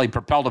largely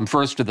propelled him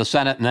first to the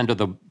Senate and then to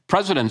the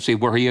presidency,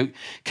 where he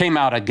came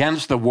out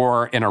against the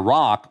war in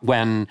Iraq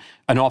when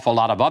an awful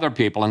lot of other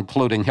people,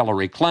 including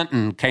Hillary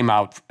Clinton, came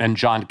out, and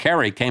John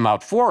Kerry came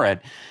out for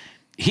it.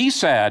 He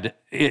said,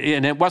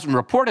 and it wasn't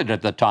reported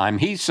at the time,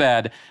 he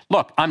said,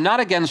 look, I'm not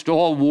against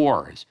all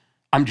wars.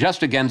 I'm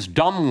just against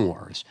dumb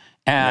wars.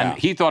 And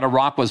he thought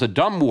Iraq was a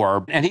dumb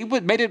war. And he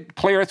made it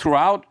clear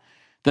throughout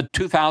the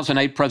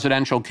 2008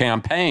 presidential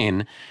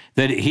campaign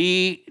that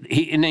he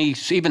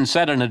even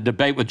said in a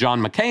debate with John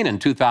McCain in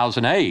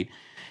 2008,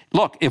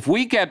 look, if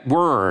we get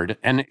word,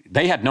 and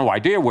they had no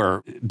idea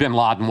where bin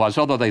Laden was,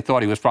 although they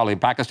thought he was probably in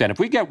Pakistan. If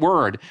we get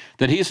word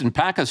that he's in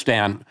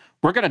Pakistan,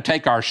 we're going to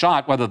take our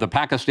shot whether the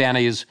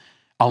Pakistanis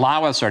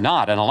allow us or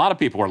not. And a lot of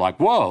people were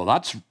like, whoa,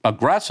 that's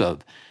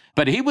aggressive.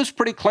 But he was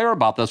pretty clear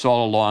about this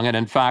all along. And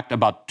in fact,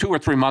 about 2 or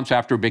 3 months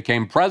after he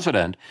became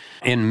president,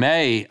 in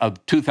May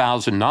of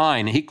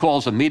 2009, he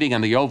calls a meeting in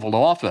the Oval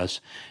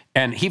Office,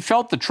 and he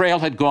felt the trail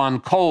had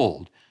gone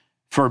cold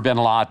for bin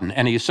Laden.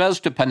 And he says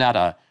to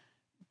Panetta,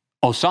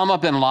 Osama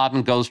bin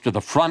Laden goes to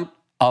the front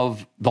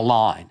of the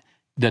line,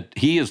 that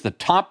he is the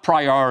top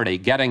priority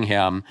getting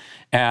him.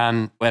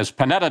 And as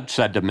Panetta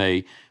said to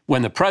me,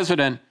 when the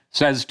president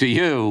says to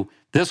you,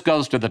 this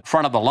goes to the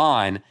front of the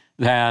line,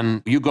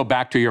 then you go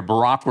back to your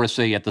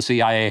bureaucracy at the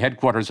CIA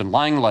headquarters in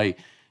Langley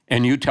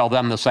and you tell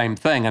them the same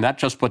thing. And that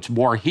just puts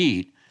more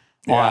heat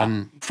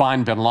on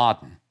Find bin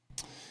Laden.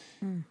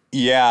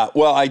 Yeah,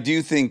 well, I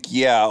do think,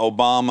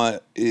 Obama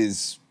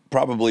is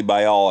probably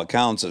by all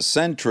accounts a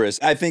centrist.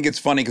 I think it's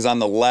funny because on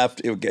the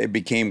left, it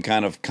became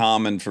kind of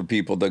common for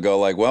people to go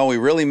like, well, we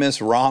really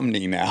miss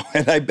Romney now.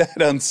 And I bet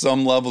on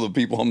some level the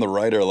people on the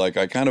right are like,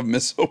 I kind of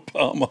miss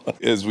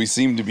Obama, as we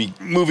seem to be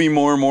moving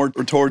more and more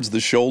towards the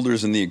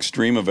shoulders and the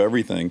extreme of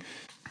everything.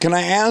 Can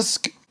I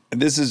ask,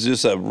 this is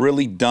just a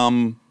really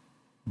dumb,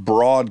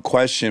 broad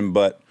question,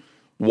 but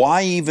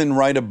why even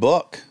write a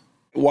book?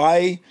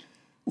 Why,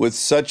 with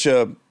such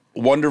a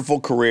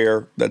wonderful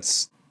career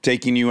that's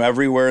taking you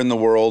everywhere in the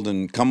world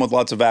and come with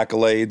lots of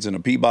accolades and a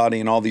Peabody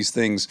and all these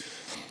things,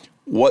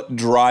 what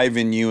drive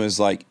in you is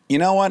like, you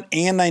know what?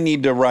 And I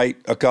need to write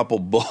a couple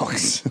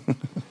books.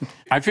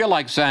 I feel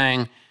like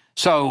saying,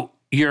 so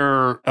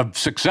you're a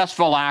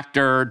successful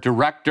actor,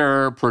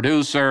 director,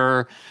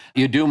 producer,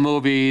 you do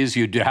movies,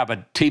 you do have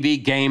a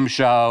TV game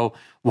show.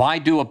 Why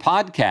do a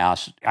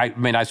podcast? I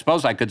mean, I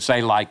suppose I could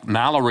say like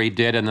Mallory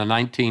did in the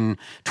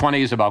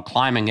 1920s about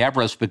climbing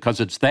Everest because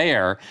it's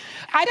there.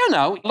 I don't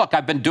know. Look,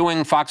 I've been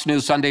doing Fox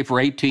News Sunday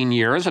for 18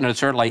 years, and it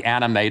certainly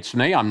animates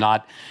me. I'm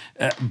not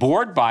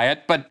bored by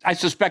it, but I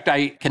suspect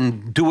I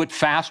can do it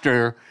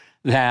faster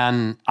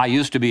than I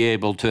used to be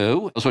able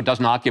to, so it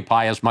doesn't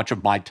occupy as much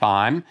of my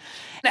time.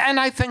 And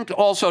I think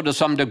also to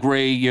some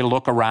degree, you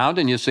look around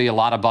and you see a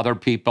lot of other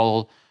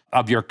people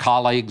of your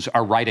colleagues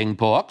are writing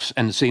books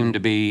and seem to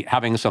be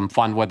having some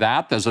fun with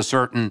that. There's a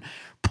certain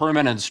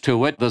permanence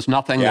to it. There's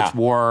nothing that's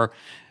more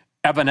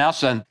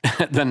evanescent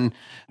than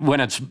when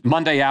it's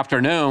Monday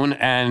afternoon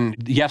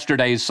and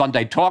yesterday's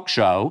Sunday talk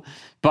show.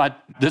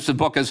 But this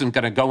book isn't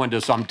going to go into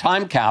some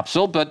time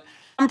capsule, but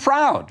I'm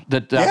proud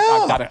that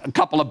I've got a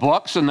couple of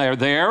books and they're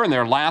there and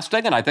they're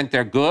lasting and I think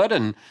they're good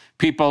and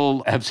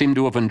people have seemed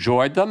to have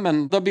enjoyed them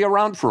and they'll be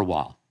around for a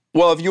while.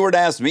 Well, if you were to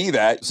ask me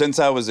that, since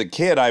I was a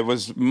kid, I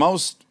was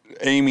most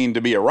aiming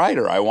to be a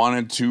writer. I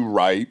wanted to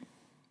write.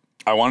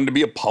 I wanted to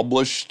be a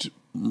published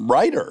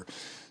writer.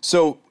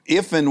 So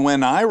if and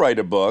when I write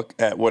a book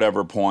at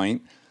whatever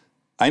point,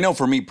 I know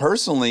for me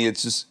personally,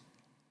 it's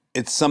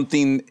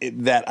something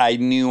that I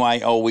knew I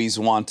always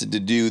wanted to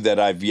do that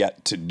I've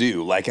yet to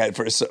do. Like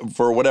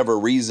for whatever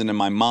reason in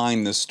my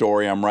mind, the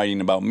story I'm writing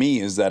about me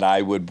is that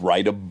I would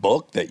write a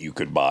book that you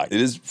could buy.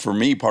 It is for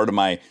me part of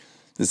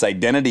this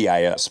identity I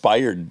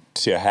aspired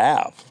to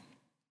have.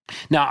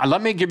 Now,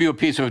 let me give you a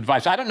piece of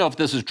advice. I don't know if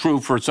this is true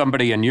for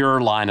somebody in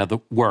your line of the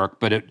work,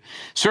 but it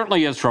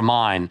certainly is for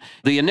mine.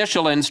 The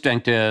initial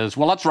instinct is,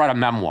 well, let's write a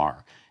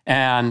memoir.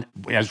 And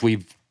as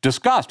we've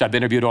discussed, I've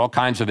interviewed all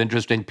kinds of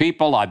interesting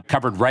people. I've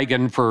covered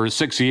Reagan for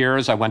 6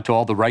 years. I went to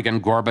all the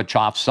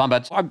Reagan-Gorbachev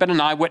summits. I've been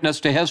an eyewitness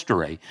to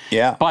history.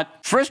 Yeah. But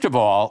first of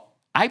all,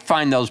 I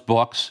find those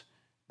books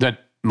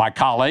that my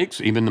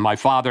colleagues, even my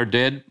father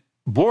did,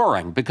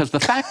 boring. Because the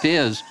fact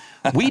is,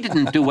 we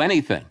didn't do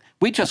anything.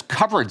 We just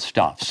covered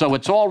stuff. So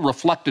it's all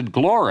reflected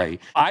glory.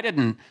 I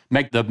didn't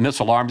make the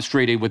missile arms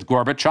treaty with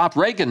Gorbachev.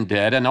 Reagan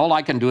did. And all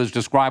I can do is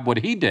describe what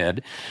he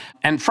did.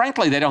 And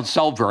frankly, they don't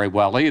sell very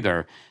well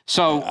either.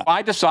 So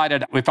I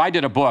decided if I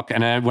did a book,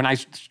 and when I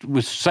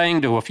was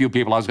saying to a few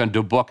people I was going to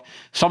do a book,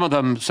 some of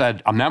them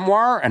said a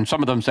memoir, and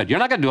some of them said, you're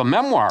not going to do a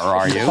memoir,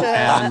 are you?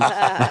 And,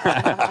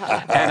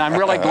 and I'm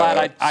really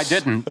glad I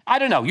didn't. I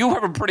don't know. You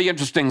have a pretty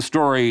interesting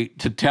story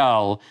to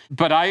tell,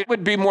 but I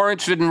would be more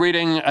interested in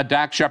reading a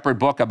Dak Shepard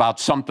book about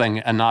something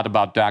and not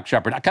about Dak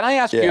Shepard. Can I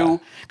ask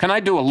you, can I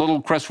do a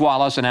little Chris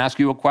Wallace and ask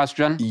you a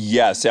question?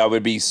 Yes, I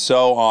would be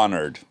so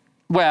honored.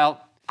 Well,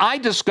 I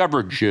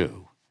discovered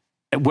you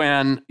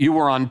when you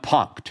were on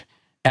Punk'd.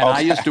 And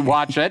I used to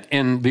watch it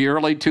in the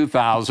early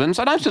 2000s.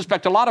 And I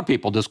suspect a lot of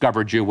people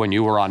discovered you when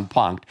you were on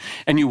Punk'd.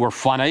 And you were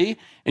funny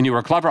and you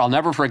were clever. I'll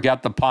never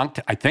forget the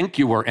Punk'd. I think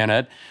you were in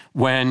it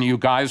when you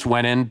guys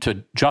went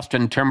into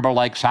Justin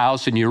Timberlake's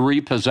house and you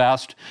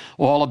repossessed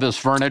all of his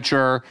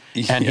furniture.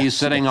 And he's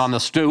sitting on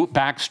the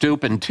back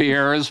stoop in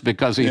tears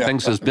because he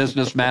thinks his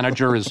business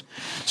manager is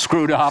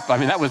screwed up. I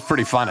mean, that was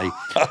pretty funny.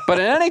 But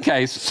in any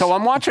case, so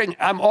I'm watching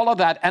all of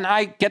that. And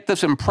I get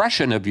this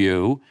impression of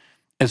you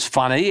as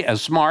funny,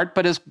 as smart,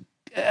 but as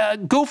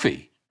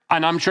goofy.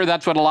 And I'm sure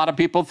that's what a lot of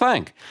people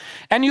think.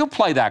 And you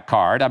play that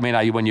card. I mean,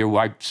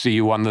 I see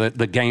you on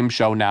the game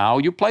show now,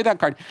 you play that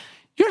card.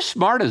 You're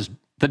smart as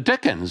the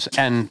dickens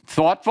and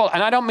thoughtful.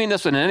 And I don't mean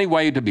this in any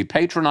way to be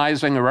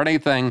patronizing or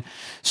anything.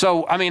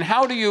 So, I mean,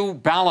 how do you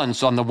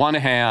balance, on the one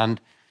hand,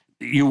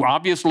 you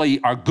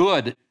obviously are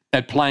good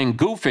at playing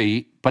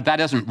goofy, but that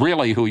isn't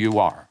really who you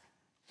are?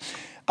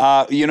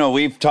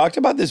 We've talked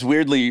about this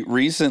weirdly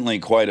recently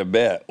quite a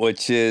bit,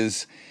 which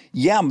is,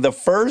 Yeah, the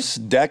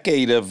first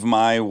decade of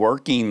my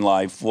working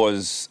life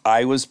was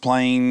I was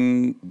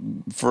playing,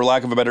 for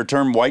lack of a better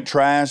term, white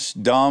trash,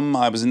 dumb.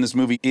 I was in this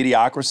movie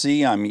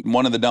Idiocracy. I'm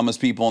one of the dumbest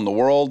people in the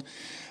world.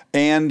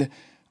 And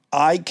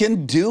I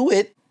can do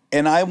it,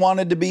 and I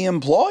wanted to be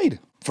employed.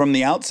 From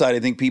the outside,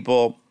 I think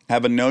people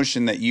have a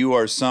notion that you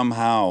are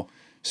somehow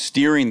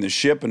steering the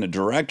ship in a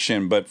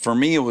direction, but for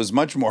me, it was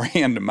much more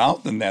hand to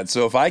mouth than that.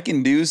 So if I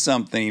can do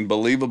something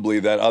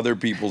believably that other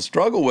people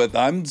struggle with,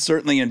 I'm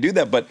certainly going to do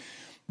that. But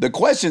the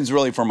question's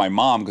really for my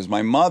mom, because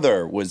my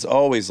mother was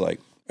always like,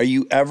 are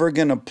you ever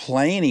going to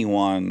play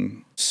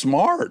anyone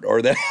smart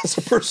or that has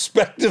a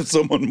perspective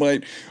someone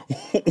might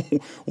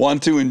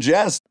want to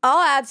ingest? I'll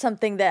add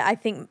something that I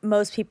think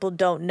most people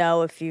don't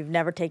know if you've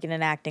never taken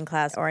an acting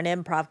class or an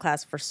improv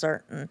class for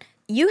certain.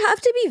 You have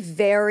to be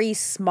very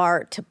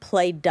smart to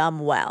play dumb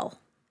well.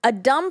 A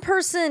dumb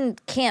person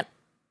can't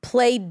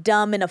play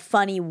dumb in a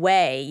funny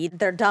way.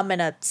 They're dumb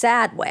in a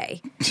sad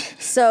way.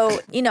 So,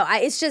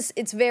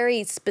 it's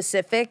very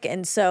specific.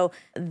 And so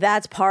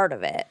that's part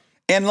of it.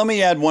 And let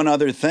me add one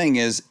other thing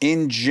is,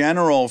 in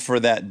general, for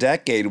that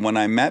decade, when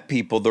I met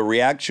people, the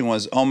reaction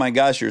was, oh my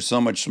gosh, you're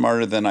so much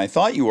smarter than I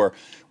thought you were,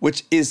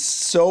 which is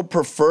so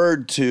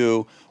preferred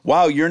to,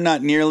 wow, you're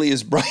not nearly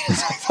as bright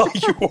as I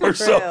thought you were.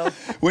 So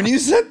when you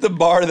set the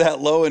bar that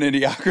low in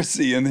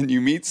Idiocracy and then you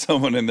meet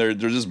someone and they're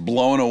just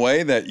blown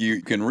away that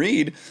you can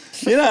read,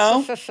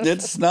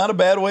 it's not a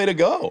bad way to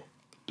go.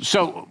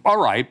 So,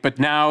 all right, but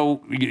now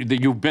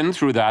you've been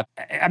through that.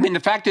 I mean, the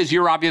fact is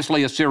you're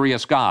obviously a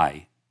serious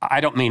guy. I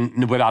don't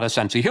mean without a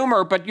sense of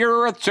humor, but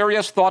you're a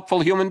serious, thoughtful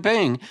human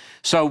being.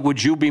 So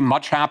would you be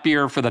much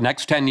happier for the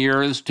next 10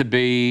 years to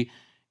be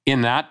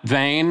in that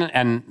vein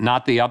and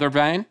not the other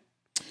vein?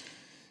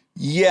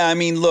 Yeah, I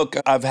mean, look,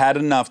 I've had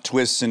enough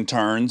twists and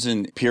turns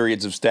and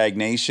periods of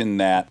stagnation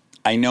that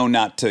I know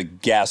not to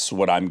guess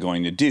what I'm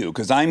going to do,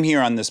 because I'm here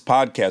on this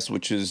podcast,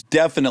 which is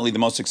definitely the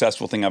most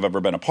successful thing I've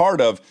ever been a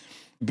part of,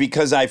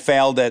 because I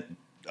failed at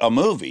a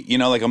movie.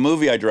 Like a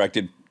movie I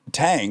directed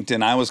tanked,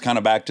 and I was kind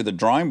of back to the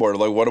drawing board.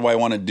 Like, what do I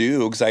want to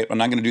do? Because I'm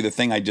not going to do the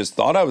thing I just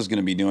thought I was going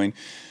to be doing.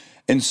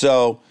 And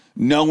so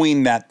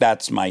knowing that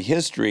that's my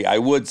history, I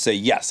would say,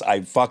 yes,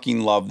 I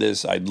fucking love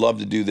this. I'd love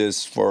to do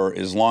this for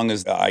as long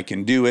as I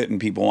can do it and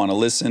people want to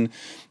listen.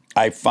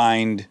 I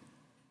find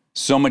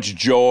so much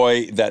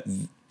joy that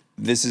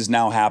this is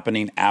now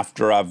happening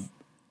after I've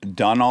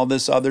done all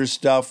this other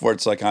stuff, where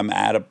it's like I'm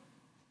at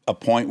a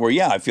point where,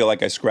 I feel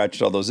like I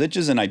scratched all those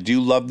itches, and I do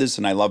love this,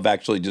 and I love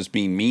actually just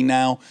being me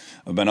now.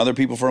 I've been other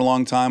people for a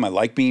long time. I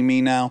like being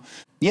me now.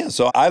 Yeah,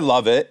 so I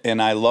love it,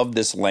 and I love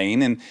this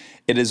lane, and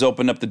it has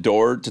opened up the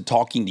door to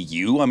talking to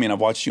you. I mean,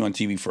 I've watched you on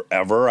TV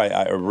forever.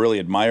 I really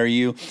admire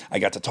you. I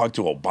got to talk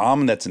to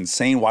Obama. That's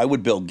insane. Why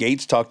would Bill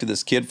Gates talk to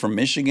this kid from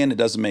Michigan? It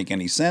doesn't make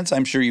any sense.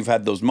 I'm sure you've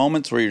had those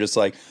moments where you're just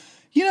like,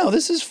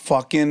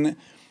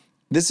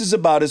 this is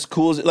about as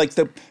cool as, like,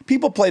 the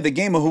people play the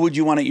game of who would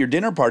you want at your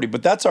dinner party,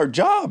 but that's our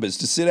job, is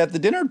to sit at the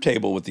dinner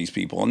table with these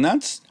people. And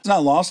that's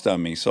not lost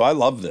on me. So I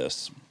love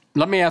this.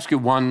 Let me ask you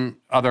one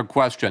other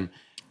question,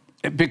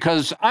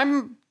 because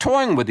I'm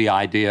toying with the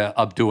idea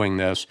of doing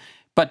this,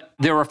 but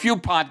there are a few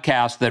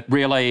podcasts that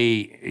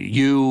really,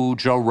 you,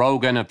 Joe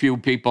Rogan, a few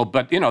people,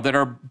 but, that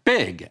are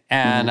big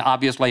and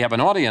obviously have an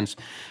audience.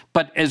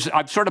 But as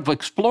I've sort of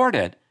explored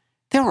it,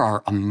 there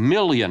are a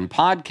million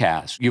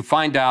podcasts. You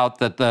find out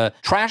that the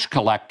trash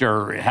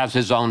collector has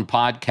his own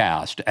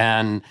podcast.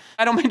 And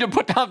I don't mean to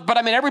put down, but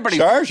I mean, everybody.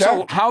 Sure.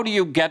 So how do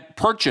you get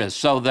purchased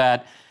so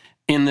that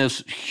in this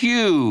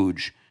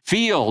huge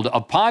field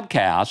of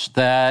podcasts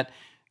that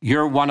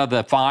you're one of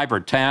the 5 or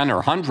 10 or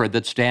 100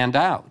 that stand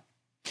out?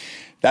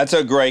 That's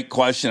a great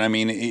question. I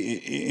mean,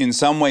 in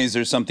some ways,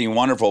 there's something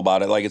wonderful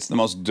about it. Like, it's the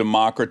most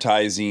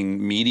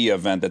democratizing media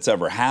event that's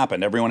ever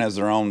happened. Everyone has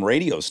their own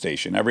radio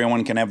station.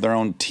 Everyone can have their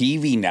own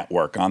TV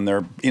network on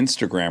their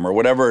Instagram or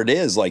whatever it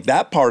is. Like,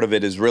 that part of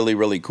it is really,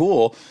 really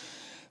cool.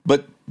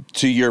 But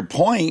to your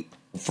point,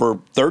 for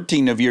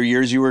 13 of your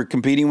years, you were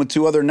competing with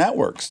 2 other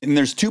networks. And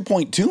there's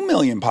 2.2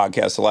 million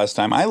podcasts the last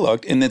time I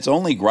looked, and it's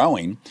only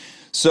growing.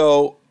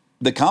 So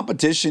the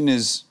competition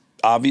is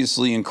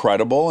obviously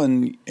incredible,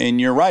 and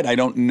you're right. I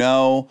don't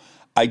know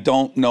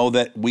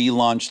that we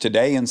launched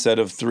today instead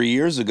of 3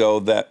 years ago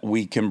that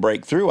we can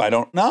break through. I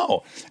don't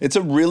know. It's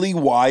a really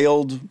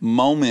wild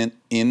moment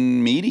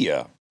in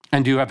media.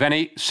 And do you have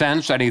any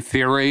sense, any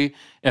theory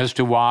as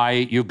to why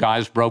you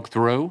guys broke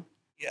through?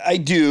 I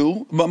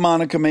do, but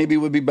Monica maybe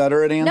would be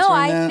better at answering that. No,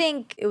 I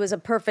think it was a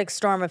perfect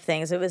storm of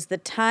things. It was the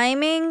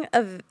timing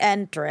of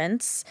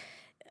entrance.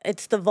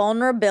 It's the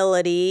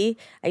vulnerability.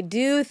 I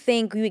do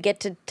think we get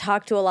to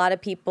talk to a lot of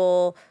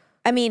people.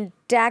 I mean,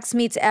 Dax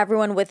meets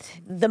everyone with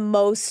the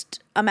most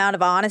amount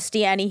of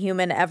honesty any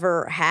human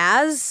ever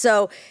has.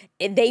 So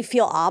they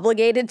feel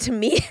obligated to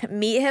meet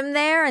him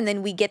there. And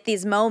then we get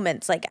these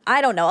moments. Like, I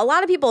don't know. A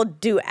lot of people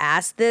do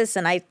ask this,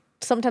 and I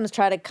sometimes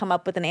try to come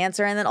up with an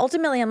answer. And then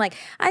ultimately I'm like,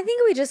 I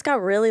think we just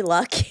got really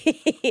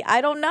lucky.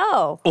 I don't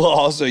know. Well,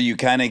 also, you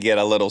kind of get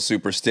a little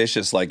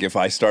superstitious. Like, if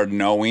I start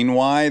knowing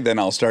why, then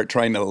I'll start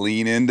trying to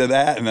lean into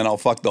that, and then I'll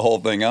fuck the whole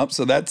thing up.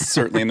 So that's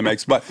certainly in the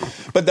mix. But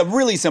the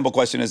really simple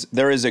question is,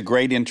 there is a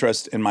great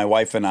interest in my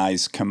wife and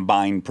I's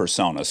combined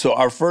persona. So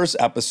our first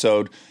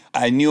episode,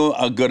 I knew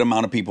a good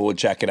amount of people would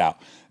check it out.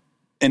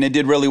 And it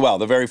did really well.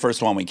 The very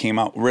first one, we came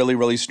out really,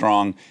 really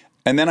strong.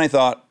 And then I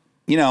thought,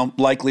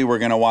 likely we're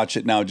going to watch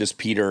it now just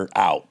peter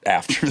out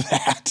after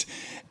that.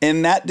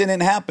 And that didn't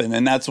happen.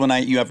 And that's when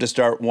you have to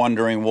start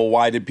wondering, well,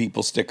 why did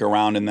people stick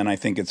around? And then I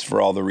think it's for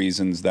all the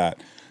reasons that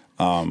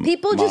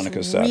People Monica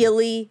just said.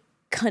 really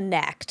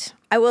connect.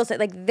 I will say,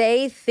 like,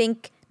 they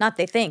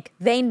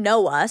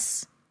know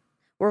us.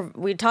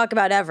 We talk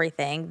about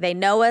everything. They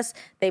know us.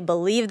 They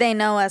believe they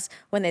know us.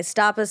 When they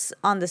stop us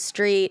on the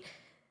street,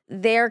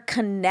 they're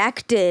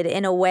connected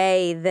in a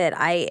way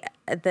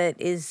that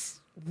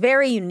is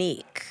very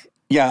unique.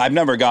 Yeah, I've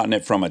never gotten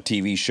it from a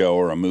TV show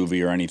or a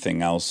movie or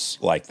anything else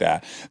like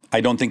that.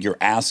 I don't think you're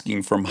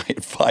asking for my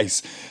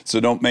advice, so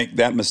don't make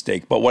that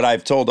mistake. But what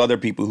I've told other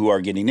people who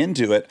are getting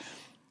into it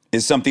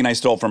is something I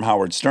stole from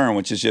Howard Stern,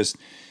 which is just,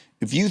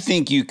 if you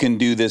think you can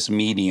do this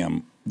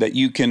medium, that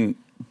you can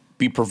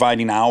be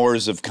providing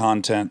hours of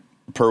content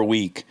per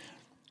week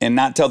and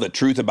not tell the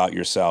truth about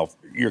yourself,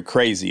 you're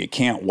crazy. It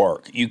can't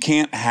work. You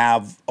can't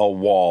have a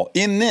wall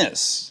in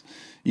this.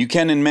 You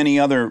can in many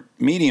other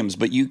mediums,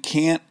 but you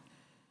can't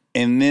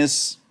in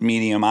this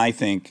medium, I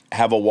think,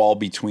 have a wall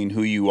between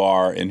who you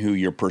are and who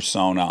your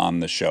persona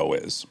on the show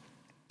is.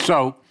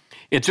 So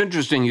it's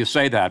interesting you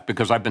say that,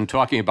 because I've been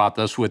talking about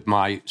this with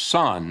my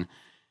son,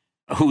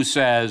 who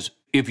says,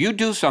 if you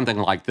do something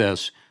like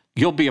this,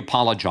 you'll be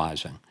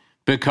apologizing,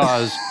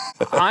 because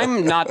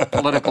I'm not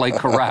politically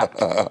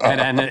correct.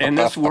 And in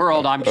this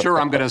world, I'm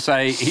sure I'm going to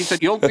say, he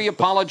said, you'll be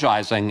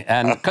apologizing.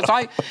 And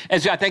because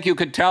as I think you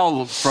could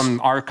tell from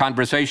our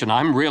conversation,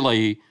 I'm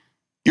really...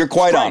 You're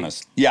quite straight.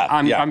 Honest. Yeah.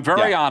 I'm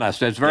very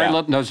honest. There's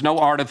there's no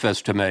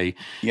artifice to me.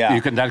 Yeah.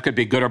 That could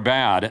be good or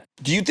bad.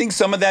 Do you think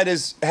some of that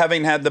is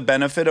having had the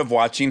benefit of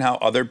watching how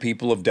other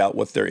people have dealt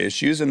with their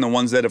issues, and the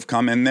ones that have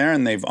come in there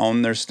and they've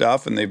owned their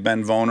stuff and they've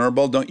been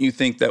vulnerable? Don't you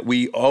think that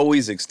we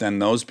always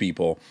extend those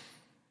people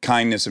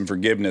kindness and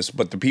forgiveness,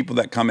 but the people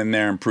that come in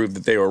there and prove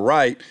that they were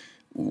right,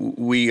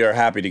 we are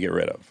happy to get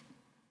rid of?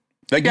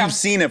 Like, you've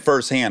seen it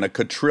firsthand a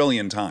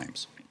quadrillion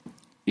times.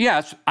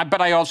 Yes,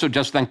 but I also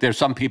just think there's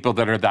some people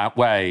that are that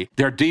way.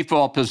 Their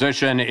default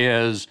position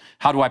is,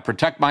 how do I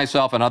protect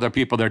myself? And other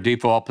people, their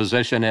default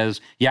position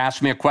is, you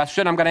ask me a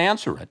question, I'm going to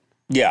answer it.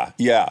 Yeah.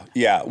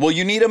 Well,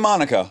 you need a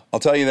Monica. I'll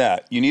tell you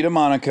that. You need a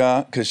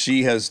Monica, because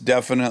she has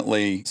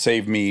definitely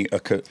saved me so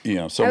I many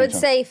would times.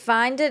 say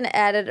find an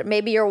editor.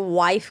 Maybe your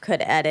wife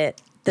could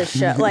edit the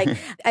show. Like,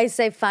 I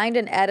say find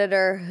an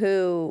editor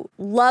who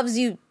loves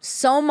you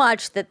so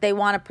much that they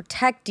want to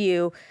protect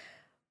you,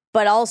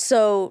 but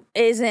also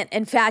isn't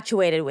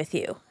infatuated with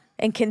you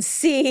and can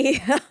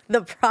see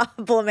the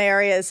problem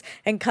areas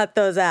and cut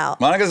those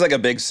out. Monica's like a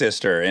big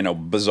sister in a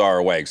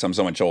bizarre way, because I'm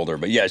so much older.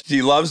 But yeah,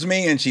 she loves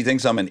me and she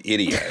thinks I'm an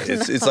idiot.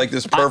 It's like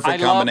this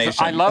perfect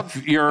combination. I love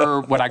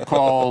your, what I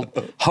call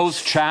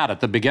host chat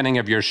at the beginning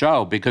of your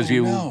show, because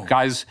you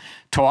guys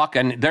talk,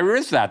 and there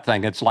is that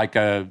thing. It's like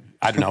I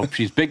don't know if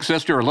she's big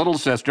sister or little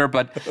sister,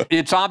 but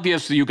it's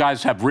obvious that you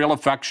guys have real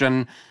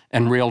affection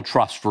and real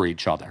trust for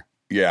each other.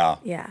 Yeah.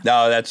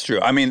 No, that's true.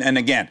 I mean, and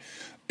again,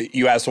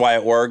 you asked why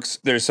it works.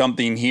 There's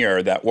something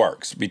here that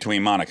works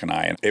between Monica and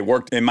I. And it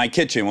worked in my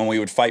kitchen when we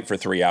would fight for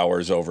 3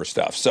 hours over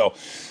stuff. So,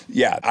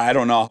 yeah, I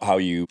don't know how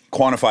you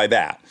quantify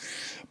that.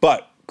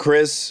 But,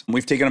 Chris,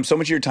 we've taken up so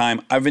much of your time.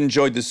 I've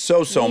enjoyed this so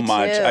Me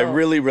much. too. I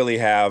really, really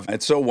have.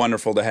 It's so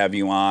wonderful to have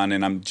you on.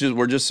 And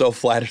we're just so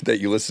flattered that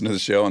you listen to the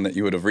show and that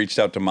you would have reached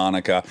out to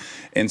Monica.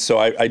 And so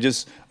I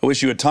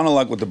wish you a ton of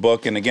luck with the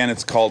book. And again,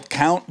 it's called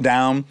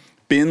Countdown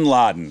Bin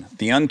Laden,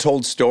 the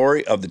untold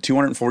story of the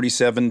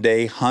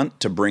 247-day hunt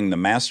to bring the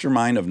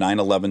mastermind of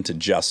 9/11 to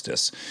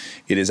justice.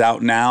 It is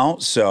out now,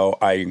 so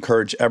I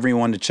encourage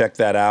everyone to check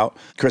that out.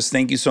 Chris,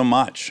 thank you so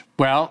much.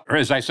 Well,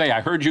 as I say, I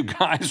heard you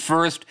guys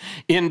first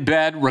in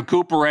bed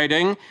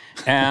recuperating,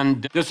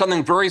 and there's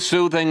something very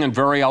soothing and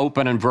very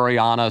open and very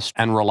honest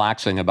and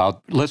relaxing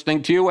about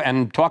listening to you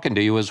and talking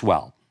to you as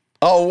well.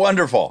 Oh,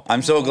 wonderful.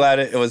 I'm so glad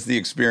it was the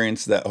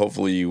experience that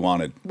hopefully you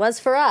wanted. Was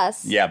for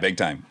us. Yeah, big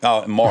time.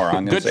 Oh, more.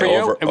 I'm going to Good say for you.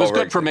 over. It was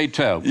over- good for me,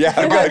 too. Yeah,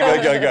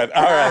 good.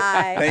 All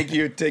right. Bye. Thank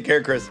you. Take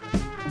care, Chris.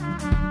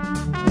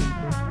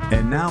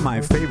 And now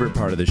my favorite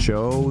part of the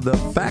show, the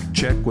fact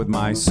check with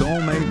my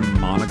soulmate,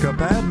 Monica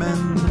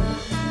Padman.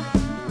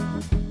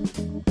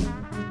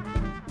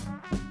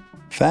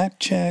 Fact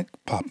check,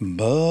 poppin'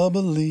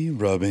 bubbly,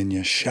 rubbing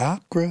your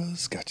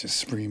chakras, got you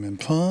screaming,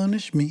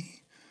 punish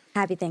me.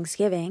 Happy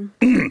Thanksgiving.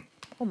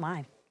 Oh,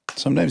 my.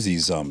 Sometimes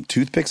these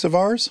toothpicks of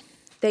ours,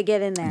 They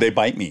get in there. they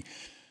bite me.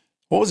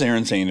 What was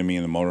Aaron saying to me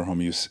in the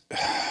motorhome?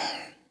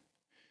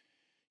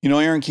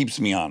 Aaron keeps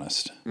me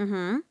honest.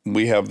 Mm-hmm.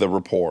 We have the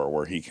rapport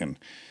where he can,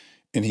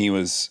 and he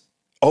was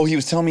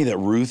telling me that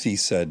Ruthie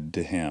said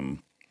to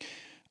him,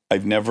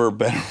 I've never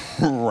been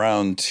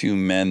around two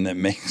men that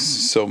make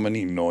so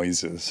many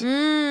noises.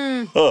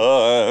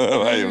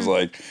 I was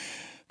like,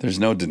 there's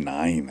no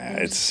denying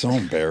that. It's so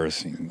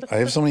embarrassing. I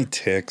have so many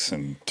tics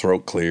and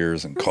throat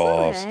clears and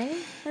coughs. All right.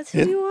 That's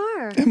who you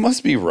are. It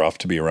must be rough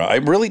to be around. I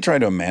really try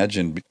to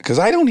imagine because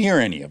I don't hear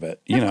any of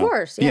it. You know?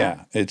 Course,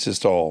 yeah. It's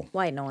just all.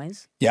 White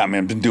noise. Yeah, I mean,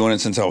 I've been doing it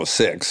since I was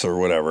 6 or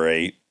whatever,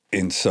 8.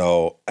 And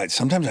so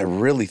sometimes I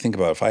really think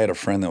about if I had a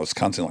friend that was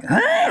constantly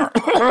like,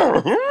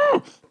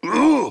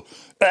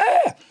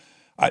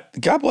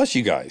 God bless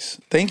you guys.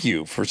 Thank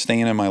you for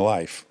staying in my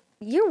life.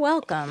 You're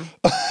welcome.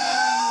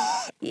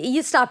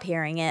 You stop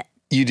hearing it.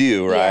 You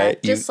do, right?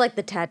 Yeah, just like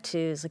the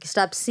tattoos. Like you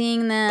stop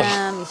seeing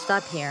them, you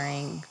stop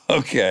hearing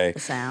Okay. the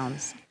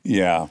sounds.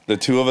 Yeah. The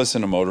two of us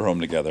in a motorhome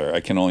together, I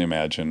can only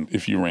imagine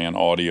if you ran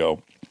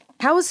audio.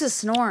 How was his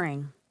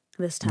snoring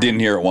this time? Didn't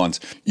hear it once.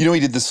 You know,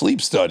 he did the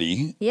sleep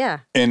study. Yeah.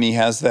 And he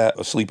has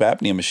that sleep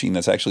apnea machine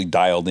that's actually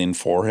dialed in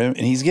for him.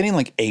 And he's getting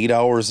like 8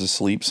 hours of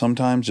sleep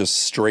sometimes, just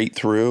straight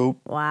through.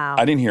 Wow.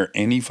 I didn't hear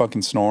any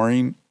fucking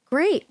snoring.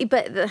 Great,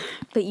 but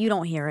you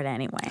don't hear it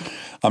anyway.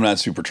 I'm not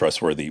super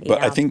trustworthy. But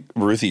Yeah. I think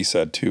Ruthie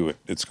said, too,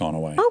 it's gone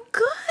away. Oh,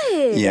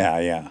 good.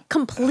 Yeah.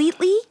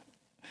 Completely?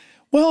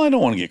 Well, I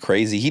don't want to get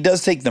crazy. He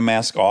does take the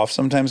mask off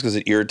sometimes because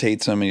it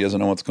irritates him. He doesn't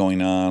know what's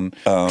going on.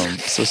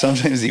 So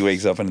sometimes he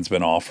wakes up and it's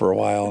been off for a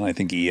while. And I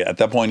think at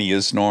that point he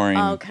is snoring.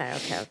 Okay.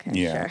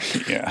 Yeah,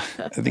 Sure. yeah.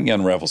 I think he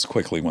unravels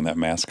quickly when that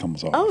mask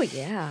comes off. Oh,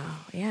 yeah.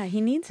 Yeah,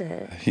 he needs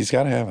it. He's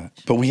got to have it.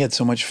 But we had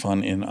so much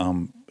fun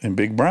in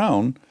Big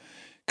Brown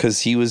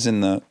because he was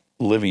in the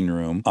living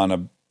room on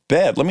a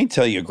bed. Let me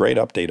tell you a great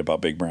update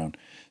about Big Brown.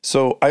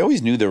 So I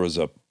always knew there was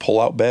a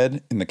pull-out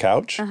bed in the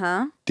couch.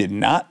 Uh-huh. Did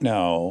not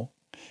know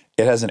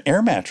it has an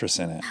air mattress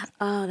in it.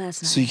 Oh,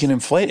 that's nice. So you can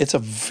inflate. It's a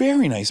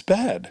very nice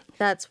bed.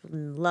 That's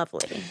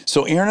lovely.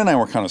 So Aaron and I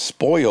were kind of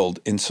spoiled.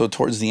 And so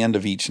towards the end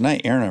of each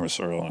night, Aaron and I were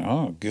sort of like,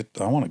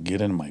 I want to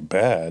get in my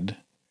bed.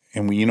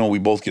 And we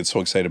both get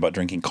so excited about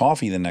drinking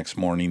coffee the next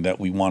morning that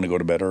we want to go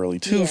to bed early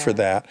too for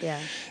that.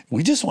 Yeah.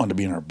 We just wanted to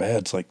be in our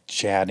beds, like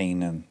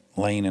chatting and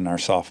laying in our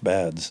soft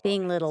beds.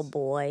 Being little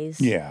boys.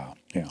 Yeah.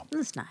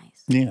 That's nice.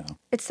 Yeah.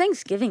 It's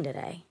Thanksgiving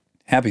today.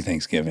 Happy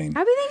Thanksgiving.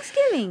 Happy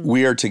Thanksgiving.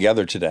 We are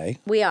together today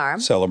We are.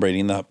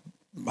 celebrating the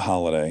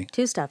holiday.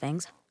 2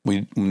 stuffings.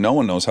 No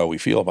one knows how we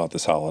feel about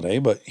this holiday,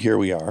 but here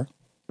we are.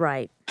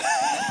 Right.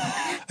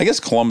 I guess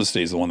Columbus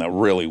Day is the one that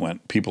really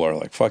went. People are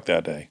like, fuck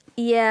that day.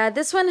 Yeah,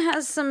 this one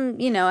has some,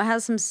 it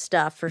has some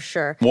stuff for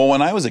sure. Well,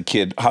 when I was a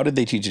kid, how did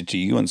they teach it to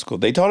you in school?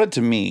 They taught it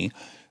to me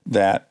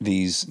that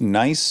these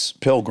nice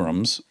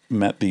pilgrims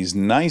met these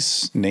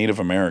nice Native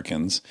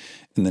Americans,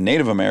 and the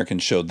Native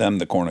Americans showed them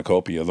the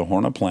cornucopia, the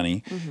Horn of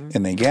Plenty,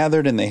 and they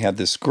gathered and they had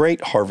this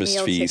great harvest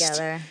Meal feast.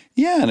 together.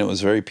 Yeah, and it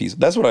was very peaceful.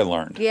 That's what I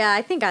learned. Yeah,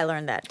 I think I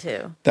learned that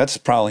too. That's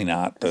probably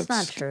not. That's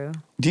not true.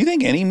 Do you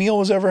think any meal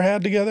was ever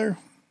had together?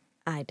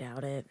 I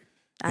doubt it.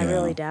 I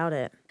really doubt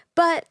it.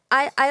 But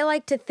I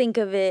like to think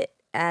of it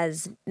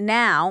as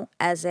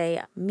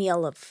a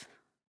meal of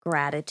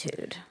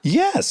gratitude.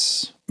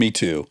 Yes, me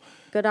too.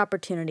 Good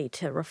opportunity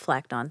to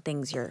reflect on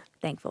things you're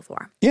thankful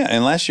for. Yeah,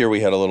 and last year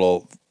we had a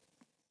little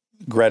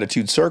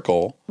gratitude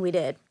circle We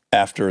did.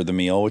 after the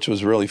meal, which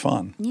was really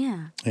fun.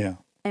 Yeah. Yeah.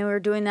 And we're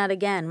doing that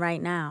again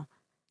right now.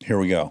 Here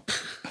we go.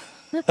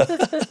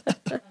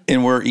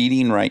 And we're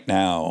eating right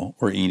now.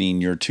 We're eating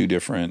your 2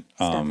 different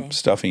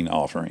stuffing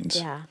offerings.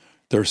 Yeah.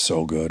 They're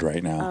so good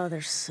right now. Oh,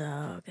 they're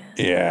so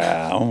good.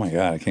 Yeah. Oh my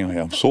God. I can't wait.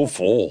 I'm so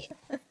full.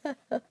 I'm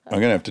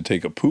going to have to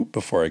take a poop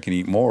before I can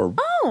eat more.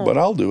 Oh. But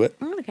I'll do it.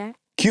 Okay.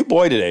 Cute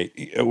boy today.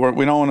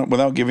 We don't want to,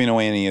 without giving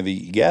away any of the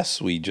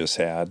guests we just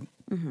had.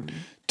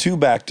 2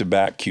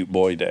 back-to-back cute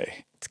boy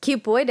day. It's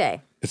Cute Boy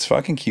Day. It's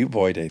fucking cute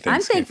boy day.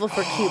 I'm thankful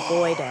for Cute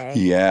Boy Day.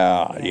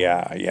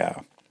 Yeah.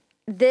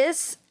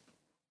 This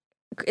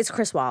is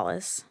Chris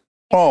Wallace.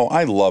 Oh,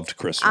 I loved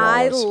Chris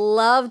I Wallace.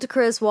 loved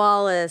Chris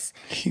Wallace.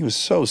 He was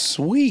so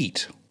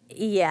sweet.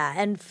 Yeah,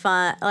 and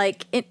fun.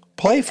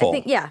 Playful. I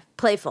think, yeah,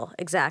 playful,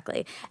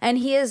 exactly. And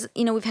he is,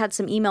 we've had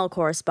some email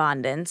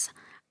correspondence.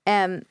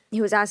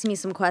 He was asking me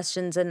some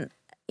questions, and,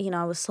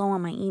 I was slow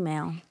on my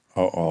email.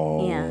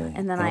 Uh-oh. Yeah,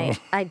 and then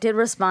I did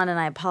respond, and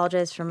I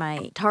apologized for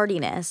my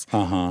tardiness.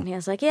 And he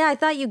was like, yeah, I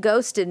thought you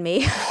ghosted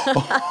me.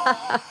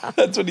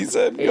 That's what he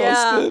said.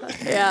 Ghosted.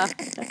 Yeah.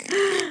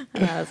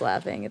 And I was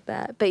laughing at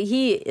that. But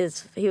he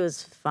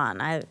was fun.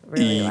 I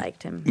really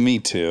liked him. Me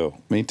too.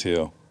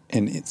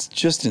 And it's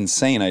just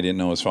insane I didn't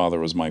know his father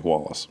was Mike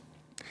Wallace.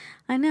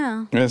 I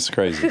know. That's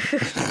crazy.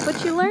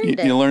 But you learned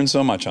it. You learn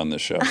so much on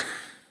this show. This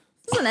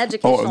is an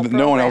educational program.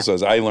 No one else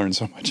does. I learned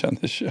so much on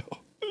this show.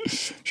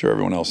 Sure,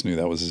 everyone else knew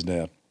that was his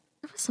dad.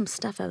 There was some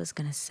stuff I was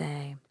going to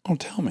say. Oh,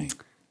 tell me.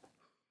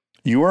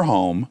 You were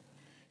home.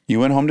 You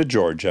went home to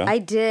Georgia. I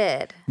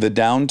did. The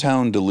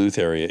downtown Duluth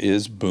area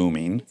is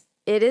booming.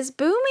 It is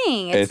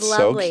booming. It's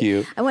lovely. so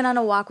cute. I went on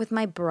a walk with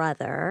my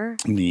brother.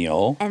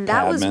 Neil. And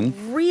that Padman.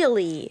 was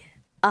really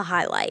a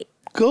highlight.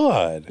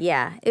 Good.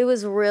 Yeah, it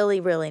was really,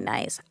 really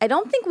nice. I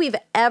don't think we've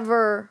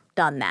ever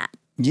done that.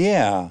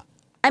 Yeah.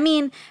 I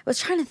mean, I was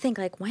trying to think,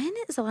 like, when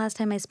is the last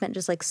time I spent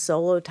just, like,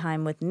 solo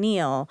time with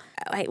Neil?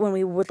 When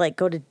we would, like,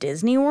 go to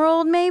Disney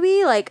World,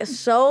 maybe? Like,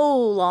 so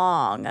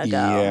long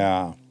ago.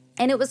 Yeah.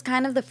 And it was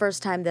kind of the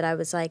first time that I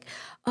was like,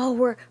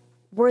 oh,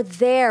 we're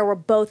there. We're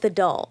both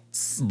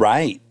adults.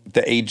 Right.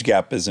 The age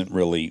gap isn't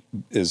really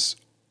as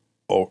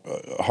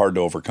hard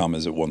to overcome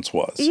as it once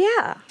was.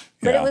 Yeah.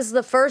 But Yeah. it was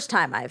the first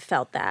time I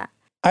felt that.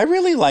 I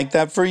really like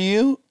that for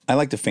you. I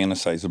like to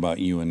fantasize about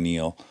you and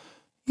Neil.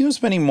 You know,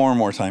 spending more and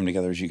more time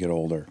together as you get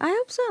older. I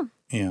hope so.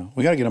 Yeah.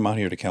 We got to get them out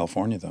here to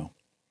California, though.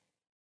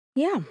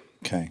 Yeah.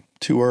 Okay.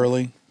 Too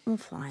early? We'll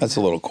find That's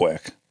a little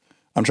quick.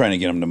 I'm trying to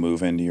get them to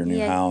move into your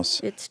new house.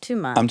 It's too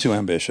much. I'm too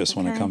ambitious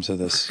when it Okay. comes to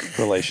this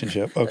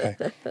relationship. Okay.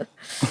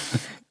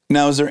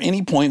 Now, is there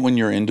any point when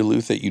you're in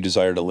Duluth that you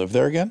desire to live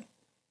there again?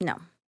 No.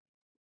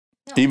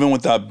 Even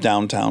with the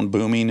downtown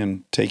booming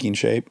and taking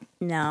shape?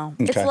 No.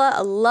 Okay. It's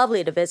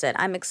lovely to visit.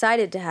 I'm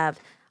excited to have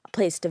a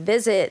place to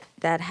visit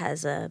that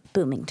has a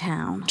booming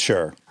town.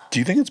 Sure. Do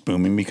you think it's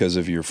booming because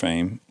of your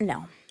fame?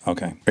 No.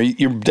 Okay.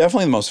 You're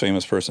definitely the most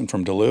famous person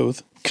from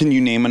Duluth. Can you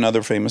name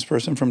another famous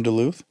person from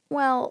Duluth?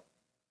 Well,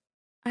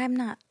 I'm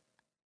not.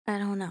 I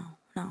don't know.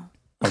 No.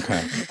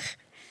 Okay.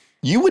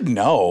 You would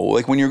know,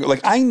 like when you're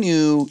like, I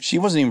knew she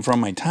wasn't even from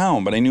my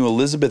town, but I knew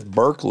Elizabeth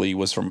Berkley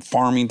was from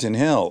Farmington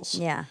Hills.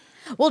 Yeah.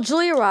 Well,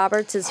 Julia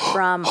Roberts is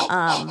from,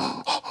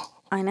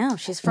 I know,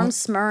 she's from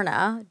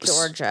Smyrna,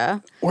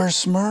 Georgia. Where's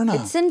Smyrna?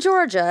 It's in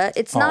Georgia.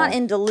 It's not Oh.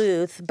 in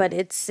Duluth, but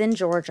it's in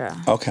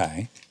Georgia.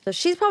 Okay. So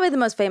she's probably the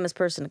most famous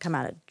person to come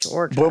out of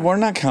Georgia. But we're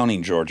not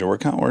counting Georgia.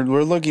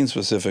 We're looking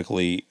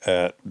specifically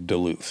at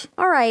Duluth.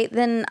 All right,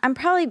 then I'm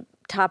probably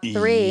top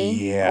 3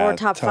 Yeah. or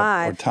top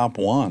 5. Or top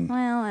 1.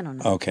 Well, I don't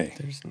know. Okay.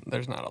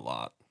 There's not a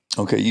lot.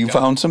 Okay. You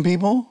found some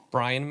people?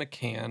 Brian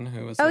McCann,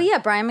 who was Oh, yeah,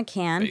 Brian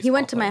McCann. He Baseball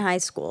went to my player. high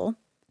school.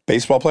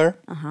 Baseball player?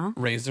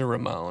 Razor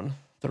Ramon,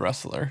 the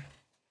wrestler.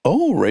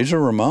 Oh, Razor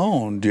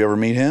Ramon. Do you ever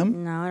meet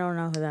him? No, I don't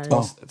know who that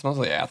Oh. is. It's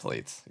mostly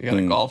athletes. You got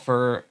a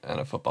golfer and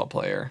a football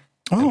player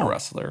and Oh. a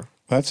wrestler.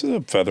 That's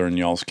a feather in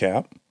y'all's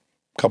cap.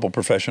 Couple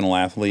professional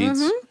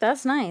athletes.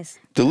 That's nice.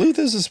 Duluth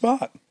is the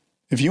spot.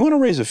 If you want to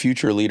raise a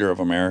future leader of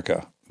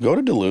America, go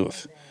to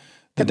Duluth.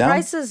 The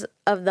prices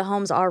of the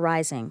homes are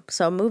rising,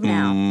 so move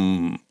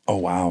now. Oh,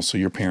 wow. So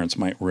your parents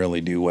might really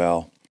do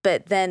well.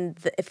 But then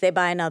if they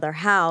buy another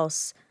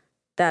house,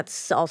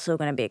 that's also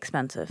going to be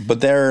expensive.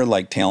 But they're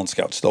like talent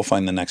scouts. They'll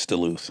find the next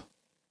Duluth.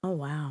 Oh,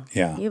 wow.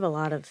 Yeah. You have a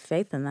lot of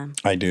faith in them.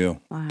 I do.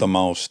 The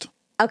most.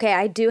 Okay,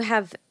 I do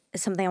have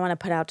something I want to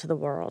put out to the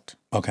world.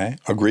 Okay.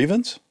 A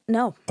grievance?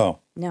 No, Oh.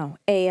 no,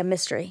 a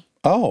mystery.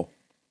 Oh.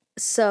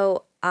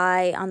 So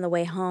on the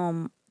way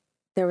home,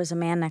 there was a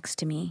man next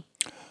to me.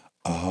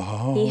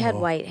 Oh. He had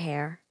white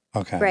hair,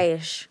 Okay.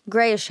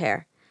 grayish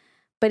hair,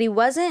 but he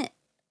wasn't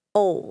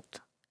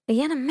old. He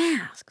had a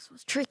mask, so it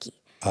was tricky.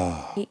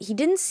 He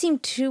didn't seem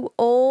too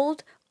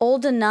old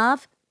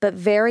enough, but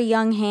very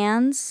young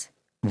hands.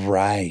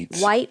 Right.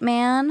 White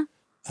man,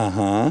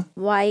 Uh-huh.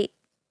 white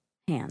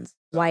hands,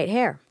 white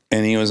hair.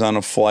 And he was on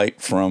a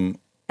flight from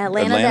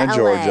Atlanta to LA.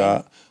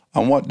 Georgia.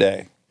 On what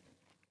day?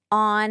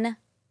 On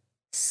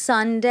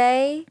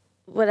Sunday,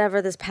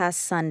 whatever this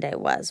past Sunday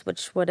was,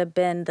 which would have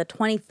been the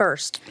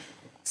 21st.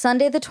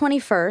 Sunday the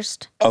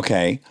 21st.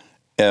 Okay.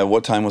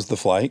 What time was the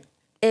flight?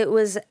 It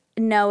was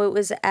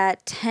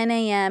at 10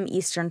 a.m.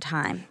 Eastern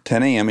time.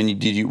 10 a.m.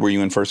 And were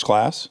you in first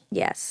class?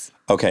 Yes.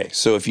 Okay.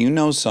 So if you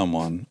know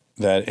someone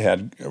that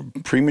had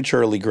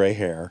prematurely gray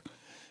hair,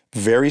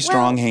 very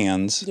strong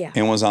hands, yeah,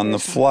 and was on the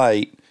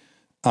flight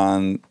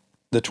on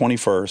the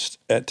 21st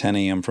at 10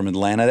 a.m. from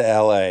Atlanta to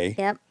LA,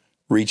 Yep.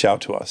 reach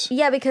out to us.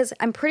 Yeah, because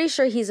I'm pretty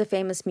sure he's a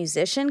famous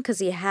musician because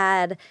he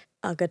had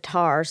a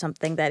guitar or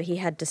something that he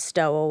had to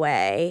stow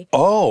away.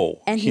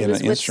 Oh. And he had was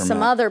an with instrument.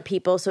 some other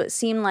people, so it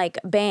seemed like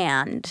a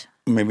band.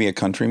 Maybe a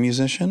country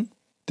musician?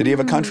 Did he have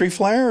a country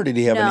flair or did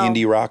he have No. an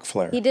indie rock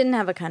flair? He didn't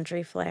have a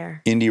country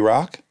flair. Indie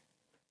rock?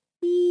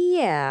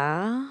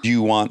 Yeah. Do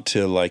you want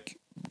to like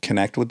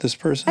connect with this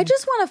person? I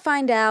just want to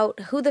find out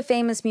who the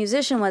famous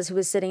musician was who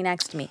was sitting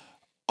next to me.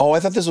 Oh, I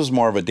thought this was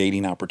more of a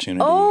dating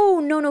opportunity. Oh,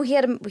 no, he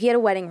had a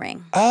wedding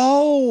ring.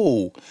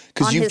 Oh,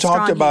 because On you've his talked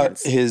strong about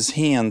hands. his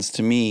hands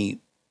to me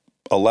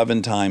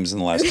 11 times in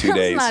the last 2 That's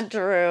days. not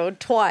true.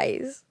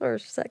 Twice or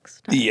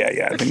 6 times.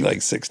 Yeah, I think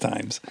like 6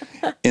 times.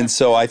 And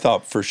so I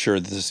thought for sure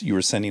you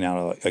were sending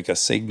out like a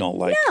signal,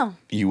 like No.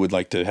 you would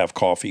like to have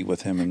coffee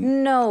with him.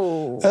 And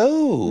No.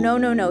 oh,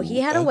 No.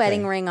 He had a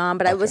wedding ring on,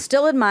 but I was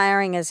still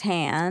admiring his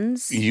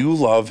hands. You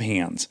love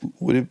hands.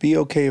 Would it be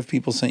okay if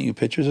people sent you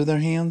pictures of their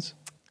hands?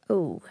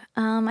 Ooh,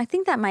 I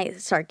think that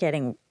might start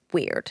getting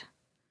weird.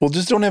 Well,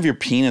 just don't have your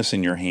penis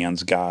in your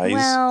hands, guys.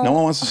 Well- No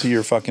one wants to see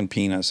your fucking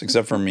penis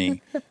except for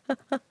me.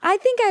 I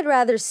think I'd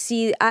rather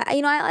see.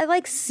 I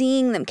like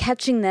seeing them,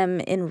 catching them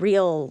in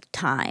real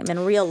time,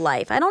 in real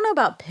life. I don't know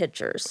about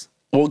pictures.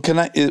 Well,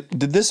 did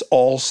this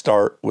all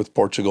start with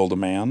Portugal the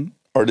Man,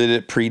 or did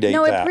it predate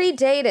No, that? it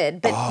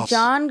predated, but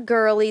John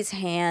Gurley's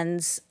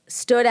hands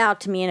stood out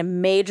to me in a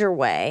major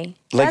way.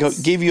 Like That's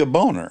gave you a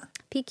boner.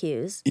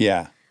 PQs.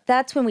 Yeah.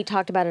 That's when we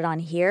talked about it on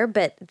here,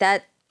 but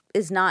that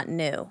is not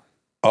new.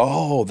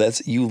 Oh,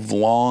 that's you've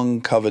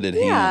long coveted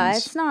Yeah,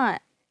 hands.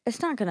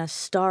 it's not gonna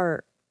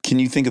start. Can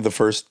you think of the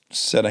first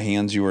set of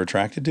hands you were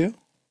attracted to?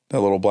 That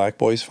little black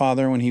boy's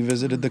father when he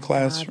visited the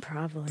class,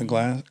 probably.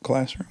 the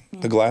classroom,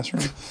 the glass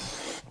room.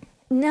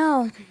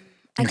 No.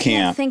 I You can't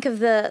can't. think of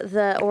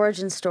the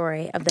origin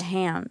story of the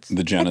hands. The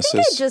I genesis.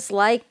 think I just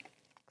like,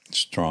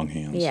 Strong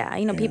hands. yeah,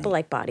 people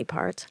like body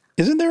parts.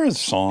 Isn't there a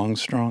song,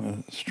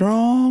 Strong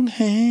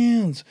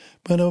Hands?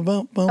 Oh,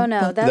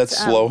 no, that's,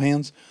 Slow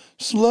Hands?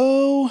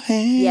 Slow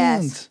Hands.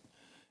 Yes.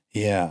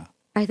 Yeah.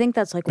 I think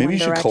that's like Maybe One you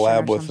should Direction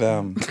collab or with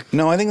something. them.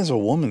 No, I think it's a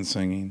woman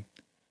singing.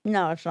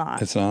 No, it's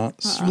not. It's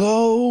not?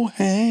 Slow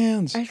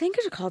Hands. I think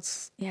it's called,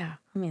 yeah,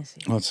 let me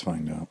see. Let's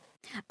find out.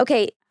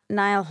 Okay,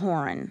 Niall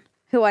Horan,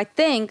 who I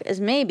think is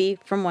maybe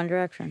from One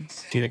Direction.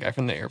 See the guy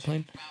from the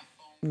airplane?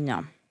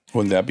 No,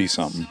 Wouldn't that be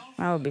something?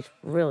 that would be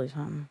really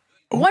something.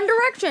 One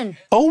Direction.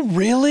 Oh,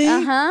 really?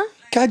 Uh-huh.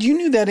 God, you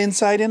knew that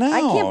inside and out.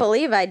 I can't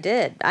believe I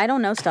did. I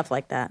don't know stuff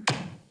like that.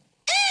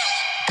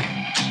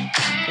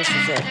 This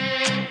is it.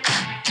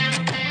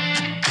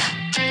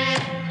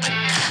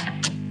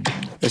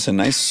 It's a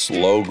nice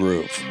slow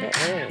groove,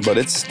 It is. but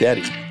it's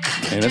steady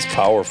and it's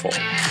powerful.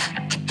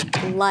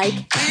 Like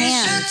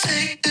hands.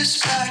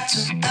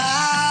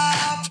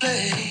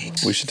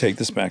 We should take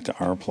this back to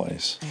our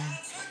place.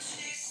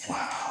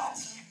 Wow.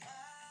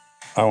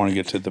 I want to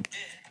get to the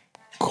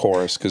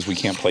chorus because we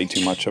can't play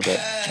too much of it,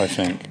 I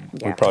think. We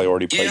Yeah. probably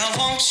already played. I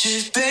want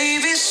you,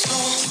 baby,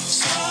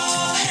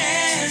 slow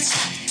hands,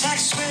 like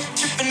sweat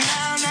dripping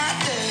down that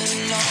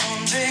dirty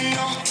laundry.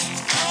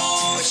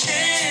 No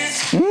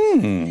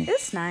chance.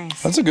 It's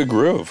nice. That's a good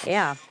groove.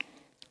 Yeah.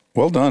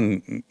 Well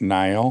done,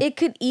 Niall. It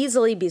could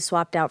easily be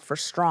swapped out for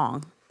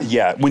strong.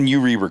 Yeah, when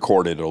you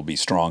re-record it, it'll be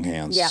Strong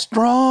Hands. Yeah.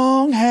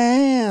 Strong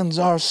hands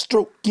are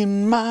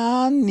stroking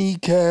my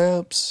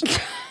kneecaps.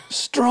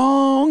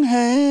 Strong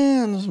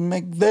hands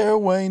make their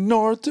way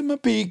north to my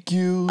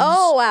PQs.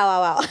 Oh,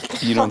 wow.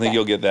 You don't think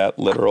you'll get that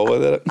literal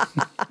with it?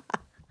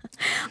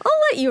 I'll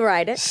let you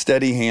write it.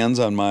 Steady hands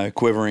on my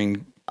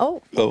quivering.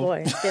 Oh,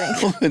 boy. It's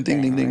getting,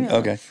 ding, ding, ding.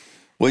 Okay.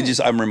 Well,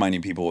 I'm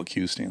reminding people what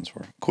Q stands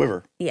for.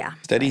 Quiver. yeah.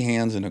 Steady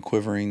hands in a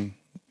quivering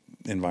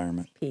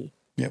environment. P.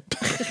 Yep.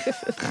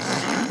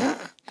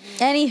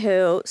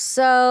 Anywho,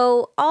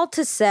 so all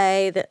to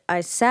say that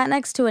I sat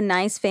next to a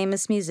nice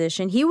famous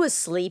musician. He was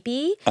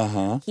sleepy.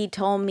 Uh-huh. He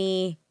told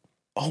me,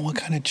 Oh, what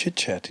kind of chit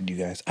chat did you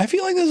guys? I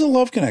feel like there's a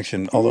love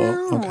connection.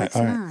 Although, no, okay, it's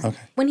all right, not. okay.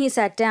 When he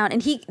sat down,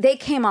 and they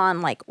came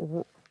on like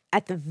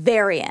at the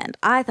very end.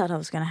 I thought I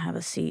was going to have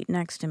a seat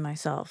next to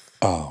myself,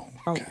 Oh,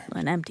 okay.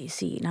 an empty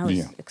seat, and I was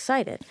Yeah.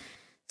 excited.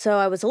 So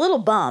I was a little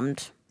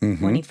bummed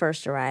when he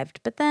first arrived,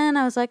 but then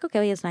I was like,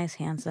 okay, he has nice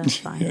hands. That's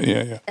fine.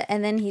 Yeah.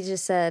 And then he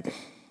just said,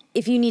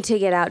 if you need to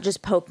get out,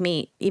 just poke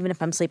me, even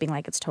if I'm sleeping,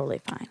 like it's totally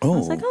fine. I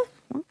was like, oh,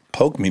 well,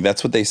 Poke me.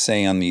 That's what they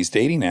say on these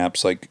dating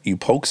apps. Like you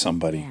poke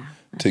somebody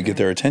to get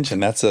their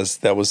attention. That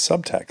was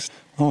subtext.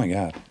 Oh my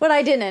God. but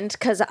I didn't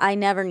because I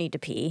never need to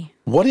pee.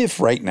 What if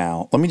right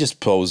now? Let me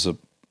just pose a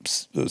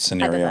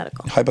scenario.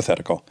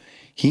 Hypothetical.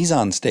 He's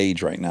on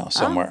stage right now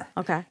somewhere.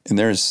 Okay. And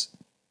there's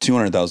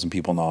 200,000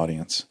 people in the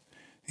audience.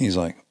 He's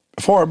like,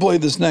 before I play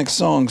this next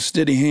song,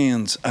 Steady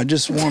Hands, I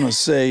just want to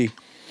say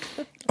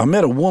I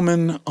met a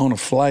woman on a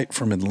flight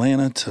from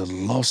Atlanta to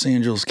Los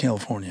Angeles,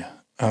 California.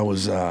 I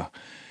was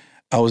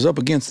up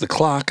against the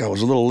clock. I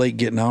was a little late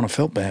getting on. I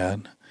felt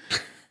bad,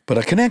 but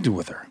I connected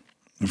with her.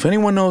 If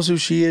anyone knows who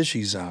she is,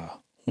 she's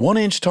 1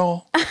 inch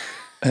tall,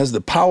 has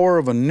the power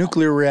of a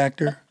nuclear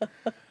reactor,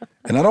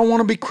 and I don't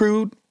want to be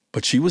crude,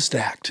 but she was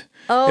stacked.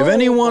 If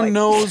anyone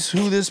knows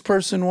who this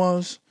person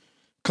was,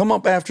 come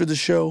up after the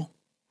show.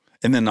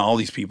 And then all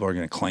these people are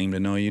going to claim to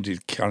know you to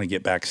kind of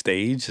get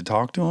backstage to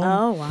talk to him.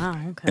 Oh, wow.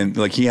 Okay. And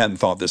like he hadn't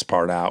thought this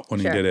part out when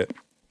he did it.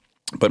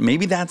 But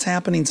maybe that's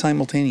happening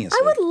simultaneously.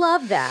 I would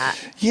love that.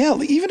 Yeah,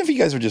 even if you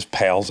guys are just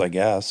pals, I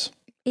guess.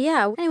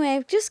 Yeah.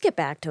 Anyway, just get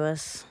back to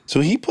us.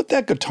 So he put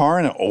that guitar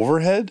in an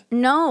overhead?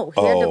 No,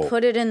 he had Oh. to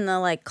put it in the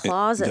like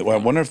closet. I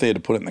wonder if they had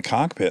to put it in the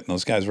cockpit and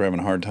those guys were having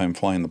a hard time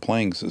flying the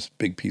plane because this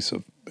big piece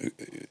of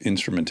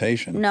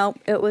instrumentation. No,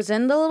 it was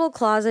in the little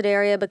closet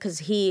area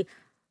because on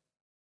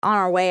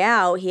our way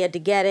out, he had to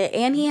get it,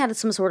 and he had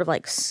some sort of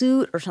like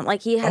suit or something.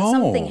 Like he had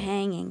something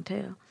hanging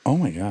too. Oh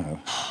my God.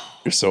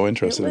 You're so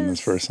interested in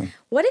this person.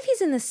 What if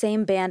he's in the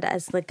same band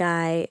as the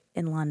guy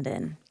in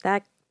London?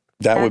 That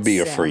would be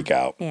a That's, freak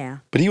out. Yeah.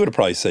 But he would have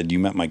probably said, you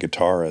met my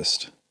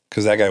guitarist.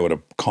 Because that guy would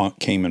have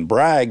came and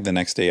bragged the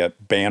next day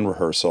at band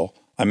rehearsal.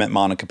 I met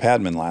Monica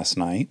Padman last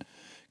night.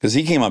 Because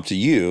he came up to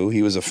you.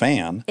 He was a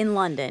fan. In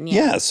London,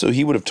 Yeah, so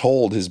he would have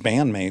told his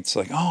bandmates,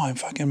 like, oh, I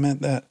fucking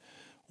met that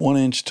 1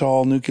 inch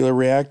tall nuclear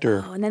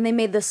reactor. Oh, and then they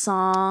made the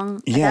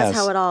song. And Yes. that's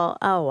how it all.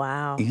 Oh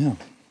wow. Yeah.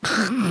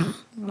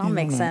 It all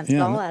makes sense. yeah.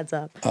 It all adds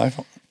up.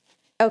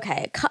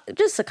 Okay,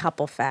 just a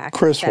couple facts.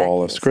 Christopher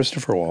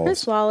Chris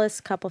Wallace.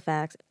 Wallace, couple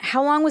facts.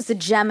 How long was the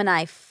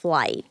Gemini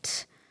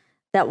flight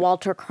that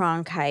Walter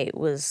Cronkite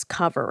was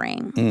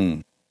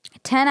covering?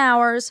 10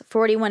 hours,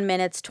 41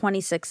 minutes,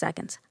 26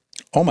 seconds.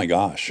 Oh my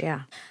gosh.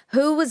 Yeah.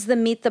 Who was the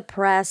Meet the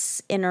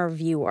Press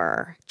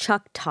interviewer?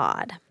 Chuck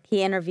Todd.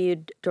 He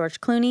interviewed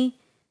George Clooney.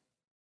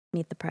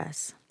 Meet the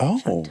Press.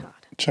 Oh,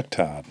 Chuck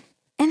Todd.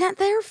 And that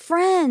they're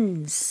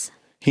friends.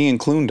 He and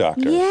Clune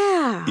Doctor.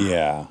 Yeah.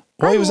 Yeah.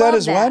 Well, he I was at love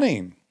his that.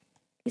 wedding.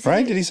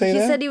 Right? Did he say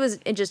that? He said he was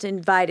just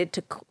invited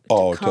to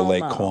to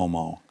Lake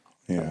Como.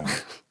 Yeah.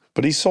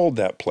 But he sold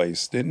that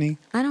place, didn't he?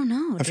 I don't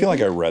know. I feel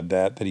like I read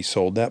that he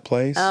sold that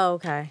place. Oh,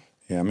 okay.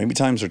 Yeah, maybe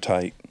times are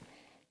tight.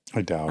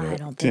 I doubt it.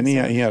 don't think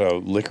Didn't so. he had a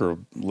liquor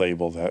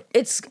label that.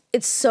 It's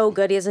so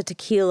good. He has a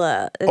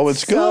tequila.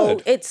 It's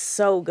good. It's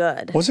so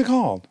good. What's it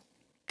called?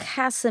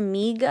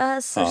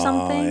 Casamigas or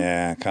something. Oh,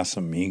 yeah,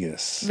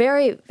 Casamigas.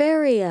 Very,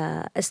 very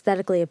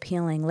aesthetically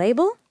appealing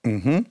label.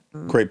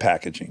 Mm-hmm. Great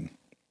packaging.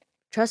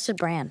 Trusted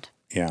brand.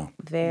 Yeah.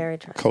 Very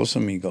trusted.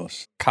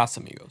 Casamigos.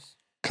 Casamigos.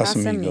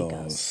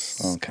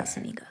 Casamigos. Okay.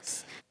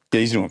 Casamigos. Yeah,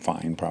 he's doing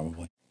fine,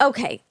 probably.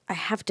 Okay, I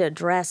have to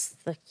address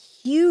the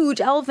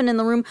huge elephant in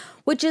the room,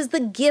 which is the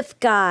gift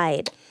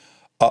guide.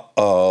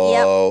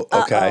 Uh-oh.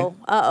 Yep. Okay.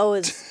 Uh-oh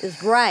is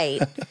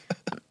right.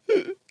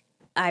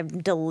 I'm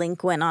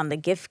delinquent on the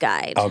gift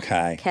guide.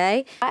 Okay.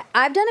 Okay.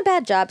 I've done a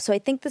bad job, so I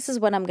think this is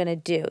what I'm going to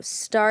do.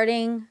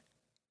 Starting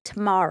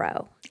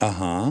tomorrow,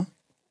 Uh-huh.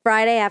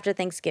 Friday after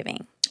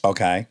Thanksgiving,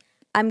 Okay.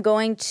 I'm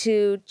going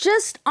to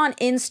just on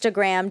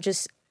Instagram,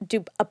 just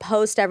do a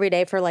post every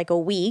day for like a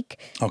week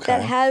Okay.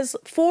 that has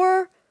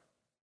 4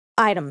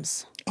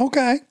 items.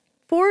 Okay.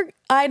 4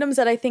 items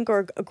that I think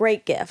are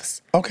great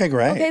gifts. Okay,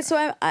 great. Okay,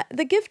 so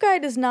the gift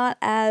guide is not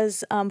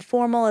as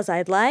formal as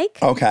I'd like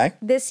Okay.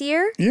 this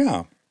year.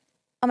 Yeah.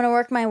 I'm going to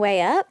work my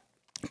way up.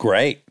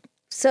 Great.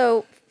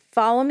 So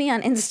follow me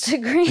on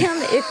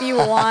Instagram if you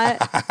want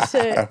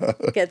to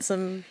get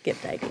some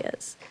gift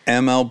ideas.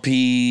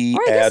 MLP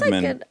Or I guess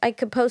admin. I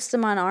could post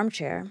them on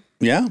Armchair.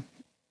 Yeah.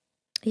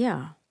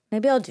 Yeah,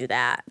 maybe I'll do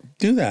that.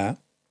 Do that.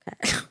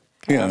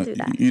 Okay, I'll do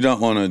that. You don't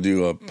want to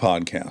do a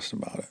podcast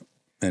about it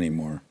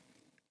anymore.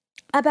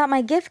 About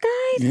my gift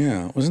guide?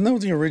 Yeah. Wasn't that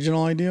what the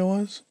original idea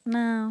was?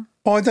 No.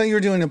 Oh, I thought you were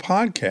doing a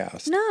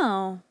podcast.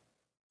 No.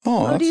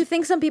 Oh, Do you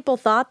think some people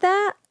thought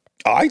that?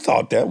 I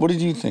thought that. What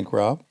did you think,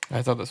 Rob?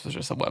 I thought this was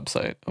just a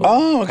website.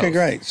 Oh, okay,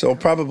 great. So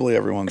probably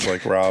everyone's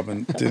like Rob.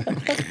 And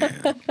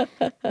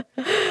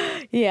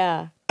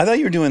Yeah. I thought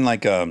you were doing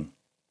like I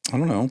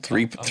don't know,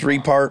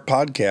 three-part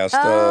podcast.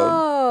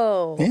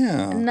 Oh.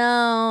 yeah.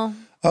 No,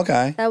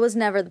 Okay. that was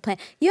never the plan.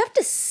 You have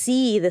to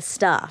see the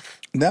stuff.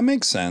 That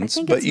makes sense.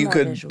 think But it's you more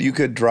could visual. you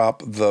could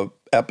drop the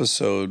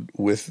episode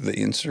with the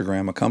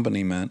Instagram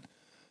accompaniment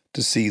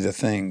to see the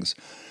things.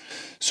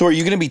 So are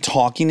you going to be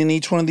talking in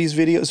each one of these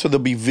videos? So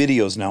there'll be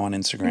videos now on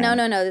Instagram.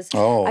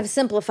 No. I've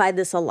simplified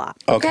this a lot.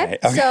 Okay.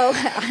 So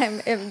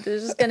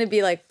there's just going to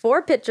be like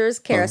 4 pictures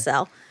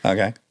carousel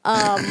Okay.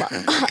 of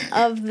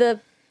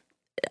the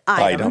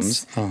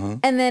items. Uh-huh.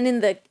 And then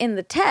in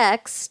the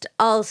text,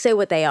 I'll say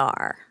what they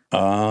are.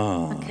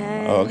 Oh.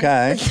 Okay.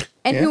 Okay.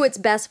 And who it's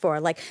best for,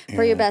 like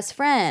for your best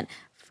friend,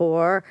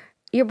 for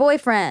your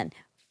boyfriend,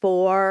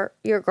 for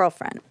your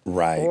girlfriend,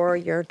 Right. for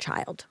your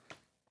child.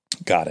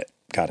 Got it.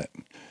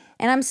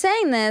 And I'm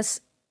saying this,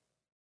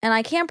 and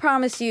I can't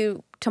promise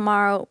you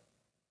tomorrow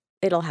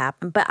it'll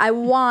happen, but I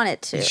want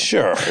it to.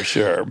 Sure.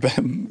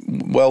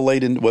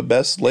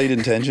 Best laid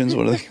intentions?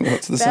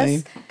 What's the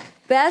saying?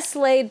 Best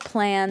laid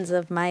plans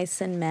of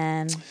mice and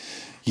men.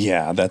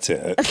 Yeah, that's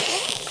it.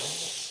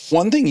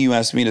 One thing you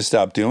asked me to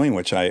stop doing,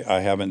 which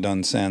I haven't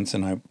done since,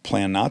 and I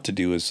plan not to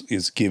do,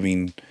 is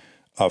giving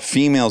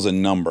females a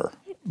number.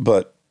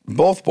 But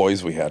both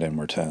boys we had in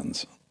were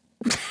 10s.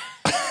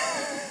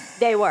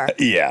 They were.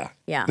 Yeah.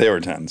 Yeah. They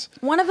were 10s.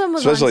 One of them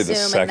was Especially on the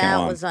Zoom, second and that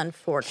one. was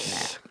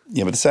unfortunate.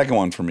 Yeah, but the second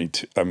one for me,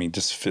 too, I mean,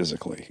 just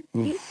physically.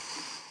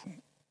 Oof,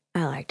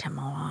 I liked him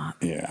a lot.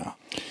 yeah.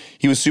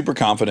 He was super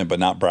confident, but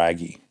not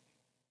braggy.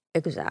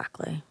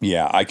 Exactly.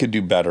 Yeah, I could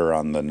do better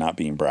on the not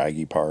being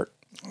braggy part.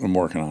 I'm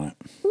working on it.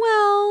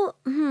 Well,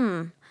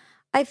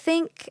 I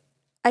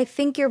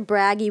think you're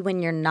braggy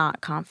when you're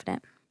not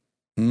confident.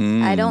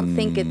 I don't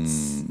think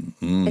it's.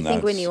 I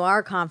think when you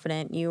are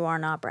confident, you are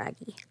not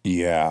braggy.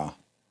 Yeah.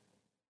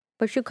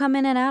 But you come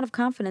in and out of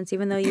confidence,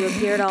 even though you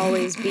appear to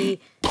always be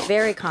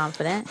very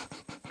confident.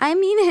 I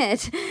mean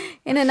it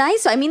in a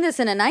nice. I mean this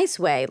in a nice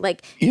way.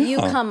 Like you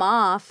Yeah. come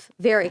off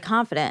very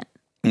confident.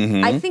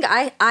 Mm-hmm. I think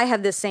I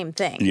have the same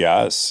thing.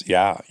 Yes.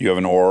 Yeah. You have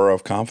an aura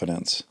of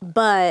confidence.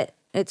 But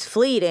it's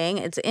fleeting.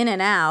 It's in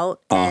and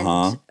out.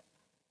 And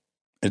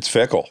It's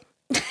fickle.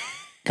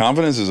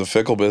 Confidence is a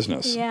fickle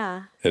business.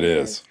 yeah, It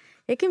is.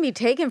 it can be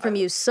taken from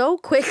you so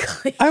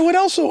quickly. I would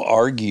also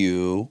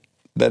argue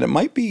that it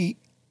might be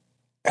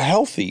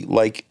healthy.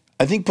 Like,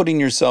 I think putting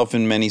yourself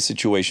in many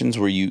situations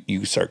where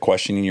you start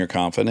questioning your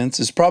confidence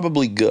is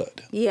probably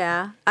good.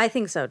 Yeah, I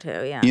think so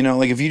too. Yeah. You know,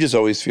 like if you just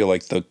always feel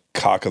like the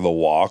cock of the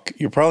walk,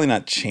 you're probably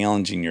not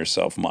challenging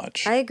yourself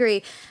much. I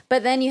agree.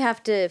 But then you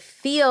have to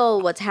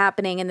feel what's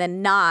happening and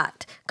then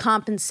not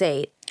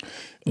compensate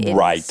in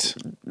Right.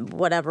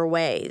 whatever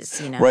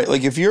ways, you know. Right.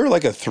 Like if you're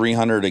like a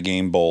 300 a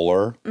game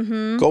bowler,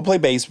 go play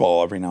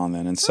baseball every now and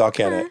then and suck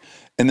at it.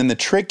 And then the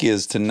trick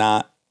is to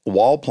not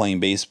while playing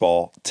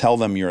baseball, tell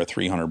them you're a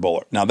 300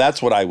 bowler. Now,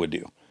 that's what I would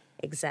do.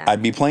 Exactly.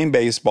 I'd be playing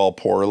baseball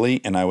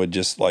poorly, and I would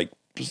just let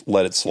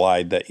it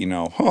slide that,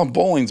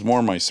 bowling's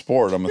more my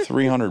sport. I'm a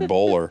 300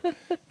 bowler. And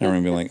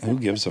everyone would be like, who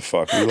gives a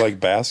fuck? We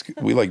like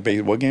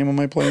what game am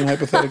I playing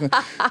hypothetically?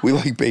 We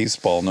like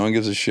baseball. No one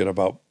gives a shit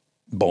about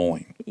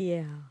bowling.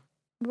 Yeah.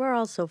 We're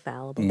all so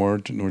fallible. We're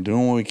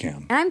doing what we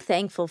can. And I'm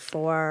thankful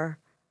for...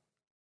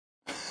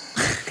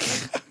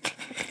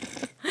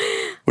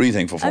 What are you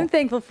thankful for? I'm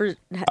thankful for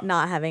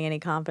not having any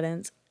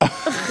confidence.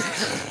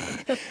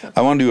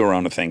 I want to do a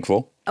round of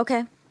thankful.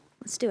 Okay.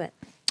 Let's do it.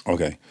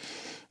 Okay.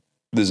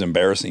 This is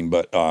embarrassing,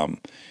 but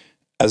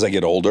as I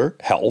get older,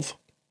 health.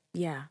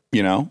 Yeah.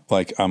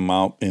 I'm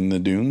out in the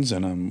dunes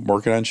and I'm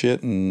working on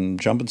shit and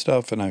jumping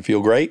stuff and I feel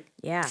great.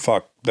 Yeah.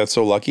 Fuck, that's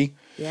so lucky.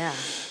 Yeah.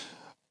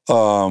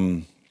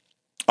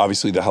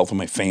 Obviously, the health of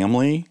my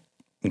family,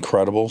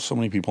 incredible. So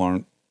many people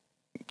aren't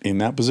in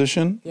that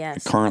position.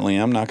 Yes. I currently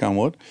am, knock on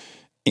wood.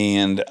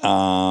 And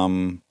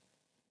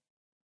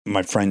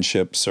my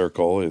friendship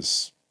circle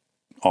is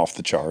off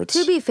the charts.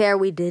 To be fair,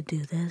 we did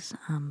do this,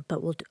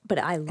 but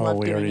I love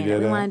we doing already it. did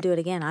We it? want to do it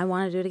again. I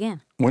want to do it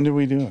again. When did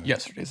we do it?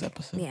 Yesterday's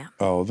episode. Yeah.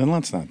 Oh, then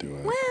let's not do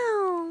it. Well,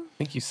 I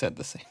think you said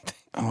the same thing.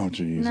 Oh,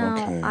 geez. no,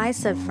 Okay. I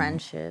said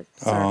friendship.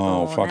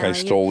 Oh, circle. fuck. Now I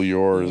stole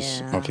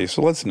yours. Yeah. Okay,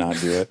 so let's not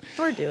do it.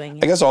 We're doing I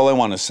it. guess all I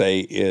want to say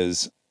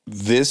is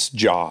this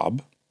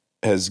job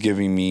has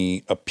given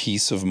me a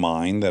peace of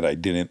mind that I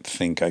didn't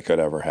think I could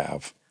ever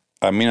have.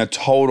 I mean, a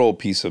total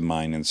peace of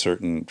mind in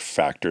certain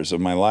factors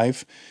of my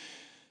life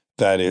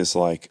that is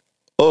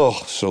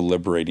so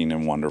liberating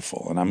and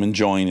wonderful. And I'm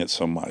enjoying it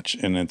so much.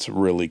 And it's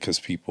really because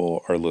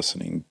people are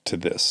listening to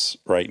this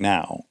right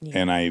now. Yeah.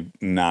 And I'm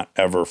not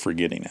ever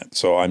forgetting it.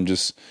 So I'm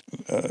just,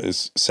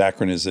 as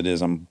saccharine as it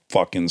is, I'm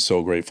fucking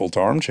so grateful to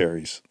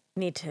Armcherries.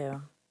 Me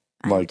too.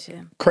 I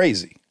too.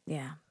 Crazy.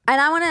 Yeah. And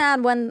I want to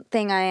add one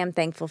thing I am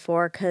thankful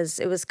for because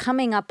it was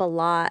coming up a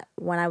lot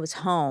when I was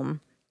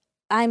home.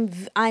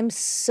 I'm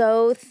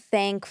so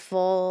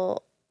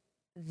thankful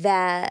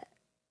that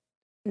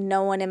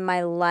no one in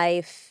my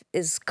life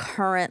is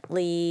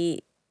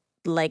currently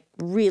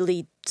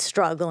really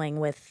struggling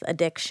with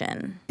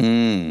addiction.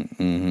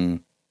 Mm-hmm.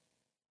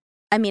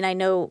 I mean, I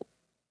know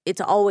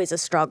it's always a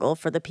struggle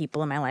for the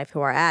people in my life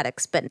who are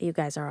addicts, but you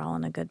guys are all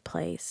in a good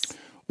place.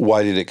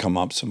 Why did it come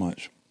up so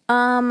much?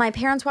 My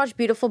parents watched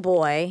Beautiful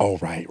Boy. Oh,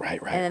 right.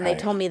 And then they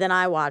told me, then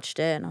I watched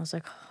it, and I was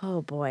like,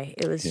 oh boy,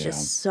 it was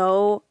just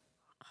so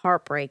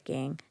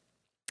heartbreaking.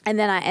 And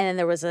then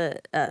there was a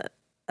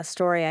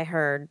story I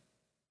heard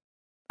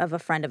of a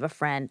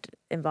friend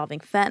involving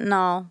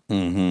fentanyl.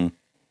 Mm-hmm.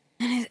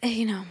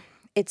 And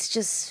it's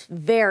just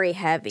very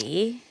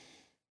heavy.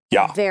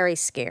 Yeah. Very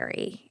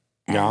scary.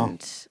 And Yeah.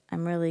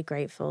 I'm really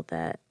grateful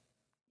that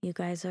you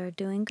guys are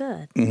doing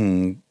good.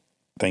 Mm-hmm.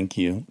 Thank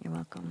you. You're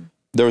welcome.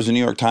 There was a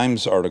New York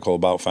Times article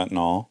about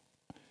fentanyl,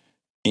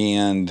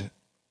 and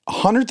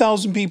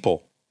 100,000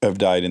 people have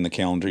died in the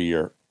calendar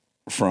year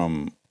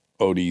from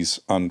ODs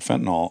on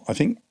fentanyl. I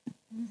think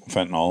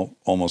that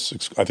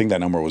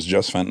number was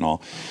just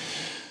fentanyl.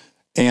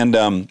 And,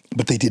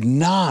 but they did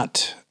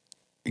not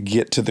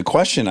get to the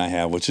question I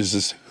have, which is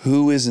this: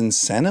 who is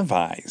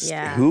incentivized?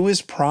 Yeah. Who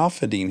is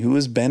profiting? Who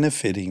is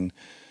benefiting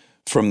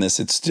from this?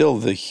 It's still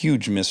the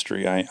huge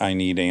mystery I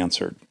need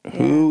answered. Yeah.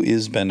 Who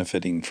is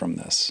benefiting from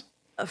this?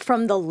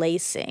 From the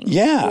lacing.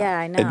 Yeah. Yeah,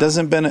 I know. It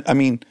doesn't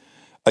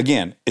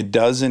again, it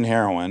does in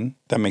heroin.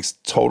 That makes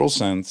total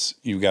sense.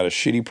 You've got a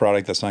shitty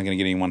product that's not going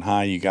to get anyone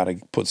high. You got to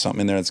put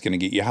something in there that's going to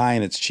get you high,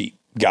 and it's cheap.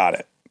 Got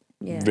it.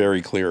 Yeah.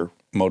 Very clear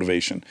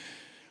motivation.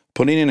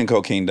 Putting it in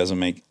cocaine doesn't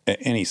make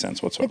any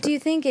sense whatsoever. But do you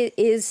think it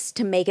is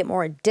to make it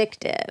more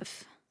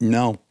addictive?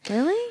 No.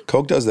 Really?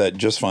 Coke does that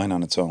just fine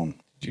on its own.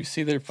 Do you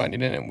see they're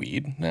finding it in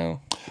weed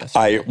now?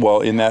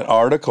 In that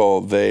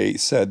article, they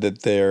said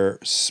that they're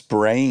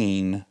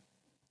spraying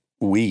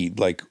weed.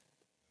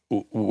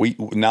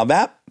 Now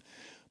that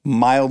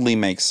mildly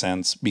makes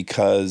sense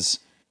because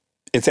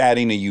it's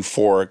adding a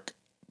euphoric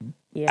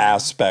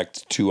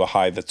aspect to a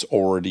high that's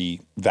already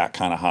that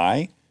kind of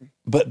high.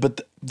 But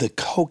the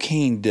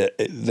cocaine,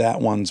 that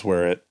one's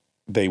where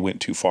they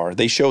went too far.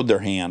 They showed their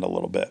hand a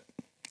little bit.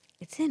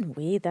 It's in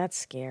weed. That's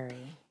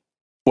scary.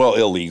 Well,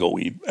 illegal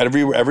weed.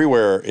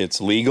 Everywhere it's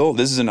legal.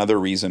 This is another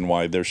reason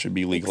why there should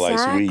be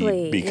legalized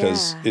weed,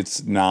 because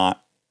it's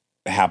not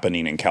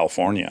happening in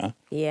California.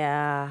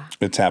 Yeah.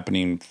 It's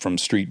happening from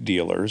street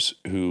dealers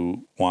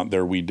who want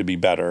their weed to be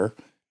better.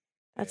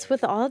 That's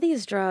with all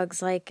these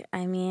drugs. By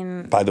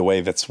the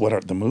way, that's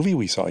the movie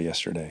we saw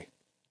yesterday.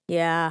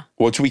 Yeah.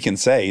 Which we can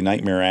say,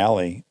 Nightmare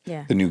Alley,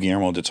 the new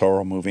Guillermo del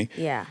Toro movie.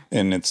 Yeah.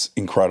 And it's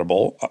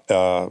incredible,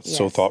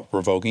 so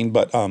thought-provoking.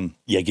 But,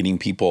 getting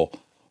people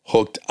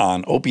hooked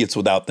on opiates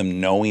without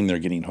them knowing they're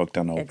getting hooked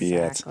on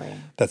opiates. Exactly.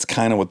 That's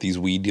kind of what these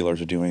weed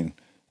dealers are doing.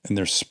 And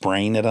they're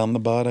spraying it on the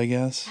bud, I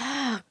guess.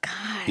 Oh,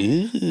 God.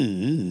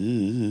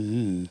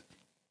 Ooh.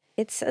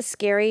 It's a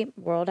scary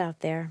world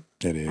out there.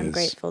 It is. I'm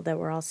grateful that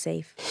we're all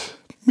safe.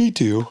 Me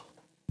too.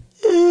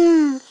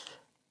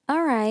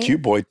 All right.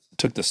 Cute boy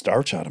took the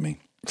starch out of me.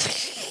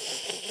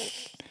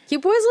 You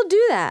boys will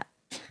do that.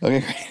 Okay,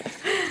 great.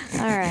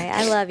 All right.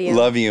 I love you.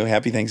 Love you.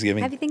 Happy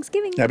Thanksgiving. Happy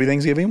Thanksgiving. Happy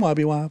Thanksgiving,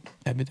 Wobby Wob.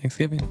 Happy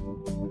Thanksgiving.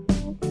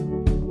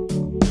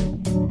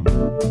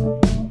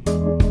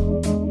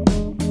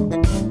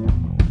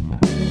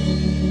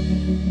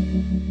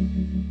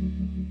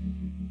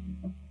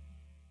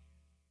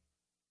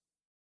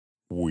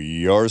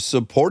 We are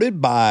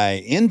supported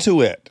by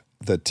Intuit,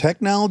 the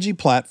technology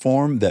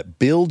platform that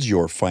builds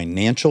your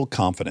financial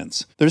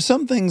confidence. There's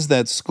some things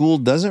that school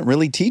doesn't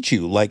really teach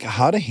you, like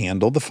how to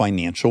handle the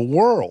financial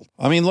world.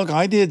 I mean, look,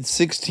 I did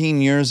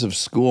 16 years of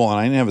school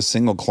and I didn't have a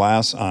single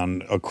class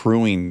on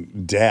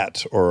accruing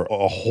debt or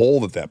a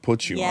hole that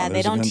puts you on. Yeah, they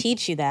There's don't been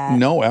teach you that.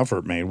 no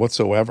effort made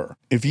whatsoever.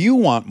 If you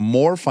want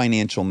more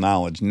financial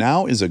knowledge,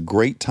 now is a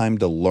great time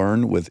to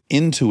learn with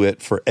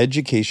Intuit for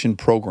Education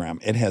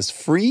program. It has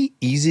free,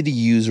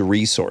 easy-to-use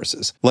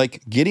resources like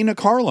getting a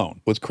car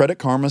loan with Credit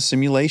Karma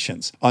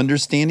simulations,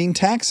 understanding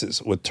taxes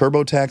with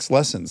TurboTax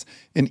lessons,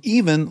 and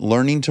even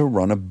learning to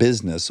run a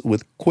business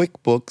with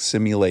QuickBooks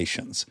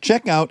simulations.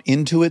 Check out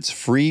Intuit's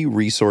free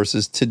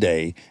resources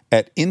today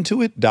at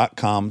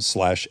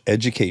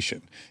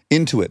intuit.com/education.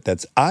 Intuit,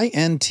 that's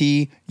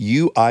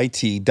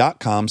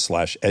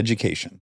INTUIT.com/education.